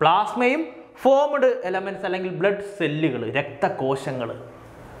 പ്ലാസ്മയും ഫോംഡ് എലമെൻസ് അല്ലെങ്കിൽ ബ്ലഡ് സെല്ലുകൾ, രക്തകോശങ്ങൾ.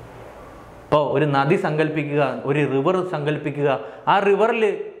 ഇപ്പോൾ ഒരു നദി സങ്കല്പിക്കുക, ഒരു റിവർ സങ്കല്പിക്കുക. ആ റിവറിൽ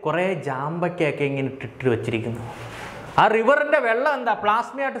കുറേ ജാമ്പക്കയൊക്കെ ഇങ്ങനെ ഇട്ടിട്ട് വെച്ചിരിക്കുന്നു. ആ റിവറിൻ്റെ വെള്ളം എന്താ?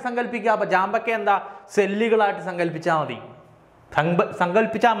 പ്ലാസ്മയായിട്ട് സങ്കല്പിക്കുക. അപ്പോൾ ജാമ്പക്ക എന്താ? സെല്ലുകളായിട്ട് സങ്കല്പിച്ചാൽ മതി.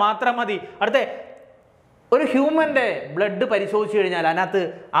 സങ്കല്പിച്ചാൽ മാത്രം മതി. അടുത്ത ഒരു ഹ്യൂമൻ്റെ ബ്ലഡ് പരിശോധിച്ച് കഴിഞ്ഞാൽ അതിനകത്ത്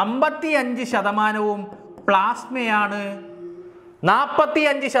 55% പ്ലാസ്മയാണ്,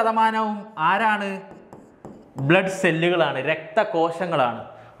 45% ആരാണ്? ബ്ലഡ് സെല്ലുകളാണ്, രക്തകോശങ്ങളാണ്.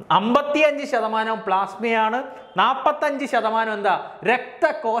 55% പ്ലാസ്മയാണ്, 45% എന്താ?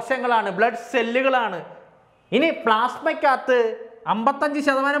 രക്തകോശങ്ങളാണ്, ബ്ലഡ് സെല്ലുകളാണ്. ഇനി പ്ലാസ്മയ്ക്കകത്ത്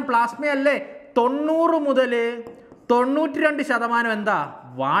 55% പ്ലാസ്മയല്ലേ? 90 മുതൽ 92% എന്താ?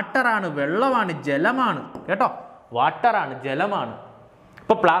 വാട്ടറാണ്, വെള്ളമാണ്, ജലമാണ് കേട്ടോ. വാട്ടറാണ്, ജലമാണ്.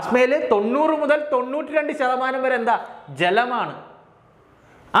 അപ്പോൾ പ്ലാസ്മയിൽ 90 മുതൽ 92% വരെ എന്താ? ജലമാണ്.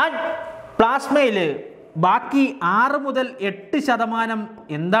 ആ പ്ലാസ്മയിൽ ബാക്കി 6 മുതൽ 8%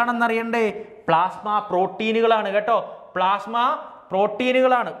 എന്താണെന്നറിയണ്ടേ? പ്ലാസ്മ പ്രോട്ടീനുകളാണ് കേട്ടോ. പ്ലാസ്മ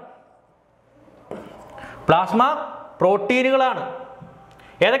പ്രോട്ടീനുകളാണ്. പ്ലാസ്മ പ്രോട്ടീനുകളാണ്.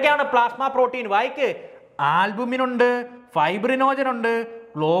 ഏതൊക്കെയാണ് പ്ലാസ്മ പ്രോട്ടീൻ? വായിക്ക്. ആൽബുമിനുണ്ട്, ഫൈബ്രിനോജനുണ്ട്,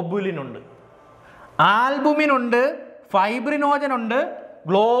 ഗ്ലോബുലിനുണ്ട്. ആൽബുമിനുണ്ട്, ഫൈബ്രിനോജനുണ്ട്,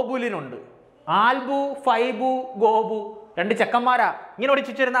 ഗ്ലോബുലിനുണ്ട്. ആൽബു, ഫൈബു, ഗോബു രണ്ട് ചെക്കന്മാരാ. ഇങ്ങനെ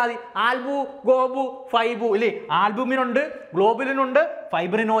ഒടിച്ചിരുന്നാൽ മതി. ആൽബു, ഗോബു, ഫൈബു ഇല്ലേ? ആൽബുമിനുണ്ട്, ഗ്ലോബുലിനുണ്ട്,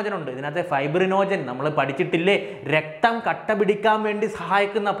 ഫൈബ്രിനോജനുണ്ട്. ഇതിനകത്തെ ഫൈബ്രിനോജൻ നമ്മൾ പഠിച്ചിട്ടില്ലേ? രക്തം കട്ട പിടിക്കാൻ വേണ്ടി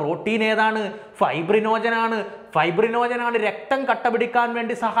സഹായിക്കുന്ന പ്രോട്ടീൻ ഏതാണ്? ഫൈബ്രിനോജനാണ്. ഫൈബ്രിനോജനാണ് രക്തം കട്ട പിടിക്കാൻ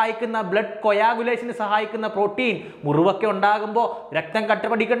വേണ്ടി സഹായിക്കുന്ന, ബ്ലഡ് കൊയാഗുലേഷന് സഹായിക്കുന്ന പ്രോട്ടീൻ. മുറിവൊക്കെ ഉണ്ടാകുമ്പോൾ രക്തം കട്ട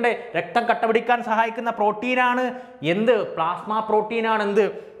പിടിക്കണ്ടേ? രക്തം കട്ട പിടിക്കാൻ സഹായിക്കുന്ന പ്രോട്ടീനാണ് എന്ത്? പ്ലാസ്മ പ്രോട്ടീനാണ് എന്ത്?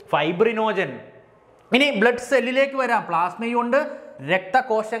 ഫൈബ്രിനോജൻ. ഇനി ബ്ലഡ് സെല്ലിലേക്ക് വരാം. പ്ലാസ്മയുണ്ട്,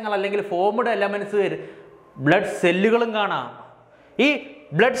 രക്തകോശങ്ങൾ അല്ലെങ്കിൽ ഫോംഡ് എലമെന്റ്സ് ബ്ലഡ് സെല്ലുകളും കാണാം. ഈ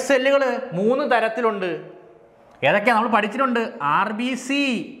ബ്ലഡ് സെല്ലുകൾ 3 തരത്തിലുണ്ട്. ഏതൊക്കെയാണ് നമ്മൾ പഠിച്ചിട്ടുണ്ട്? RBC,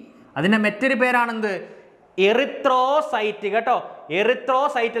 അതിൻ്റെ മറ്റൊരു പേരാണെന്ത്? എറിത്രോസൈറ്റ് കേട്ടോ.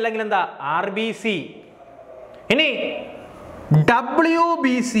 എറിത്രോസൈറ്റ് അല്ലെങ്കിൽ എന്താ? RBC. ഇനി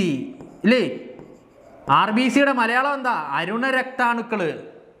WBC ഇല്ലേ? RBCയുടെ മലയാളം എന്താ? അരുണരക്താണുക്കള്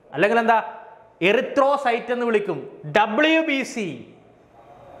അല്ലെങ്കിൽ എന്താ? എറിത്രോസൈറ്റ് എന്ന് വിളിക്കും. WBC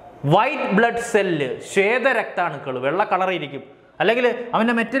വൈറ്റ് ബ്ലഡ് സെല്ല്, ശ്വേതരക്താണുക്കൾ, വെള്ള കളറിയിരിക്കും. അല്ലെങ്കിൽ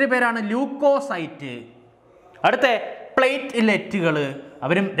അവൻ്റെ മറ്റൊരു പേരാണ് ലൂക്കോസൈറ്റ്. അടുത്ത പ്ലേറ്റ്ലെറ്റുകൾ,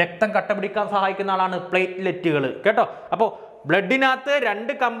 അവരും രക്തം കട്ടപിടിക്കാൻ സഹായിക്കുന്ന ആളാണ് പ്ലേറ്റ്ലെറ്റുകൾ കേട്ടോ. അപ്പോൾ ബ്ലഡിനകത്ത്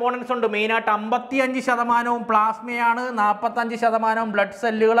 2 കമ്പോണൻസ് ഉണ്ട് മെയിനായിട്ട്. 55% പ്ലാസ്മയാണ്, 45% ബ്ലഡ്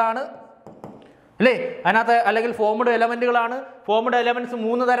സെല്ലുകളാണ് അല്ലേ? അതിനകത്ത് അല്ലെങ്കിൽ ഫോംഡ് എലമെന്റുകളാണ്. ഫോംഡ് എലമെന്റ്സ്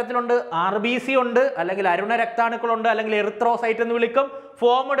 3 തരത്തിലുണ്ട്. RBC ഉണ്ട്, അല്ലെങ്കിൽ അരുണ രക്താണുക്കളുണ്ട്, അല്ലെങ്കിൽ എറിത്രോസൈറ്റ് എന്ന് വിളിക്കും.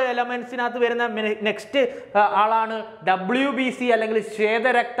 ഫോംഡ് എലമെന്റ്സിനകത്ത് വരുന്ന നെക്സ്റ്റ് ആളാണ് WBC അല്ലെങ്കിൽ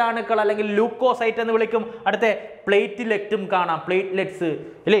ശ്വേതരക്താണുക്കൾ അല്ലെങ്കിൽ ലൂക്കോസൈറ്റ് എന്ന് വിളിക്കും. അടുത്ത പ്ലേറ്റ്ലെറ്റും കാണാം, പ്ലേറ്റ്ലെറ്റ്സ്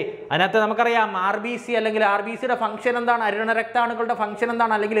അല്ലേ? അതിനകത്ത് നമുക്കറിയാം RBC അല്ലെങ്കിൽ RBCയുടെ ഫംഗ്ഷൻ എന്താണ്? അരുണ രക്താണുക്കളുടെ ഫംഗ്ഷൻ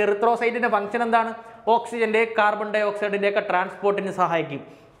എന്താണ്? അല്ലെങ്കിൽ എറിത്രോസൈറ്റിന്റെ ഫംഗ്ഷൻ എന്താണ്? ഓക്സിജന്റെ, കാർബൺ ഡൈ ഓക്സൈഡിന്റെ ഒക്കെ ട്രാൻസ്പോർട്ടിന് സഹായിക്കും.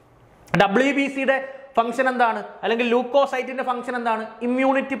 WBCയുടെ ഫംഗ്ഷൻ എന്താണ്? അല്ലെങ്കിൽ ലൂക്കോസൈറ്റിന്റെ ഫംഗ്ഷൻ എന്താണ്?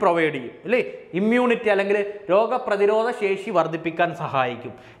 ഇമ്മ്യൂണിറ്റി പ്രൊവൈഡ് ചെയ്യും അല്ലേ? ഇമ്മ്യൂണിറ്റി അല്ലെങ്കിൽ രോഗപ്രതിരോധ ശേഷി വർദ്ധിപ്പിക്കാൻ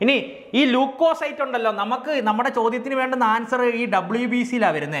സഹായിക്കും. ഇനി ഈ ലൂക്കോസൈറ്റ് ഉണ്ടല്ലോ, നമുക്ക് നമ്മുടെ ചോദ്യത്തിന് വേണ്ടുന്ന ആൻസർ ഈ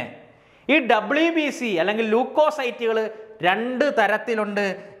WBCയിലാണ് വരുന്നത്. ഈ WBC അല്ലെങ്കിൽ ലൂക്കോസൈറ്റുകൾ 2 തരത്തിലുണ്ട്.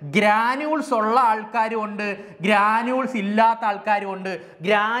 ഗ്രാന്യൂൾസ് ഉള്ള ആൾക്കാരും ഉണ്ട്, ഗ്രാന്യൂൾസ് ഇല്ലാത്ത ആൾക്കാരും ഉണ്ട്.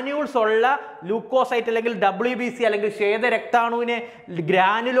 ഗ്രാന്യൂൾസ് ഉള്ള ലൂക്കോസൈറ്റ് അല്ലെങ്കിൽ WBC അല്ലെങ്കിൽ ശ്വേതരക്താണുവിനെ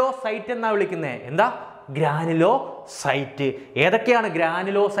ഗ്രാനുലോസൈറ്റ് എന്നാണ് വിളിക്കുന്നത്. എന്താ? ഗ്രാനുലോസൈറ്റ്. ഏതൊക്കെയാണ്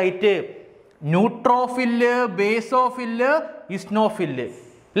ഗ്രാനുലോസൈറ്റ്? ന്യൂട്രോഫില്, ബേസോഫില്, ഇസ്നോഫില്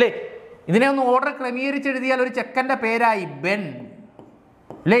അല്ലേ? ഇതിനെ ഒന്ന് ഓർഡർ ക്രമീകരിച്ചെഴുതിയാൽ ഒരു ചെക്കൻ്റെ പേരായി ബെൻ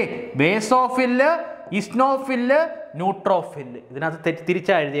അല്ലേ? Basophil, ഇസ്നോഫില്, neutrophil. ഇതിനകത്ത്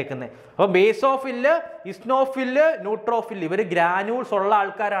തിരിച്ചാണ് എഴുതിയേക്കുന്നത്. അപ്പോൾ ബേസോഫില്, ഇസ്നോഫില്, ന്യൂട്രോഫില് ഇവർ ഗ്രാന്യൂൾസ് ഉള്ള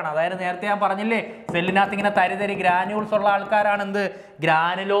ആൾക്കാരാണ്. അതായത് നേരത്തെ ഞാൻ പറഞ്ഞില്ലേ, സെല്ലിനകത്ത് ഇങ്ങനെ തരി ഗ്രാന്യൂൾസ് ഉള്ള ആൾക്കാരാണ് എന്ത്?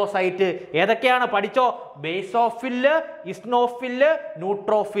 ഗ്രാനുലോസൈറ്റ്. ഏതൊക്കെയാണ്? പഠിച്ചോ. Basophil, ഇസ്നോഫില്,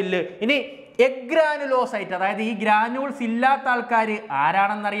 neutrophil. ഇനി എഗ്രാനുലോസൈറ്റ്, അതായത് ഈ ഗ്രാന്യൂൾസ് ഇല്ലാത്ത ആൾക്കാർ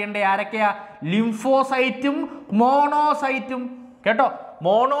ആരാണെന്നറിയണ്ടേ? ആരൊക്കെയാ? ലിംഫോസൈറ്റും മോണോസൈറ്റും കേട്ടോ.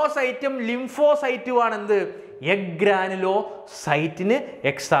 മോണോസൈറ്റും ലിംഫോസൈറ്റുമാണ് എന്ത്? എഗ്രാനുലോസൈറ്റിന്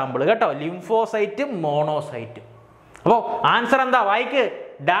എക്സാമ്പിൾ കേട്ടോ. ലിംഫോസൈറ്റും മോണോസൈറ്റും. അപ്പോൾ ആൻസർ എന്താ? വായിക്ക്.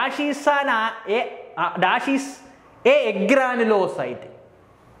 Dash is A എഗ്രാനുലോസൈറ്റ്.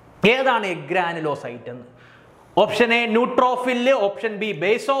 ഏതാണ് എഗ്രാനുലോസൈറ്റ് എന്ന്? Option A neutrophil, option B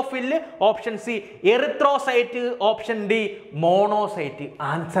basophil, option C erythrocyte, option D monocyte.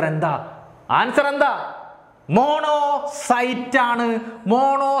 Answer എന്താ? ആൻസർ എന്താ? മോണോസൈറ്റ് ആണ്.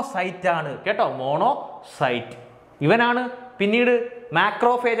 മോണോസൈറ്റ് ആണ് കേട്ടോ. മോണോസൈറ്റ്. ഇവനാണ് പിന്നീട്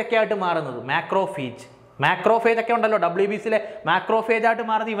മാക്രോഫേജ് ഒക്കെ ആയിട്ട് മാറുന്നത്. മാക്രോഫേജ് ഒക്കെ ഉണ്ടല്ലോ WBCയിലെ, മാക്രോഫേജ് ആയിട്ട്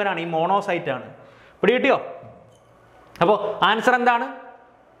മാറുന്നത് ഇവനാണ്. ഈ മോണോസൈറ്റ് ആണ്. പിടികിട്ടിയോ? അപ്പോൾ ആൻസർ എന്താണ്?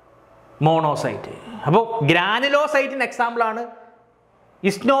 മോണോസൈറ്റ്. അപ്പോൾ ഗ്രാനുലോസൈറ്റിന് എക്സാമ്പിൾ ആണ്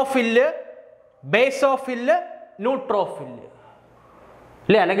ഇസ്നോഫില്, ബേസോഫില്, ന്യൂട്രോഫില്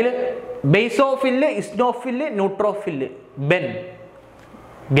അല്ലേ? അല്ലെങ്കിൽ basophil, ഇസ്നോഫില്, neutrophil. Ben.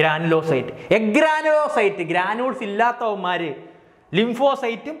 Granulocyte. എഗ്രാനുലോസൈറ്റ് granules ഇല്ലാത്തവന്മാർ.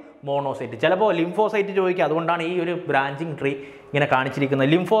 ലിംഫോസൈറ്റും monocyte. ചിലപ്പോൾ ലിംഫോസൈറ്റ് ചോദിക്കുക, അതുകൊണ്ടാണ് ഈ ഒരു ബ്രാഞ്ചിങ് ട്രീ ഇങ്ങനെ കാണിച്ചിരിക്കുന്നത്.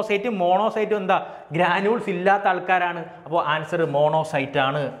 ലിംഫോസൈറ്റും മോണോസൈറ്റും എന്താ? ഗ്രാനുൾസ് ഇല്ലാത്ത ആൾക്കാരാണ്. അപ്പോൾ ആൻസർ മോണോസൈറ്റ്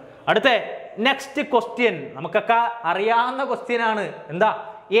ആണ്. അടുത്ത നെക്സ്റ്റ് ക്വസ്റ്റ്യൻ നമുക്കൊക്കെ അറിയാവുന്ന ക്വസ്റ്റ്യൻ ആണ്. എന്താ?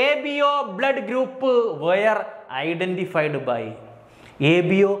 ABO blood group wear identified by.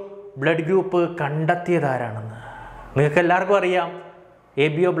 ABO blood group കണ്ടെത്തിയതാരാണെന്ന് നിങ്ങൾക്ക് എല്ലാവർക്കും അറിയാം.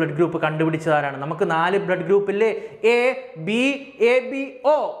 ABO blood group കണ്ടുപിടിച്ചതാരാണ്? നമുക്ക് 4 ബ്ലഡ് ഗ്രൂപ്പ് ഇല്ലേ?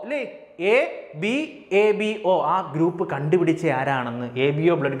 ABO അല്ലേ? ABO ആ ഗ്രൂപ്പ് കണ്ടുപിടിച്ച ആരാണെന്ന്,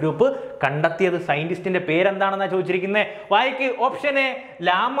 ABO ബ്ലഡ് ഗ്രൂപ്പ് കണ്ടെത്തിയത് സയന്റിസ്റ്റിന്റെ പേരെന്താണെന്നാണ് ചോദിച്ചിരിക്കുന്നത്. വായിക്ക്. Option A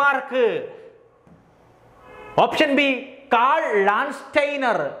Lamarck, option B call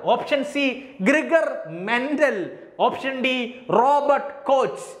Landsteiner, option C Gregor Mendel, option D Robert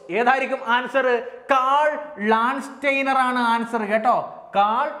coach. ഏതായിരിക്കും ആൻസർ? കാൾ ലാൻസ്റ്റൈനർ ആണ് ആൻസർ കേട്ടോ.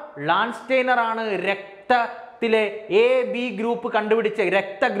 കാൾ ലാൻസ്റ്റൈനർ ആണ് രക്തത്തിലെ AB ഗ്രൂപ്പ് കണ്ടുപിടിച്ച,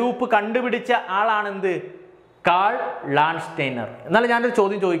 രക്ത ഗ്രൂപ്പ് കണ്ടുപിടിച്ച ആളാണ് എന്ത്? Call Landsteiner. എന്നാലും ഞാനൊരു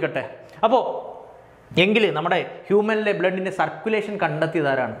ചോദ്യം ചോദിക്കട്ടെ. അപ്പോൾ എങ്കിൽ നമ്മുടെ ഹ്യൂമനിലെ ബ്ലഡിന്റെ സർക്കുലേഷൻ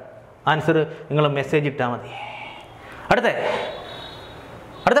കണ്ടെത്തിയതാരാണ്? ആൻസർ നിങ്ങൾ മെസ്സേജ് ഇട്ടാൽ മതി.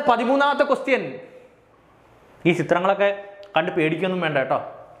 അടുത്ത 13ാമത്തെ ക്വസ്റ്റ്യൻ. ഈ ചിത്രങ്ങളൊക്കെ കണ്ട് പേടിക്കൊന്നും വേണ്ട കേട്ടോ.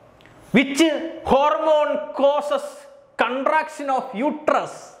 Which hormone causes contraction of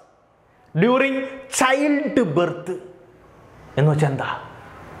uterus during child birth? എന്ന് വെച്ചാൽ എന്താ?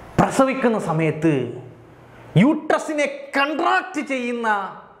 പ്രസവിക്കുന്ന സമയത്ത് യൂട്രസിനെ കൺട്രാക്ട് ചെയ്യുന്ന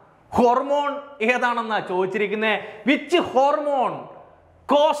ഹോർമോൺ ഏതാണെന്നാ ചോദിച്ചിരിക്കുന്നത്. Which hormone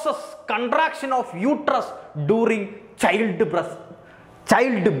causes contraction of uterus during child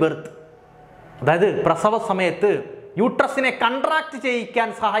birth? അതായത് പ്രസവ സമയത്ത് യൂട്രസിനെ കൺട്രാക്ട് ചെയ്യിക്കാൻ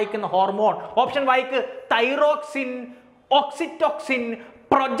സഹായിക്കുന്ന ഹോർമോൺ. ഓപ്ഷൻ വായിക്ക്. Thyroxine, oxytocin,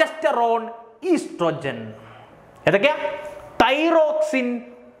 progesterone, oestrogen. ഏതൊക്കെയാ? Thyroxine,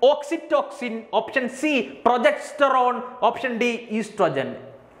 oxytocin, option C progesterone, option D oestrogen.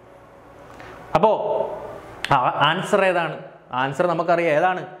 അപ്പോ ആൻസർ ഏതാണ്? ആൻസർ നമുക്കറിയാം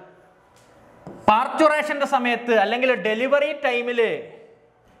ഏതാണ്. പാർച്ചുറേഷന്റെ സമയത്ത് അല്ലെങ്കിൽ ഡെലിവറി ടൈമില്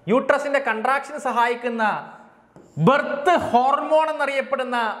യൂട്രസിന്റെ കൺട്രാക്ഷന് സഹായിക്കുന്ന ബർത്ത് ഹോർമോൺ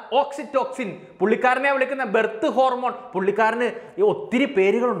എന്നറിയപ്പെടുന്ന ഓക്സിറ്റോക്സിൻ, പുള്ളിക്കാരനെ വിളിക്കുന്ന ബർത്ത് ഹോർമോൺ. പുള്ളിക്കാരന് ഒത്തിരി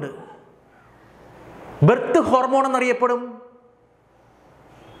പേരുകളുണ്ട്. Birth hormone എന്നറിയപ്പെടും,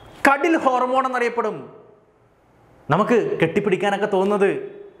 കടിൽ hormone എന്നറിയപ്പെടും. നമുക്ക് കെട്ടിപ്പിടിക്കാനൊക്കെ തോന്നുന്നത്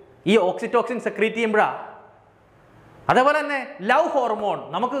ഈ ഓക്സിറ്റോക്സിൻ സെക്രീറ്റ് ചെയ്യുമ്പോഴാണ്. അതേപോലെ തന്നെ ലവ് ഹോർമോൺ,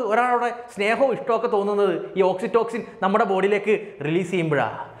 നമുക്ക് ഒരാളുടെ സ്നേഹവും ഇഷ്ടമൊക്കെ തോന്നുന്നത് ഈ ഓക്സിറ്റോക്സിൻ നമ്മുടെ ബോഡിയിലേക്ക് റിലീസ്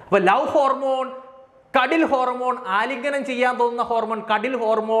ചെയ്യുമ്പോഴാണ്. അപ്പോൾ ലവ് ഹോർമോൺ, കടിൽ ഹോർമോൺ, ആലിംഗനം ചെയ്യാൻ തോന്നുന്ന hormone കടിൽ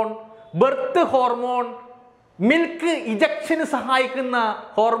hormone, birth hormone, milk ഇജക്ഷന് സഹായിക്കുന്ന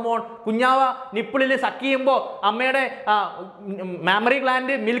ഹോർമോൺ. കുഞ്ഞാവ നിപ്പിളിൽ സക്ക് ചെയ്യുമ്പോൾ അമ്മയുടെ മാമറി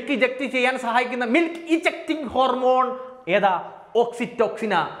ഗ്ലാൻഡ് മിൽക്ക് ഇജക്റ്റ് ചെയ്യാൻ സഹായിക്കുന്ന മിൽക്ക് ഇജക്റ്റിംഗ് ഹോർമോൺ ഏതാ?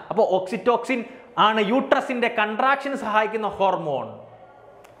 ഓക്സിറ്റോക്സിനാ. അപ്പോൾ ഓക്സിറ്റോക്സിൻ ആണ് യൂട്രസിന്റെ കൺട്രാക്ഷന് സഹായിക്കുന്ന ഹോർമോൺ.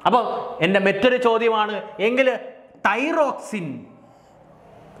 അപ്പോൾ എൻ്റെ മറ്റൊരു ചോദ്യമാണ്, എങ്കിൽ തൈറോക്സിൻ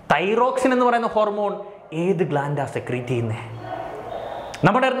എന്ന് പറയുന്ന ഹോർമോൺ ഏത് ഗ്ലാൻഡാ സെക്രീറ്റ് ചെയ്യുന്നത്?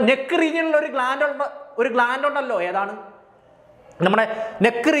 നമ്മുടെ നെക്ക് റീജിയനിൽ ഒരു ഗ്ലാൻഡ് ഉണ്ടല്ലോ. ഏതാണ്? നമ്മുടെ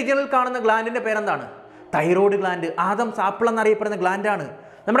നെക്ക് റീജിയനിൽ കാണുന്ന ഗ്ലാൻഡിന്റെ പേരെന്താണ്? Thyroid gland. ആദംസ് ആപ്പിൾ എന്നറിയപ്പെടുന്ന ഗ്ലാൻഡാണ്.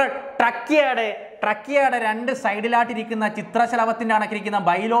 നമ്മുടെ ട്രക്കിയയുടെ 2 സൈഡിലായിട്ടിരിക്കുന്ന ചിത്രശലഭത്തിന്റെ അണക്കിരിക്കുന്ന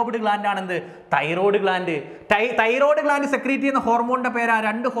bilobed gland ആണെന്ത്? Thyroid gland. Thyroid gland secrete ചെയ്യുന്ന ഹോർമോണിന്റെ പേരാ.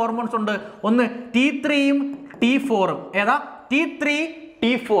 2 ഹോർമോൺസ് ഉണ്ട്. ഒന്ന് T3ഉം T4ഉം. ഏതാ? T3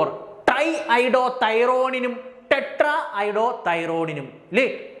 T4. Try Oedo തൈറോണിനും tetra Oedo തൈറോണിനും അല്ലേ?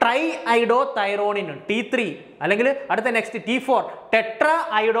 ട്രൈ ഐഡോ തൈറോണിനും T3, അല്ലെങ്കിൽ അടുത്ത next T4 tetra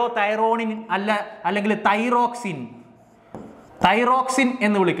Oedo thyronine അല്ലെങ്കിൽ തൈറോക്സിൻ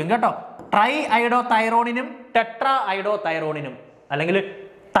എന്ന് വിളിക്കും കേട്ടോ. ട്രൈ ഐഡോ തൈറോണിനും ടെട്രാ ഐഡോ തൈറോണിനും അല്ലെങ്കിൽ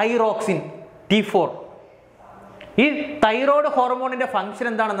തൈറോക്സിൻ T4. ഈ തൈറോയ്ഡ് ഹോർമോണിന്റെ ഫംഗ്ഷൻ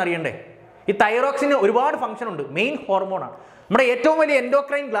എന്താണെന്ന് അറിയണ്ടേ? ഈ തൈറോക്സിന് ഒരുപാട് ഫംഗ്ഷൻ ഉണ്ട്. മെയിൻ ഹോർമോണാണ്. നമ്മുടെ ഏറ്റവും വലിയ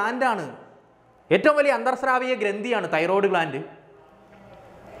എൻഡോക്രൈൻ ഗ്ലാൻഡാണ്. ഏറ്റവും വലിയ അന്തർസ്രാവീയ ഗ്രന്ഥിയാണ് തൈറോയ്ഡ് ഗ്ലാൻഡ്.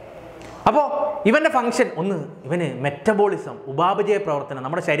 അപ്പോൾ ഇവന്റെ ഫംഗ്ഷൻ ഒന്ന്, ഇവന് മെറ്റബോളിസം, ഉപാപചയ പ്രവർത്തനം,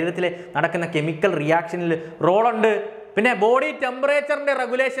 നമ്മുടെ ശരീരത്തിൽ നടക്കുന്ന കെമിക്കൽ റിയാക്ഷനിൽ റോളുണ്ട്. പിന്നെ ബോഡി ടെമ്പറേച്ചറിന്റെ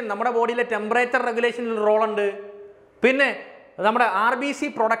റെഗുലേഷൻ, നമ്മുടെ ബോഡിയിലെ ടെമ്പറേച്ചർ റെഗുലേഷനിൽ റോളുണ്ട്. പിന്നെ നമ്മുടെ RBC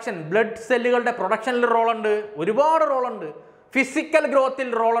പ്രൊഡക്ഷൻ, ബ്ലഡ് സെല്ലുകളുടെ പ്രൊഡക്ഷനിൽ റോളുണ്ട്. ഒരുപാട് റോളുണ്ട്. ഫിസിക്കൽ ഗ്രോത്തിൽ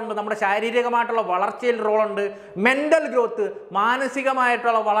റോളുണ്ട്. നമ്മുടെ ശാരീരികമായിട്ടുള്ള വളർച്ചയിൽ റോളുണ്ട്. മെന്റൽ ഗ്രോത്ത്,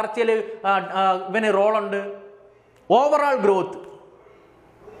 മാനസികമായിട്ടുള്ള വളർച്ചയിൽ ഇവന് റോളുണ്ട്. ഓവറോൾ ഗ്രോത്ത്,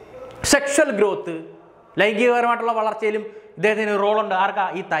 സെക്ഷൽ ഗ്രോത്ത്, ലൈംഗികപരമായിട്ടുള്ള വളർച്ചയിലും ഇദ്ദേഹത്തിന് റോളുണ്ട്. ആർക്കാ?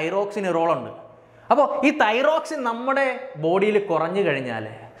 ഈ തൈറോക്സിന് റോളുണ്ട്. അപ്പോൾ ഈ തൈറോക്സിൻ നമ്മുടെ ബോഡിയിൽ കുറഞ്ഞു കഴിഞ്ഞാൽ,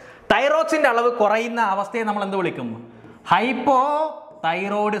 തൈറോക്സിൻ്റെ അളവ് കുറയുന്ന അവസ്ഥയെ നമ്മൾ എന്ത് വിളിക്കും? ഹൈപ്പോ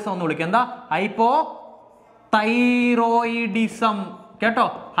തൈറോയിഡിസം എന്ന് വിളിക്കും. എന്താ? ഹൈപ്പോ തൈറോയിഡിസം കേട്ടോ.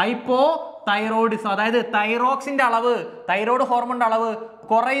 ഹൈപ്പോ തൈറോയിഡിസം, അതായത് തൈറോക്സിന്റെ അളവ്, തൈറോയ്ഡ് ഹോർമോണിന്റെ അളവ്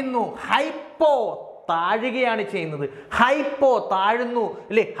കുറയുന്നു. ഹൈപ്പോ താഴുകയാണ് ചെയ്യുന്നത്. ഹൈപ്പോ താഴുന്നു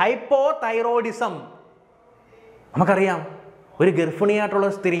അല്ലേ? Hypo thyroidism. നമുക്കറിയാം, ഒരു ഗർഭിണിയായിട്ടുള്ള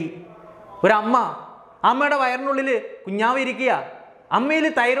സ്ത്രീ, ഒരു അമ്മയുടെ വയറിനുള്ളിൽ കുഞ്ഞാവ് ഇരിക്കുക. അമ്മയിൽ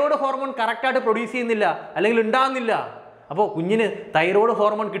തൈറോയ്ഡ് ഹോർമോൺ കറക്റ്റായിട്ട് പ്രൊഡ്യൂസ് ചെയ്യുന്നില്ല, അല്ലെങ്കിൽ ഉണ്ടാകുന്നില്ല. അപ്പോൾ കുഞ്ഞിന് തൈറോയ്ഡ്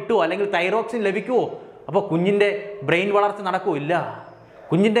ഹോർമോൺ കിട്ടുമോ, അല്ലെങ്കിൽ തൈറോക്സിൻ ലഭിക്കുമോ? അപ്പോൾ കുഞ്ഞിൻ്റെ ബ്രെയിൻ വളർച്ച നടക്കുമോ? ഇല്ല.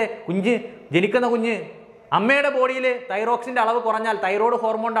 കുഞ്ഞ് ജനിക്കുന്ന കുഞ്ഞ് അമ്മയുടെ ബോഡിയിൽ തൈറോക്സിൻ്റെ അളവ് കുറഞ്ഞാൽ, തൈറോയ്ഡ്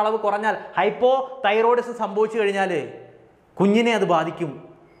ഹോർമോണിൻ്റെ അളവ് കുറഞ്ഞാൽ, ഹൈപ്പോ തൈറോയിഡിസം സംഭവിച്ചു കഴിഞ്ഞാൽ കുഞ്ഞിനെ അത് ബാധിക്കും.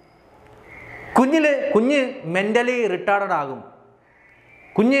 കുഞ്ഞ് മെൻ്റലി റിട്ടാർഡഡ് ആകും.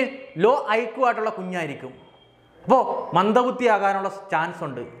 കുഞ്ഞ് ലോ ഐക്യു ആയിട്ടുള്ള കുഞ്ഞായിരിക്കും. അപ്പോൾ മന്ദബുദ്ധിയാകാനുള്ള ചാൻസ്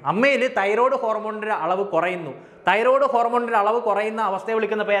ഉണ്ട്. അമ്മയിൽ തൈറോയ്ഡ് ഹോർമോണിൻ്റെ അളവ് കുറയുന്നു. തൈറോയ്ഡ് ഹോർമോണിൻ്റെ അളവ് കുറയുന്ന അവസ്ഥയെ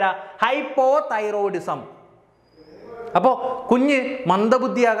വിളിക്കുന്ന പേരാ ഹൈപ്പോ തൈറോയിഡിസം. അപ്പോൾ കുഞ്ഞ്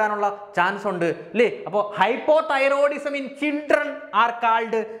മന്ദബുദ്ധിയാകാനുള്ള ചാൻസ് ഉണ്ട് അല്ലേ? അപ്പോൾ hypo thyroidism in children are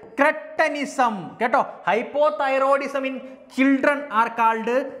called ക്രെട്ടനിസം. കേട്ടോ, hypo thyroidism in children are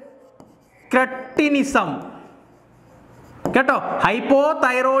called cretinism. കേട്ടോ, hypo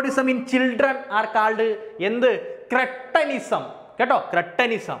thyroidism in children are called എന്ത്? ക്രെട്ടനിസം. കേട്ടോ,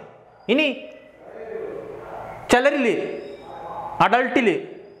 ക്രെട്ടനിസം. ഇനി ചിലരില്, അഡൾട്ടില്,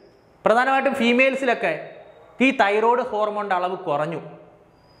 പ്രധാനമായിട്ടും ഫീമെയിൽസിലൊക്കെ ഈ തൈറോയ്ഡ് ഹോർമോണിൻ്റെ അളവ് കുറഞ്ഞു.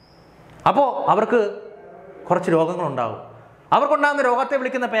 അപ്പോൾ അവർക്ക് കുറച്ച് രോഗങ്ങളുണ്ടാകും. അവർക്കുണ്ടാകുന്ന രോഗത്തെ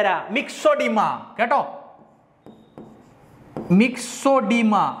വിളിക്കുന്ന പേരാ മിക്സോഡിമ. കേട്ടോ,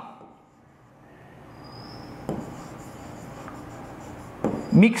 മിക്സോഡിമ.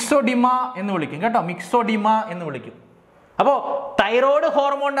 മിക്സോഡിമ എന്ന് വിളിക്കും. കേട്ടോ, മിക്സോഡിമ എന്ന് വിളിക്കും. അപ്പോൾ തൈറോയ്ഡ്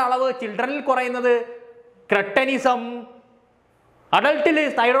ഹോർമോണിൻ്റെ അളവ് ചിൽഡ്രനിൽ കുറയുന്നത് ക്രെട്ടനിസം, അഡൾട്ടിൽ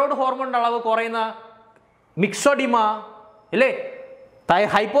തൈറോയ്ഡ് ഹോർമോണിൻ്റെ അളവ് കുറയുന്ന മിക്സോഡിമ അല്ലേ?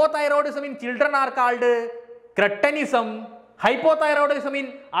 Hypo thyroidism in children are called ക്രെട്ടനിസം, hypo thyroidism in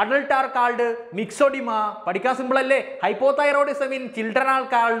adult are called മിക്സോഡിമ. പഠിക്കാൻ സിമ്പിൾ അല്ലേ? Hypo thyroidism in children are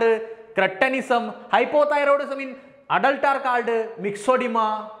called ക്രെട്ടനിസം, hypo thyroidism in adult are called മിക്സോഡിമ.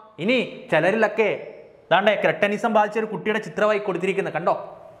 ഇനി ചിലരിലൊക്കെ ദാണ്ടെ ക്രെട്ടനിസം ബാധിച്ച ഒരു കുട്ടിയുടെ ചിത്രമായി കൊടുത്തിരിക്കുന്നത് കണ്ടോ?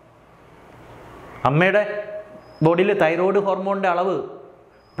 അമ്മയുടെ ബോഡിയിൽ തൈറോയ്ഡ് ഹോർമോണിൻ്റെ അളവ്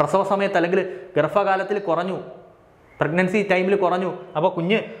പ്രസവ സമയത്ത് അല്ലെങ്കിൽ ഗർഭകാലത്തിൽ കുറഞ്ഞു, പ്രഗ്നൻസി ടൈമിൽ കുറഞ്ഞു. അപ്പോൾ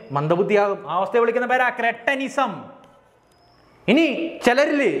കുഞ്ഞ് മന്ദബുദ്ധിയാകും. ആ അവസ്ഥയെ വിളിക്കുന്ന പേരാ ക്രെട്ടനിസം. ഇനി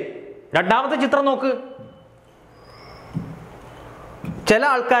ചിലരിൽ രണ്ടാമത്തെ ചിത്രം നോക്ക്. ചില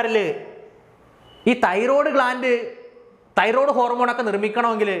ആൾക്കാരിൽ ഈ തൈറോയ്ഡ് ഗ്ലാൻഡ്, തൈറോയ്ഡ് ഹോർമോണൊക്കെ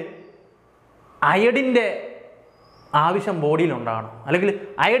നിർമ്മിക്കണമെങ്കിൽ അയഡിൻ്റെ ആവശ്യം ബോഡിയിൽ ഉണ്ടാകണം, അല്ലെങ്കിൽ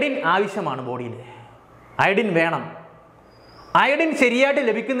അയഡിൻ ആവശ്യമാണ് ബോഡിയിൽ. അയഡിൻ വേണം. അയഡിൻ ശരിയായിട്ട്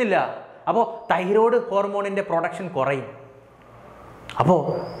ലഭിക്കുന്നില്ല. അപ്പോൾ തൈറോയ്ഡ് ഹോർമോണിൻ്റെ പ്രൊഡക്ഷൻ കുറയും. അപ്പോൾ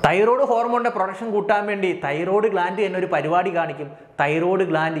തൈറോയ്ഡ് ഹോർമോണിൻ്റെ പ്രൊഡക്ഷൻ കൂട്ടാൻ വേണ്ടി തൈറോയ്ഡ് ഗ്ലാൻഡ് എന്നൊരു പരിപാടി കാണിക്കും. തൈറോയ്ഡ്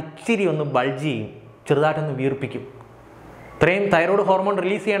ഗ്ലാൻഡ് ഇച്ചിരി ഒന്ന് ബൾജ് ചെയ്യും, ചെറുതായിട്ടൊന്ന് വീർപ്പിക്കും. ഇത്രയും തൈറോയ്ഡ് ഹോർമോൺ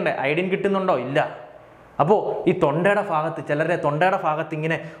റിലീസ് ചെയ്യണ്ടേ, അയഡിൻ കിട്ടുന്നുണ്ടോ? ഇല്ല. അപ്പോൾ ഈ തൊണ്ടയുടെ ഭാഗത്ത്, ചിലരുടെ തൊണ്ടയുടെ ഭാഗത്ത്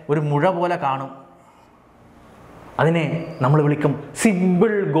ഇങ്ങനെ ഒരു മുഴ പോലെ കാണും. അതിനെ നമ്മൾ വിളിക്കും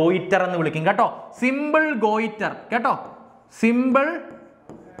സിമ്പിൾ ഗോയിറ്റർ എന്ന് വിളിക്കും. കേട്ടോ, സിമ്പിൾ ഗോയിറ്റർ. കേട്ടോ, സിമ്പിൾ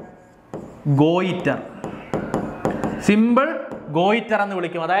ഗോയിറ്റർ, സിമ്പിൾ ഗോയിറ്റർ എന്ന്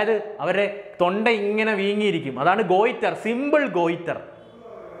വിളിക്കും. അതായത് അവരുടെ തൊണ്ട ഇങ്ങനെ വീങ്ങിയിരിക്കും. അതാണ് ഗോയിറ്റർ, സിമ്പിൾ ഗോയിറ്റർ.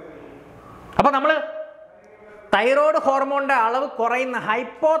 അപ്പൊ നമ്മൾ തൈറോയ്ഡ് ഹോർമോണിന്റെ അളവ് കുറയുന്ന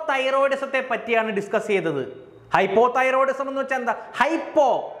ഹൈപ്പോ തൈറോയിഡിസത്തെ പറ്റിയാണ് ഡിസ്കസ് ചെയ്തത്. ഹൈപ്പോ തൈറോയിഡിസം എന്ന് വെച്ചാൽ എന്താ? ഹൈപ്പോ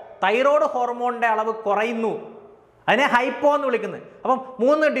തൈറോയ്ഡ് ഹോർമോണിന്റെ അളവ് കുറയുന്നു, അതിനെ ഹൈപ്പോ എന്ന് വിളിക്കുന്നത്. അപ്പം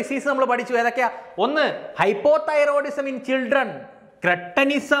 3 ഡിസീസ് നമ്മൾ പഠിച്ചു. ഏതൊക്കെയാ? ഒന്ന് hypo thyroidism in children,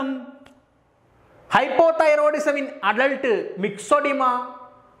 ക്രെട്ടനിസം. Hypo thyroidism in adult, മിക്സോഡിമ.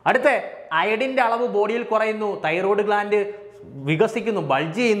 അടുത്ത അയഡിൻ്റെ അളവ് ബോഡിയിൽ കുറയുന്നു, തൈറോയ്ഡ് ഗ്ലാൻഡ് വികസിക്കുന്നു,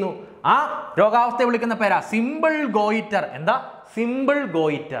 ബൾജ് ചെയ്യുന്നു. ആ രോഗാവസ്ഥയെ വിളിക്കുന്ന പേരാ സിമ്പിൾ ഗോയിറ്റർ. എന്താ? Simple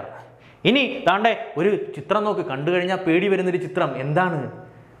goitre. ഇനി താണ്ടെ ഒരു ചിത്രം നോക്ക്. കണ്ടു കഴിഞ്ഞാൽ പേടി വരുന്നൊരു ചിത്രം. എന്താണ്?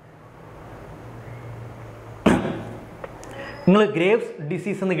 നിങ്ങൾ ഗ്രേവ്സ്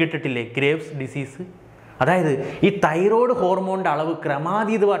ഡിസീസ് എന്ന് കേട്ടിട്ടില്ലേ? Graves disease. അതായത് ഈ തൈറോയ്ഡ് ഹോർമോണിൻ്റെ അളവ്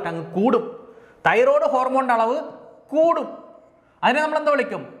ക്രമാതീതമായിട്ട് അങ്ങ് കൂടും. തൈറോയ്ഡ് ഹോർമോണിൻ്റെ അളവ് കൂടും. അതിനെ നമ്മൾ എന്താ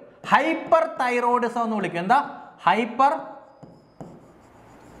വിളിക്കും? ഹൈപ്പർ തൈറോയിഡിസം എന്ന് വിളിക്കും. എന്താ? Hyper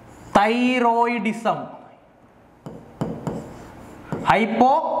thyroidism.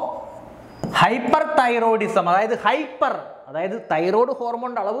 Hyper thyroidism. അതായത് ഹൈപ്പർ, അതായത് തൈറോയ്ഡ്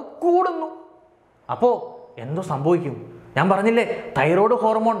ഹോർമോണിൻ്റെ അളവ് കൂടുന്നു. അപ്പോൾ എന്തോ സംഭവിക്കും? ഞാൻ പറഞ്ഞില്ലേ, തൈറോയ്ഡ്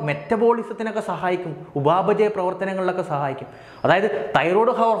ഹോർമോൺ മെറ്റബോളിസത്തിനൊക്കെ സഹായിക്കും, ഉപാപചയ പ്രവർത്തനങ്ങളിലൊക്കെ സഹായിക്കും. അതായത്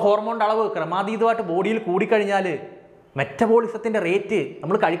തൈറോയ്ഡ് ഹോർമോണിൻ്റെ അളവ് ക്രമാതീതമായിട്ട് ബോഡിയിൽ കൂടിക്കഴിഞ്ഞാൽ മെറ്റബോളിസത്തിൻ്റെ റേറ്റ്,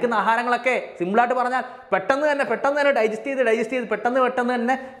 നമ്മൾ കഴിക്കുന്ന ആഹാരങ്ങളൊക്കെ സിമ്പിളായിട്ട് പറഞ്ഞാൽ പെട്ടെന്ന് തന്നെ ഡൈജസ്റ്റ് ചെയ്ത് പെട്ടെന്ന്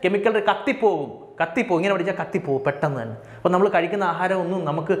തന്നെ കെമിക്കൽ കത്തിപ്പോകും. ഇങ്ങനെ പഠിച്ചാൽ കത്തിപ്പോകും പെട്ടെന്ന് തന്നെ. അപ്പോൾ നമ്മൾ കഴിക്കുന്ന ആഹാരമൊന്നും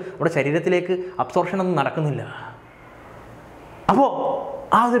നമുക്ക് നമ്മുടെ ശരീരത്തിലേക്ക് അബ്സോർപ്ഷനൊന്നും നടക്കുന്നില്ല. അപ്പോൾ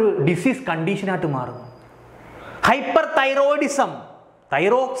അതൊരു ഡിസീസ് കണ്ടീഷനായിട്ട് മാറുന്നു. ഹൈപ്പർ തൈറോയിഡിസം,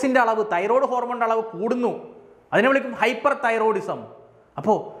 തൈറോക്സിൻ്റെ അളവ്, തൈറോയ്ഡ് ഹോർമോണിൻ്റെ അളവ് കൂടുന്നു, അതിനെ വിളിക്കും ഹൈപ്പർ തൈറോയിഡിസം.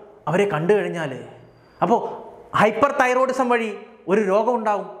 അപ്പോൾ അവരെ കണ്ടു കഴിഞ്ഞാൽ, അപ്പോൾ ഹൈപ്പർ തൈറോയിഡിസം വഴി ഒരു രോഗം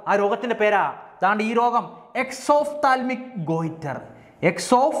ഉണ്ടാവും. ആ രോഗത്തിൻ്റെ പേരാ അതാണ്ട് ഈ രോഗം എക്സോഫ്താൽമിക് ഗോയിറ്റർ.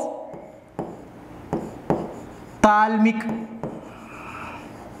 എക്സോഫ്താൽമിക്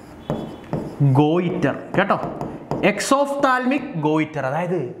ഗോയിറ്റർ കേട്ടോ, എക്സോഫ്താൽമിക് ഗോയിറ്റർ.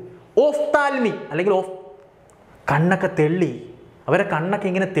 അതായത് ഓഫ്താൽമിക് അല്ലെങ്കിൽ കണ്ണൊക്കെ തെള്ളി, അവരെ കണ്ണൊക്കെ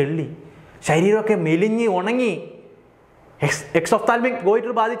ഇങ്ങനെ തെള്ളി, ശരീരമൊക്കെ മെലിഞ്ഞ് ഉണങ്ങി. എക്സോഫ്താൽമിക്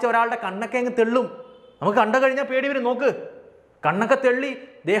ഗോയിറ്റർ ബാധിച്ച ഒരാളുടെ കണ്ണൊക്കെ അങ്ങ് തെള്ളും. നമുക്ക് കണ്ടു കഴിഞ്ഞാൽ പേടി വരും. നോക്ക്, കണ്ണൊക്കെ തെള്ളി,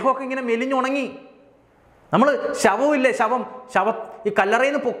 ദേഹമൊക്കെ ഇങ്ങനെ മെലിഞ്ഞുണങ്ങി. നമ്മൾ ശവമില്ലേ, ശവം ഈ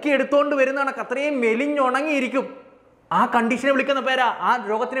കല്ലറയിൽ നിന്ന് പൊക്കി എടുത്തുകൊണ്ട് വരുന്നതാണ്, അത്രയും മെലിഞ്ഞുണങ്ങിയിരിക്കും. ആ കണ്ടീഷനെ വിളിക്കുന്ന പേരാ, ആ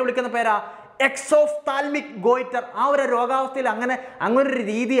രോഗത്തിനെ വിളിക്കുന്ന പേരാ എക്സോഫ്താൽമിക് ഗോയിറ്റർ. ആ ഒരു രോഗാവസ്ഥയിൽ അങ്ങനൊരു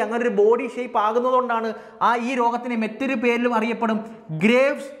രീതി, അങ്ങനൊരു ബോഡി ഷേപ്പ് ആകുന്നതുകൊണ്ടാണ് ഈ രോഗത്തിനെ മറ്റൊരു പേരിലും അറിയപ്പെടും,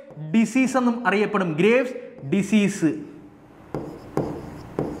 ഗ്രേവ്സ് ഡിസീസ് എന്നും അറിയപ്പെടും. Graves disease.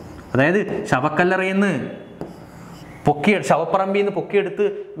 അതായത് ശവക്കല്ലറയിൽ നിന്ന് ശവപ്പറമ്പിൽ നിന്ന് പൊക്കിയെടുത്ത്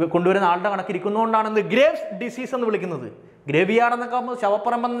കൊണ്ടുവരുന്ന ആളുടെ കണക്കിരിക്കുന്നതുകൊണ്ടാണ് ഗ്രേവ്സ് ഡിസീസ് എന്ന് വിളിക്കുന്നത്. ഗ്രേവിയാർഡ് എന്നൊക്കെ ആകുമ്പോൾ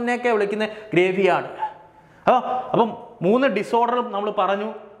ശവപ്പറമ്പെന്നൊക്കെ വിളിക്കുന്നത് ഗ്രേവിയാർഡ്. അപ്പം 3 ഡിസോർഡറും നമ്മൾ പറഞ്ഞു,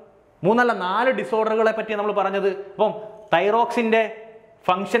 4 ഡിസോർഡറുകളെ പറ്റി നമ്മൾ പറഞ്ഞത്. അപ്പം തൈറോക്സിൻ്റെ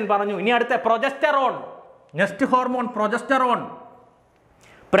ഫങ്ഷൻ പറഞ്ഞു. ഇനി അടുത്ത progesterone, next hormone progesterone.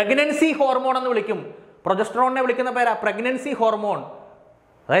 Pregnancy hormone എന്ന് വിളിക്കും. പ്രൊജസ്റ്ററോണിനെ വിളിക്കുന്ന പേരാ പ്രഗ്നൻസി ഹോർമോൺ.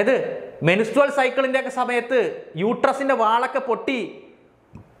 അതായത് മെൻസ്ട്രുവൽ സൈക്കിളിൻ്റെ ഒക്കെ സമയത്ത് യൂട്രസിൻ്റെ വാളൊക്കെ പൊട്ടി,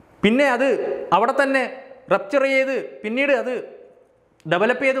 പിന്നെ അത് അവിടെ തന്നെ റപ്ചർ ചെയ്ത് പിന്നീട് അത്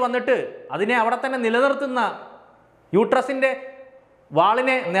ഡെവലപ്പ് ചെയ്ത് വന്നിട്ട് അതിനെ അവിടെ തന്നെ നിലനിർത്തുന്ന, യൂട്രസിൻ്റെ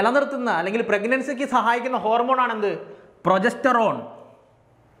വാളിനെ നിലനിർത്തുന്ന അല്ലെങ്കിൽ പ്രഗ്നൻസിക്ക് സഹായിക്കുന്ന ഹോർമോണാണെന്ത്? പ്രൊജസ്റ്ററോൺ.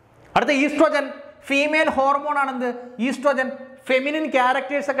 അടുത്ത oestrogen, female hormone ആണെന്ത്? Oestrogen. Feminine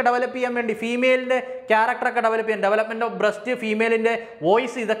characters ഒക്കെ ഡെവലപ്പ് ചെയ്യാൻ വേണ്ടി, ഫീമെയിലിൻ്റെ ക്യാരക്ടറൊക്കെ ഡെവലപ്പ് ചെയ്യാൻ, ഡെവലപ്മെൻറ്റ് ഓഫ് ബ്രസ്റ്റ്, ഫീമെയിലിൻ്റെ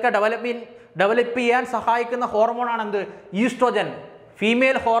വോയിസ്, ഇതൊക്കെ ഡെവലപ്പ് ചെയ്യാൻ സഹായിക്കുന്ന ഹോർമോണാണെന്ത്? ഈസ്ട്രോജൻ.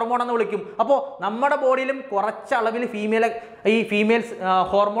 ഫീമെയിൽ ഹോർമോൺ എന്ന് വിളിക്കും. അപ്പോൾ നമ്മുടെ ബോഡിയിലും കുറച്ചളവിൽ ഈ ഫീമെയിൽസ്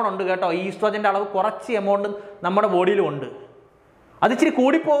ഹോർമോൺ ഉണ്ട് കേട്ടോ. ഈസ്ട്രോജൻ്റെ അളവ് കുറച്ച് എമൗണ്ട് നമ്മുടെ ബോഡിയിലും ഉണ്ട്. അത് ഇച്ചിരി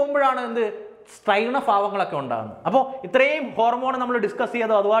കൂടിപ്പോകുമ്പോഴാണ് എന്ത്? സ്ത്രൈണഭാവങ്ങളൊക്കെ ഉണ്ടാകുന്നത്. അപ്പോൾ ഇത്രയും ഹോർമോൺ നമ്മൾ ഡിസ്കസ്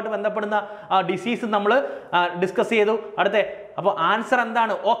ചെയ്തു, അതുമായിട്ട് ബന്ധപ്പെടുന്ന ഡിസീസ് നമ്മൾ ഡിസ്കസ് ചെയ്തു. അപ്പോൾ ആൻസർ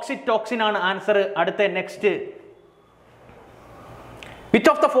എന്താണ്? ഓക്സിറ്റോക്സിൻ ആണ് ആൻസർ. അടുത്ത next, which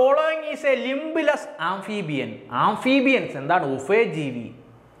of the following is A ലിംബിലസ് amphibian? Amphibians എന്താണ്? ഉഭയജീവി.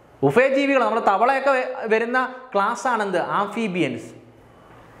 ഉഭയജീവികൾ, നമ്മുടെ തവളയൊക്കെ വരുന്ന ക്ലാസ് ആണെന്ത്? ആംഫീബിയൻസ്.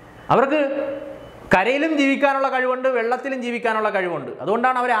 അവർക്ക് കരയിലും ജീവിക്കാനുള്ള കഴിവുണ്ട്, വെള്ളത്തിലും ജീവിക്കാനുള്ള കഴിവുണ്ട്.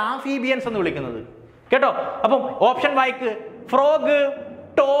 അതുകൊണ്ടാണ് അവരെ ആംഫീബിയൻസ് എന്ന് വിളിക്കുന്നത് കേട്ടോ. അപ്പം ഓപ്ഷൻ വായിക്ക്: ഫ്രോഗ്,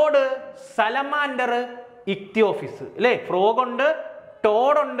 ടോഡ്, സലമാൻഡർ, ഇക്തിയോഫിസ്. അല്ലേ? ഫ്രോഗ് ഉണ്ട്,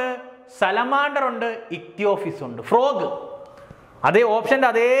 ടോഡുണ്ട്, സലമാൻഡർ ഉണ്ട്, ഇക്തിയോഫിസ് ഉണ്ട്. ഫ്രോഗ് അതേ ഓപ്ഷൻ്റെ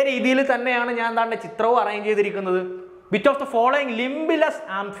അതേ രീതിയിൽ തന്നെയാണ് ഞാൻ താണ്ട ചിത്രവും അറേഞ്ച് ചെയ്തിരിക്കുന്നത്. Which of the following ലിംബിലസ്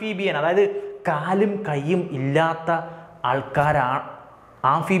amphibian, അതായത് കാലും കൈയും ഇല്ലാത്ത ആൾക്കാരാണ്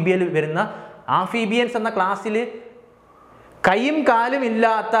ആംഫീബിയയിൽ വരുന്ന. ആംഫീബിയൻസ് എന്ന ക്ലാസ്സിൽ കൈയും കാലും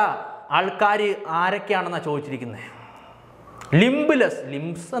ഇല്ലാത്ത ആൾക്കാർ ആരൊക്കെയാണെന്നാണ് ചോദിച്ചിരിക്കുന്നത്. ലിംബിലസ്,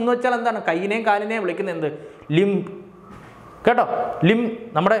 ലിംസ് എന്ന് വെച്ചാൽ എന്താണ്? കൈയിനെയും കാലിനെയും വിളിക്കുന്നത് എന്ത്? ലിംബ് കേട്ടോ.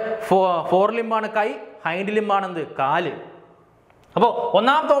 നമ്മുടെ ഫോർ ലിംബാണ് കൈ, ഹൈൻഡ് ലിംബാണ് എന്ത്? കാല്. അപ്പോൾ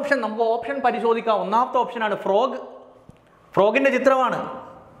ഒന്നാമത്തെ ഓപ്ഷൻ, നമുക്ക് ഓപ്ഷൻ പരിശോധിക്കാം. ഒന്നാമത്തെ ഓപ്ഷനാണ് ഫ്രോഗ്. ഫ്രോഗിൻ്റെ ചിത്രമാണ്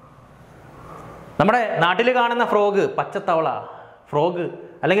നമ്മുടെ നാട്ടിൽ കാണുന്ന ഫ്രോഗ്, പച്ചത്തവള ഫ്രോഗ്.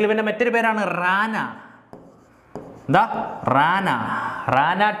 അല്ലെങ്കിൽ ഇവൻ്റെ മറ്റൊരു പേരാണ് റാന. എന്താ?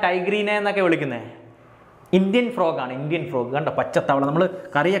 റാന ടൈഗ്രീന എന്നൊക്കെ വിളിക്കുന്നത്. Indian ഫ്രോഗാണ്, Indian frog. കണ്ട പച്ചത്തവള, നമ്മൾ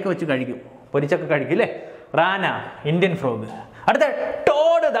കറിയൊക്കെ വെച്ച് കഴിക്കും, പൊരിച്ചൊക്കെ കഴിക്കും അല്ലേ? റാന, ഇന്ത്യൻ ഫ്രോഗ്. അടുത്ത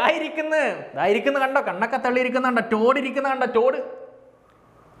ടോഡ്, ദായിരിക്കുന്ന കണ്ടോ? കണ്ണൊക്കെ തള്ളിയിരിക്കുന്ന കണ്ടോ? ടോഡ് ഇരിക്കുന്ന കണ്ടോ? ടോഡ്.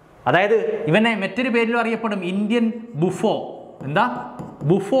 അതായത് ഇവനെ മറ്റൊരു പേരിലും അറിയപ്പെടും ഇന്ത്യൻ ബുഫോ. എന്താ?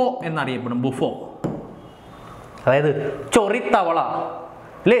 ബുഫോ എന്നറിയപ്പെടും. ബുഫോ അതായത് ചൊറിത്തവള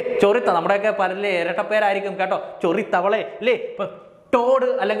അല്ലേ? നമ്മുടെയൊക്കെ പലല്ലേ ഇരട്ടപ്പേരായിരിക്കും കേട്ടോ. ചൊറിത്തവള അല്ലേ? ഇപ്പൊ ടോഡ്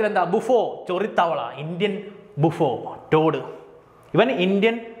അല്ലെങ്കിൽ എന്താ? ബുഫോ, ചൊറിത്തവള, ഇന്ത്യൻ ബുഫോ, ടോഡ്. ഇവൻ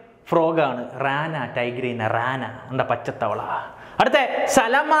ഇന്ത്യൻ ഫ്രോഗാണ്. റാന ടൈഗ്രീന, റാന എന്താ? പച്ചത്തവള. അടുത്ത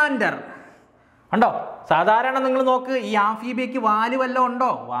സലമാൻഡർ. ഉണ്ടോ? സാധാരണ നിങ്ങൾ നോക്ക്, ഈ ആംഫീബിയയ്ക്ക് വാല് വല്ലതും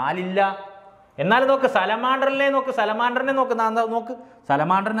ഉണ്ടോ? വാലില്ല. എന്നാലും നോക്ക് സലമാൻഡറിനെ നോക്ക്, സലമാൻഡറിനെ നോക്ക്, നോക്ക്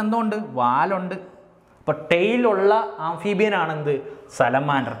സലമാൻഡറിന് എന്തോ ഉണ്ട്, വാലുണ്ട്. അപ്പോൾ ടെയിലുള്ള ആംഫീബിയൻ ആണെന്ത്,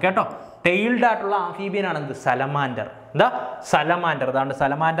 സലമാൻഡർ. കേട്ടോ, ടെയിൽഡ് ആയിട്ടുള്ള ആംഫീബിയൻ ആണെന്ത്, സലമാൻഡർ. എന്താ സലമാൻഡർ. അതാണ്ട്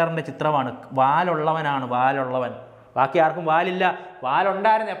സലമാൻഡറിന്റെ ചിത്രമാണ്. വാലുള്ളവനാണ്, വാലുള്ളവൻ. ബാക്കി ആർക്കും വാലില്ല.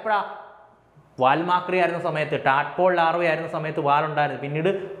 വാലുണ്ടായിരുന്നു എപ്പോഴാ, വാൽമാക്രി ആയിരുന്ന സമയത്ത്, ടാഡ്പോൾ ലാർവ ആയിരുന്ന സമയത്ത് വാലുണ്ടായിരുന്നു, പിന്നീട്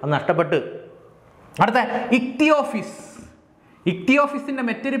അത് നഷ്ടപ്പെട്ട്. അടുത്ത ഇക്തിയോഫിസ്. ഇക്തിയോഫിസിന്റെ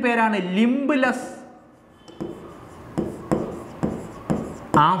മറ്റൊരു പേരാണ് ലിംബ്ലെസ്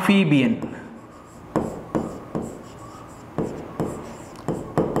ആംഫീബിയൻ.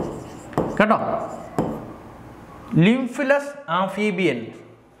 കേട്ടോ, ലിംഫ്ലെസ് ആംഫീബിയൻ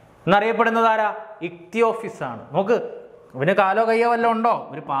എന്നറിയപ്പെടുന്നത് ആരാ, ഇക്തിയോഫിസ് ആണ്. നോക്ക്, ഇവന് കാലോ കയ്യോ വല്ലതും ഉണ്ടോ,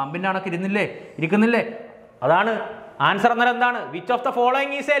 ഒരു പാമ്പിൻ്റെ കണക്ക് ഇരിക്കുന്നില്ലേ? അതാണ് ആൻസർ. അന്നേരം എന്താണ്, which of the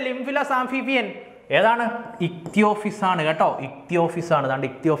following is A ലിംഫ്ലെസ് amphibian? ഏതാണ്, ഇക്തിയോഫിസ് ആണ്. കേട്ടോ, ഇക്തിയോഫിസ് ആണ്. അതാണ്ട്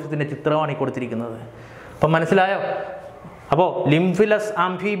ഇക്തിയോഫിസിന്റെ ചിത്രമാണ് ഈ കൊടുത്തിരിക്കുന്നത്. അപ്പം മനസ്സിലായോ? അപ്പോൾ ലിംഫ്ലെസ്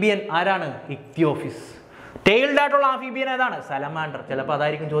ആംഫീബിയൻ ആരാണ്, ഇക്തിയോഫിസ്. ടെയിൽഡ് ആയിട്ടുള്ള ആംഫീബിയൻ ഏതാണ്, സലമാൻഡർ. ചിലപ്പോൾ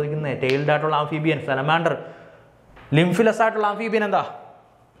അതായിരിക്കും ചോദിക്കുന്നത്. ടെയിൽഡ് ആയിട്ടുള്ള ആംഫീബിയൻ സലമാൻഡർ. ലിംഫ്ലെസ് ആയിട്ടുള്ള ആംഫീബിയൻ എന്താ,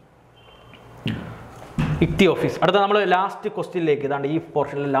 ഇക്തിയോഫിസ്. അടുത്ത നമ്മൾ ലാസ്റ്റ് ക്വസ്റ്റ്യനിലേക്ക്, ഇതാണ്ട് ഈ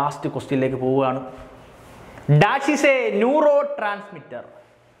പോർഷനിൽ ലാസ്റ്റ് ക്വസ്റ്റ്യനിലേക്ക് പോവുകയാണ്. Dash is A neuro transmitter.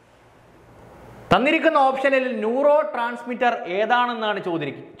 തന്നിരിക്കുന്ന ഓപ്ഷനിൽ ന്യൂറോ ട്രാൻസ്മിറ്റർ ഏതാണെന്നാണ്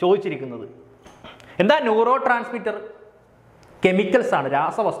ചോദിച്ചിരിക്കുന്നത്. എന്താ ന്യൂറോ ട്രാൻസ്മിറ്റർ? കെമിക്കൽസ് ആണ്,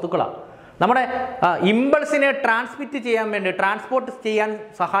 രാസവസ്തുക്കളാണ്. നമ്മുടെ ഇമ്പൾസിനെ ട്രാൻസ്മിറ്റ് ചെയ്യാൻ വേണ്ടി, ട്രാൻസ്പോർട്ട് ചെയ്യാൻ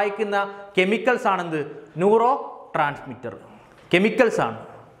സഹായിക്കുന്ന കെമിക്കൽസ് ആണെന്ത്, ന്യൂറോ ട്രാൻസ്മിറ്റർ. കെമിക്കൽസ് ആണ്.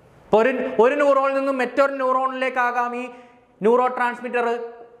 ഇപ്പോൾ ഒരു ന്യൂറോണിൽ നിന്നും മറ്റൊരു ന്യൂറോണിലേക്കാകാം ഈ ന്യൂറോ ട്രാൻസ്മിറ്റർ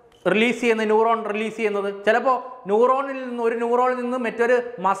ന്യൂറോൺ റിലീസ് ചെയ്യുന്നത്. ചിലപ്പോൾ ഒരു ന്യൂറോണിൽ നിന്ന് മറ്റൊരു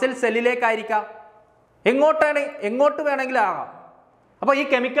മസിൽ സെല്ലിലേക്കായിരിക്കാം, എങ്ങോട്ട് വേണമെങ്കിലും ആകാം. അപ്പോൾ ഈ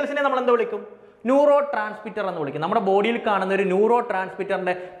കെമിക്കൽസിനെ നമ്മൾ എന്ത് വിളിക്കും, ന്യൂറോ ട്രാൻസ്മിറ്റർ എന്ന് വിളിക്കും. നമ്മുടെ ബോഡിയിൽ കാണുന്ന ഒരു ന്യൂറോ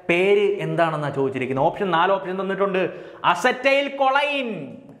ട്രാൻസ്മിറ്ററിന്റെ പേര് എന്താണെന്നാണ് ചോദിച്ചിരിക്കുന്നത്. 4 ഓപ്ഷൻ തന്നിട്ടുണ്ട്. അസറ്റൈൽ കൊളൈൻ,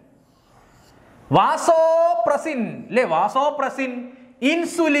 വാസോപ്രസിൻ അല്ലേ, വാസോപ്രസിൻ,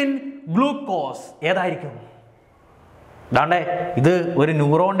 ഇൻസുലിൻ, ഗ്ലൂക്കോസ്. ഏതായിരിക്കും? അതാണ്ടേ ഇത് ഒരു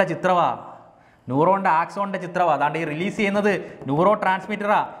ന്യൂറോണിന്റെ ചിത്രമാ, ന്യൂറോണിന്റെ ആക്സോണിന്റെ ചിത്രമാ. അതാണ്ട് ഈ റിലീസ് ചെയ്യുന്നത് ന്യൂറോ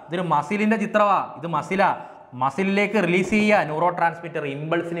ട്രാൻസ്മിറ്ററാ. ഇതൊരു മസിലിന്റെ ചിത്രമാ, ഇത് മസിലാ. മസിലിലേക്ക് റിലീസ് ചെയ്യുക ന്യൂറോ ട്രാൻസ്മിറ്റർ,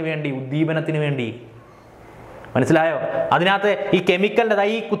 ഇമ്പൾസിന് വേണ്ടി, ഉദ്ദീപനത്തിന് വേണ്ടി. മനസ്സിലായോ? അതിനകത്ത് ഈ കെമിക്കലിൻ്റെ,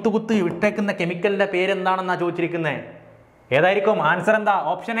 ഈ കുത്ത് ഇട്ടേക്കുന്ന കെമിക്കലിന്റെ പേരെന്താണെന്നാ ചോദിച്ചിരിക്കുന്നത്. ഏതായിരിക്കും ആൻസർ? എന്താ?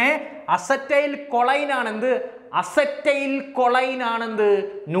 Option A acetyl choline ആണെന്ത്, acetyl choline ആണെന്ത്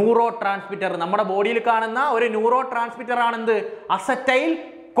neuro transmitter. നമ്മുടെ ബോഡിയിൽ കാണുന്ന ഒരു ന്യൂറോ ട്രാൻസ്മിറ്റർ ആണെന്ത്, അസറ്റൈൽ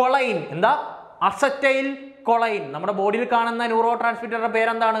കൊളൈൻ. എന്താ? Acetyl choline. നമ്മുടെ ബോഡിയിൽ കാണുന്ന ന്യൂറോ ട്രാൻസ്മിറ്ററിന്റെ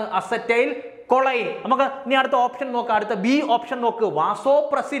പേരെന്താണ്? Acetyl choline. നമുക്ക് ഇനി അടുത്ത ഓപ്ഷൻ നോക്കാം. അടുത്ത ബി ഓപ്ഷൻ നോക്ക്,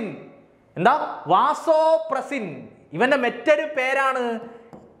 വാസോപ്രസിൻ. എന്താ? വാസോപ്രസിൻ. ഇവന്റെ മറ്റൊരു പേരാണ്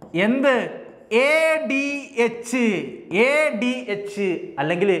എന്ത്? ADH.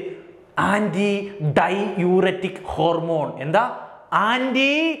 അല്ലെങ്കിൽ ആന്റി ഡൈയൂററ്റിക് ഹോർമോൺ. എന്താ?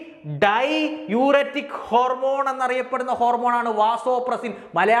 ആന്റി ഡൈയൂററ്റിക് ഹോർമോൺ എന്നറിയപ്പെടുന്ന ഹോർമോണാണ് വാസോപ്രസിൻ.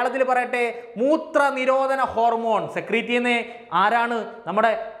 മലയാളത്തിൽ പറയട്ടെ, മൂത്ര നിരോധന ഹോർമോൺ. സെക്രീറ്റ് ചെയ്യുന്ന ആരാണ്?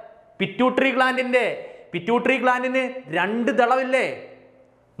 നമ്മുടെ പിറ്റ്യൂട്ടറി ഗ്ലാൻഡിന് 2 ദളവില്ലേ?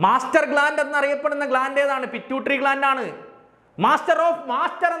 മാസ്റ്റർ ഗ്ലാൻഡ് എന്നറിയപ്പെടുന്ന ഗ്ലാൻഡ് ഏതാണ്? പിറ്റ്യൂട്ടറി ഗ്ലാൻഡ് ആണ്. മാസ്റ്റർ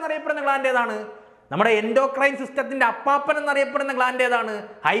എന്നറിയപ്പെടുന്ന ഗ്ലാൻഡ് ഏതാണ്? നമ്മുടെ എൻഡോക്രൈൻ സിസ്റ്റത്തിന്റെ അപ്പാപ്പൻ എന്നറിയപ്പെടുന്ന ഗ്ലാൻഡ് ഏതാണ്?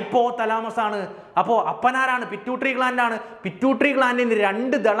 ഹൈപ്പോ തലാമസ് ആണ്. അപ്പോൾ അപ്പനാരാണ്? പിറ്റ്യൂട്ടറി ഗ്ലാൻഡ് ആണ്. പിറ്റ്യൂട്ടറി ഗ്ലാൻഡിന്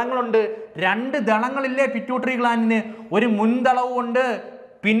 2 ദളങ്ങളുണ്ട്. 2 ദളങ്ങളില്ലേ പിറ്റ്യൂട്ടറി ഗ്ലാൻഡിന്? ഒരു മുൻദളവും ഉണ്ട്,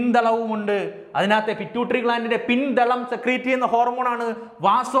 പിൻദളവുമുണ്ട്. അതിനകത്ത് പിറ്റ്യൂട്ടറി ഗ്ലാൻഡിന്റെ പിൻദളം സെക്രീറ്റ് ചെയ്യുന്ന ഹോർമോണാണ്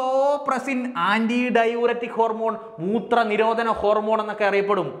വാസോപ്രസിൻ, ആന്റി ഡയൂററ്റിക് ഹോർമോൺ, മൂത്ര നിരോധന ഹോർമോൺ എന്നൊക്കെ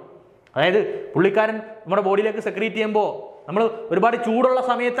അറിയപ്പെടും. അതായത് പുള്ളിക്കാരൻ നമ്മുടെ ബോഡിയിലേക്ക് സെക്രീറ്റ് ചെയ്യുമ്പോൾ, നമ്മൾ ഒരുപാട് ചൂടുള്ള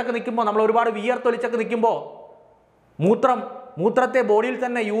സമയത്തൊക്കെ നിൽക്കുമ്പോൾ, നമ്മൾ ഒരുപാട് വിയർത്തൊലിച്ചൊക്കെ നിൽക്കുമ്പോൾ മൂത്രത്തെ ബോഡിയിൽ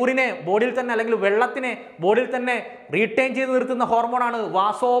തന്നെ, യൂറിനെ ബോഡിയിൽ തന്നെ, അല്ലെങ്കിൽ വെള്ളത്തിനെ ബോഡിയിൽ തന്നെ റീറ്റെയിൻ ചെയ്ത് നിർത്തുന്ന ഹോർമോണാണ്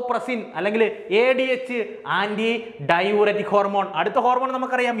വാസോപ്രസിൻ അല്ലെങ്കിൽ ADH, ആന്റി ഡയൂററ്റിക് ഹോർമോൺ. അടുത്ത ഹോർമോൺ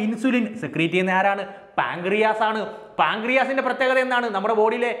നമുക്കറിയാം, ഇൻസുലിൻ. സെക്രീറ്റ് ചെയ്യുന്ന ആരാണ്? പാങ്ക്രിയാസ് ആണ്. പാങ്ക്രിയാസിന്റെ പ്രത്യേകത എന്താണ്? നമ്മുടെ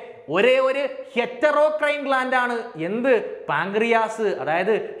ബോഡിയിലെ ഒരേ ഒരു ഹെറ്ററോക്രൈൻ ഗ്ലാൻഡ് ആണ്. എന്ത്? പാങ്ക്രിയാസ്.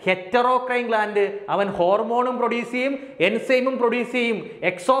 അതായത് ഹെറ്ററോക്രൈൻ ഗ്ലാൻഡ്. അവൻ ഹോർമോണും പ്രൊഡ്യൂസ് ചെയ്യും, എൻസൈമും പ്രൊഡ്യൂസ് ചെയ്യും.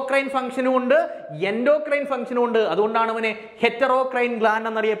 എക്സോക്രൈൻ ഫംഗ്ഷനും ഉണ്ട്, എൻഡോക്രൈൻ ഫംഗ്ഷനും ഉണ്ട്. അതുകൊണ്ടാണ് അവനെ ഹെറ്ററോക്രൈൻ ഗ്ലാൻഡ്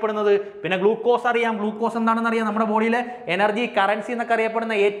എന്നറിയപ്പെടുന്നത്. പിന്നെ ഗ്ലൂക്കോസ് അറിയാം. ഗ്ലൂക്കോസ് എന്താണെന്ന് അറിയാം? നമ്മുടെ ബോഡിയിലെ എനർജി കറൻസി എന്നൊക്കെ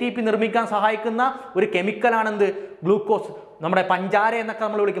അറിയപ്പെടുന്ന ATP നിർമ്മിക്കാൻ സഹായിക്കുന്ന ഒരു കെമിക്കലാണെന്ത്? ഗ്ലൂക്കോസ്. നമ്മുടെ പഞ്ചാര എന്നൊക്കെ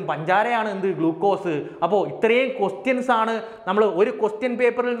നമ്മൾ വിളിക്കും. പഞ്ചാരയാണ് എന്ത്? ഗ്ലൂക്കോസ്. അപ്പോൾ ഇത്രയും ക്വസ്റ്റ്യൻസ് ആണ് നമ്മൾ ഒരു ക്വസ്റ്റ്യൻ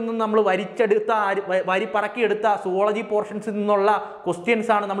പേപ്പറിൽ നിന്നും നമ്മൾ വരി പറക്കിയെടുത്ത സുവോളജി പോർഷൻസിൽ നിന്നുള്ള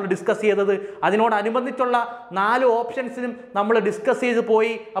ക്വസ്റ്റ്യൻസ് ആണ് നമ്മൾ ഡിസ്കസ് ചെയ്തത്. അതിനോടനുബന്ധിച്ചുള്ള 4 ഓപ്ഷൻസിനും നമ്മൾ ഡിസ്കസ് ചെയ്ത്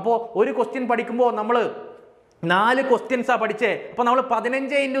പോയി. അപ്പോൾ ഒരു ക്വസ്റ്റ്യൻ പഠിക്കുമ്പോൾ നമ്മൾ 4 ക്വസ്റ്റ്യൻസാണ് പഠിച്ചേ. അപ്പോൾ നമ്മൾ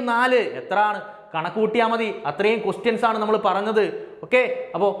 15 × 4 എത്രയാണ്? കണക്ക് കൂട്ടിയാൽ മതി. അത്രയും ക്വസ്റ്റ്യൻസ് ആണ് നമ്മൾ പറഞ്ഞത്. ഓക്കെ,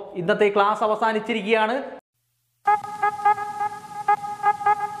 അപ്പോൾ ഇന്നത്തെ ക്ലാസ് അവസാനിച്ചിരിക്കുകയാണ്.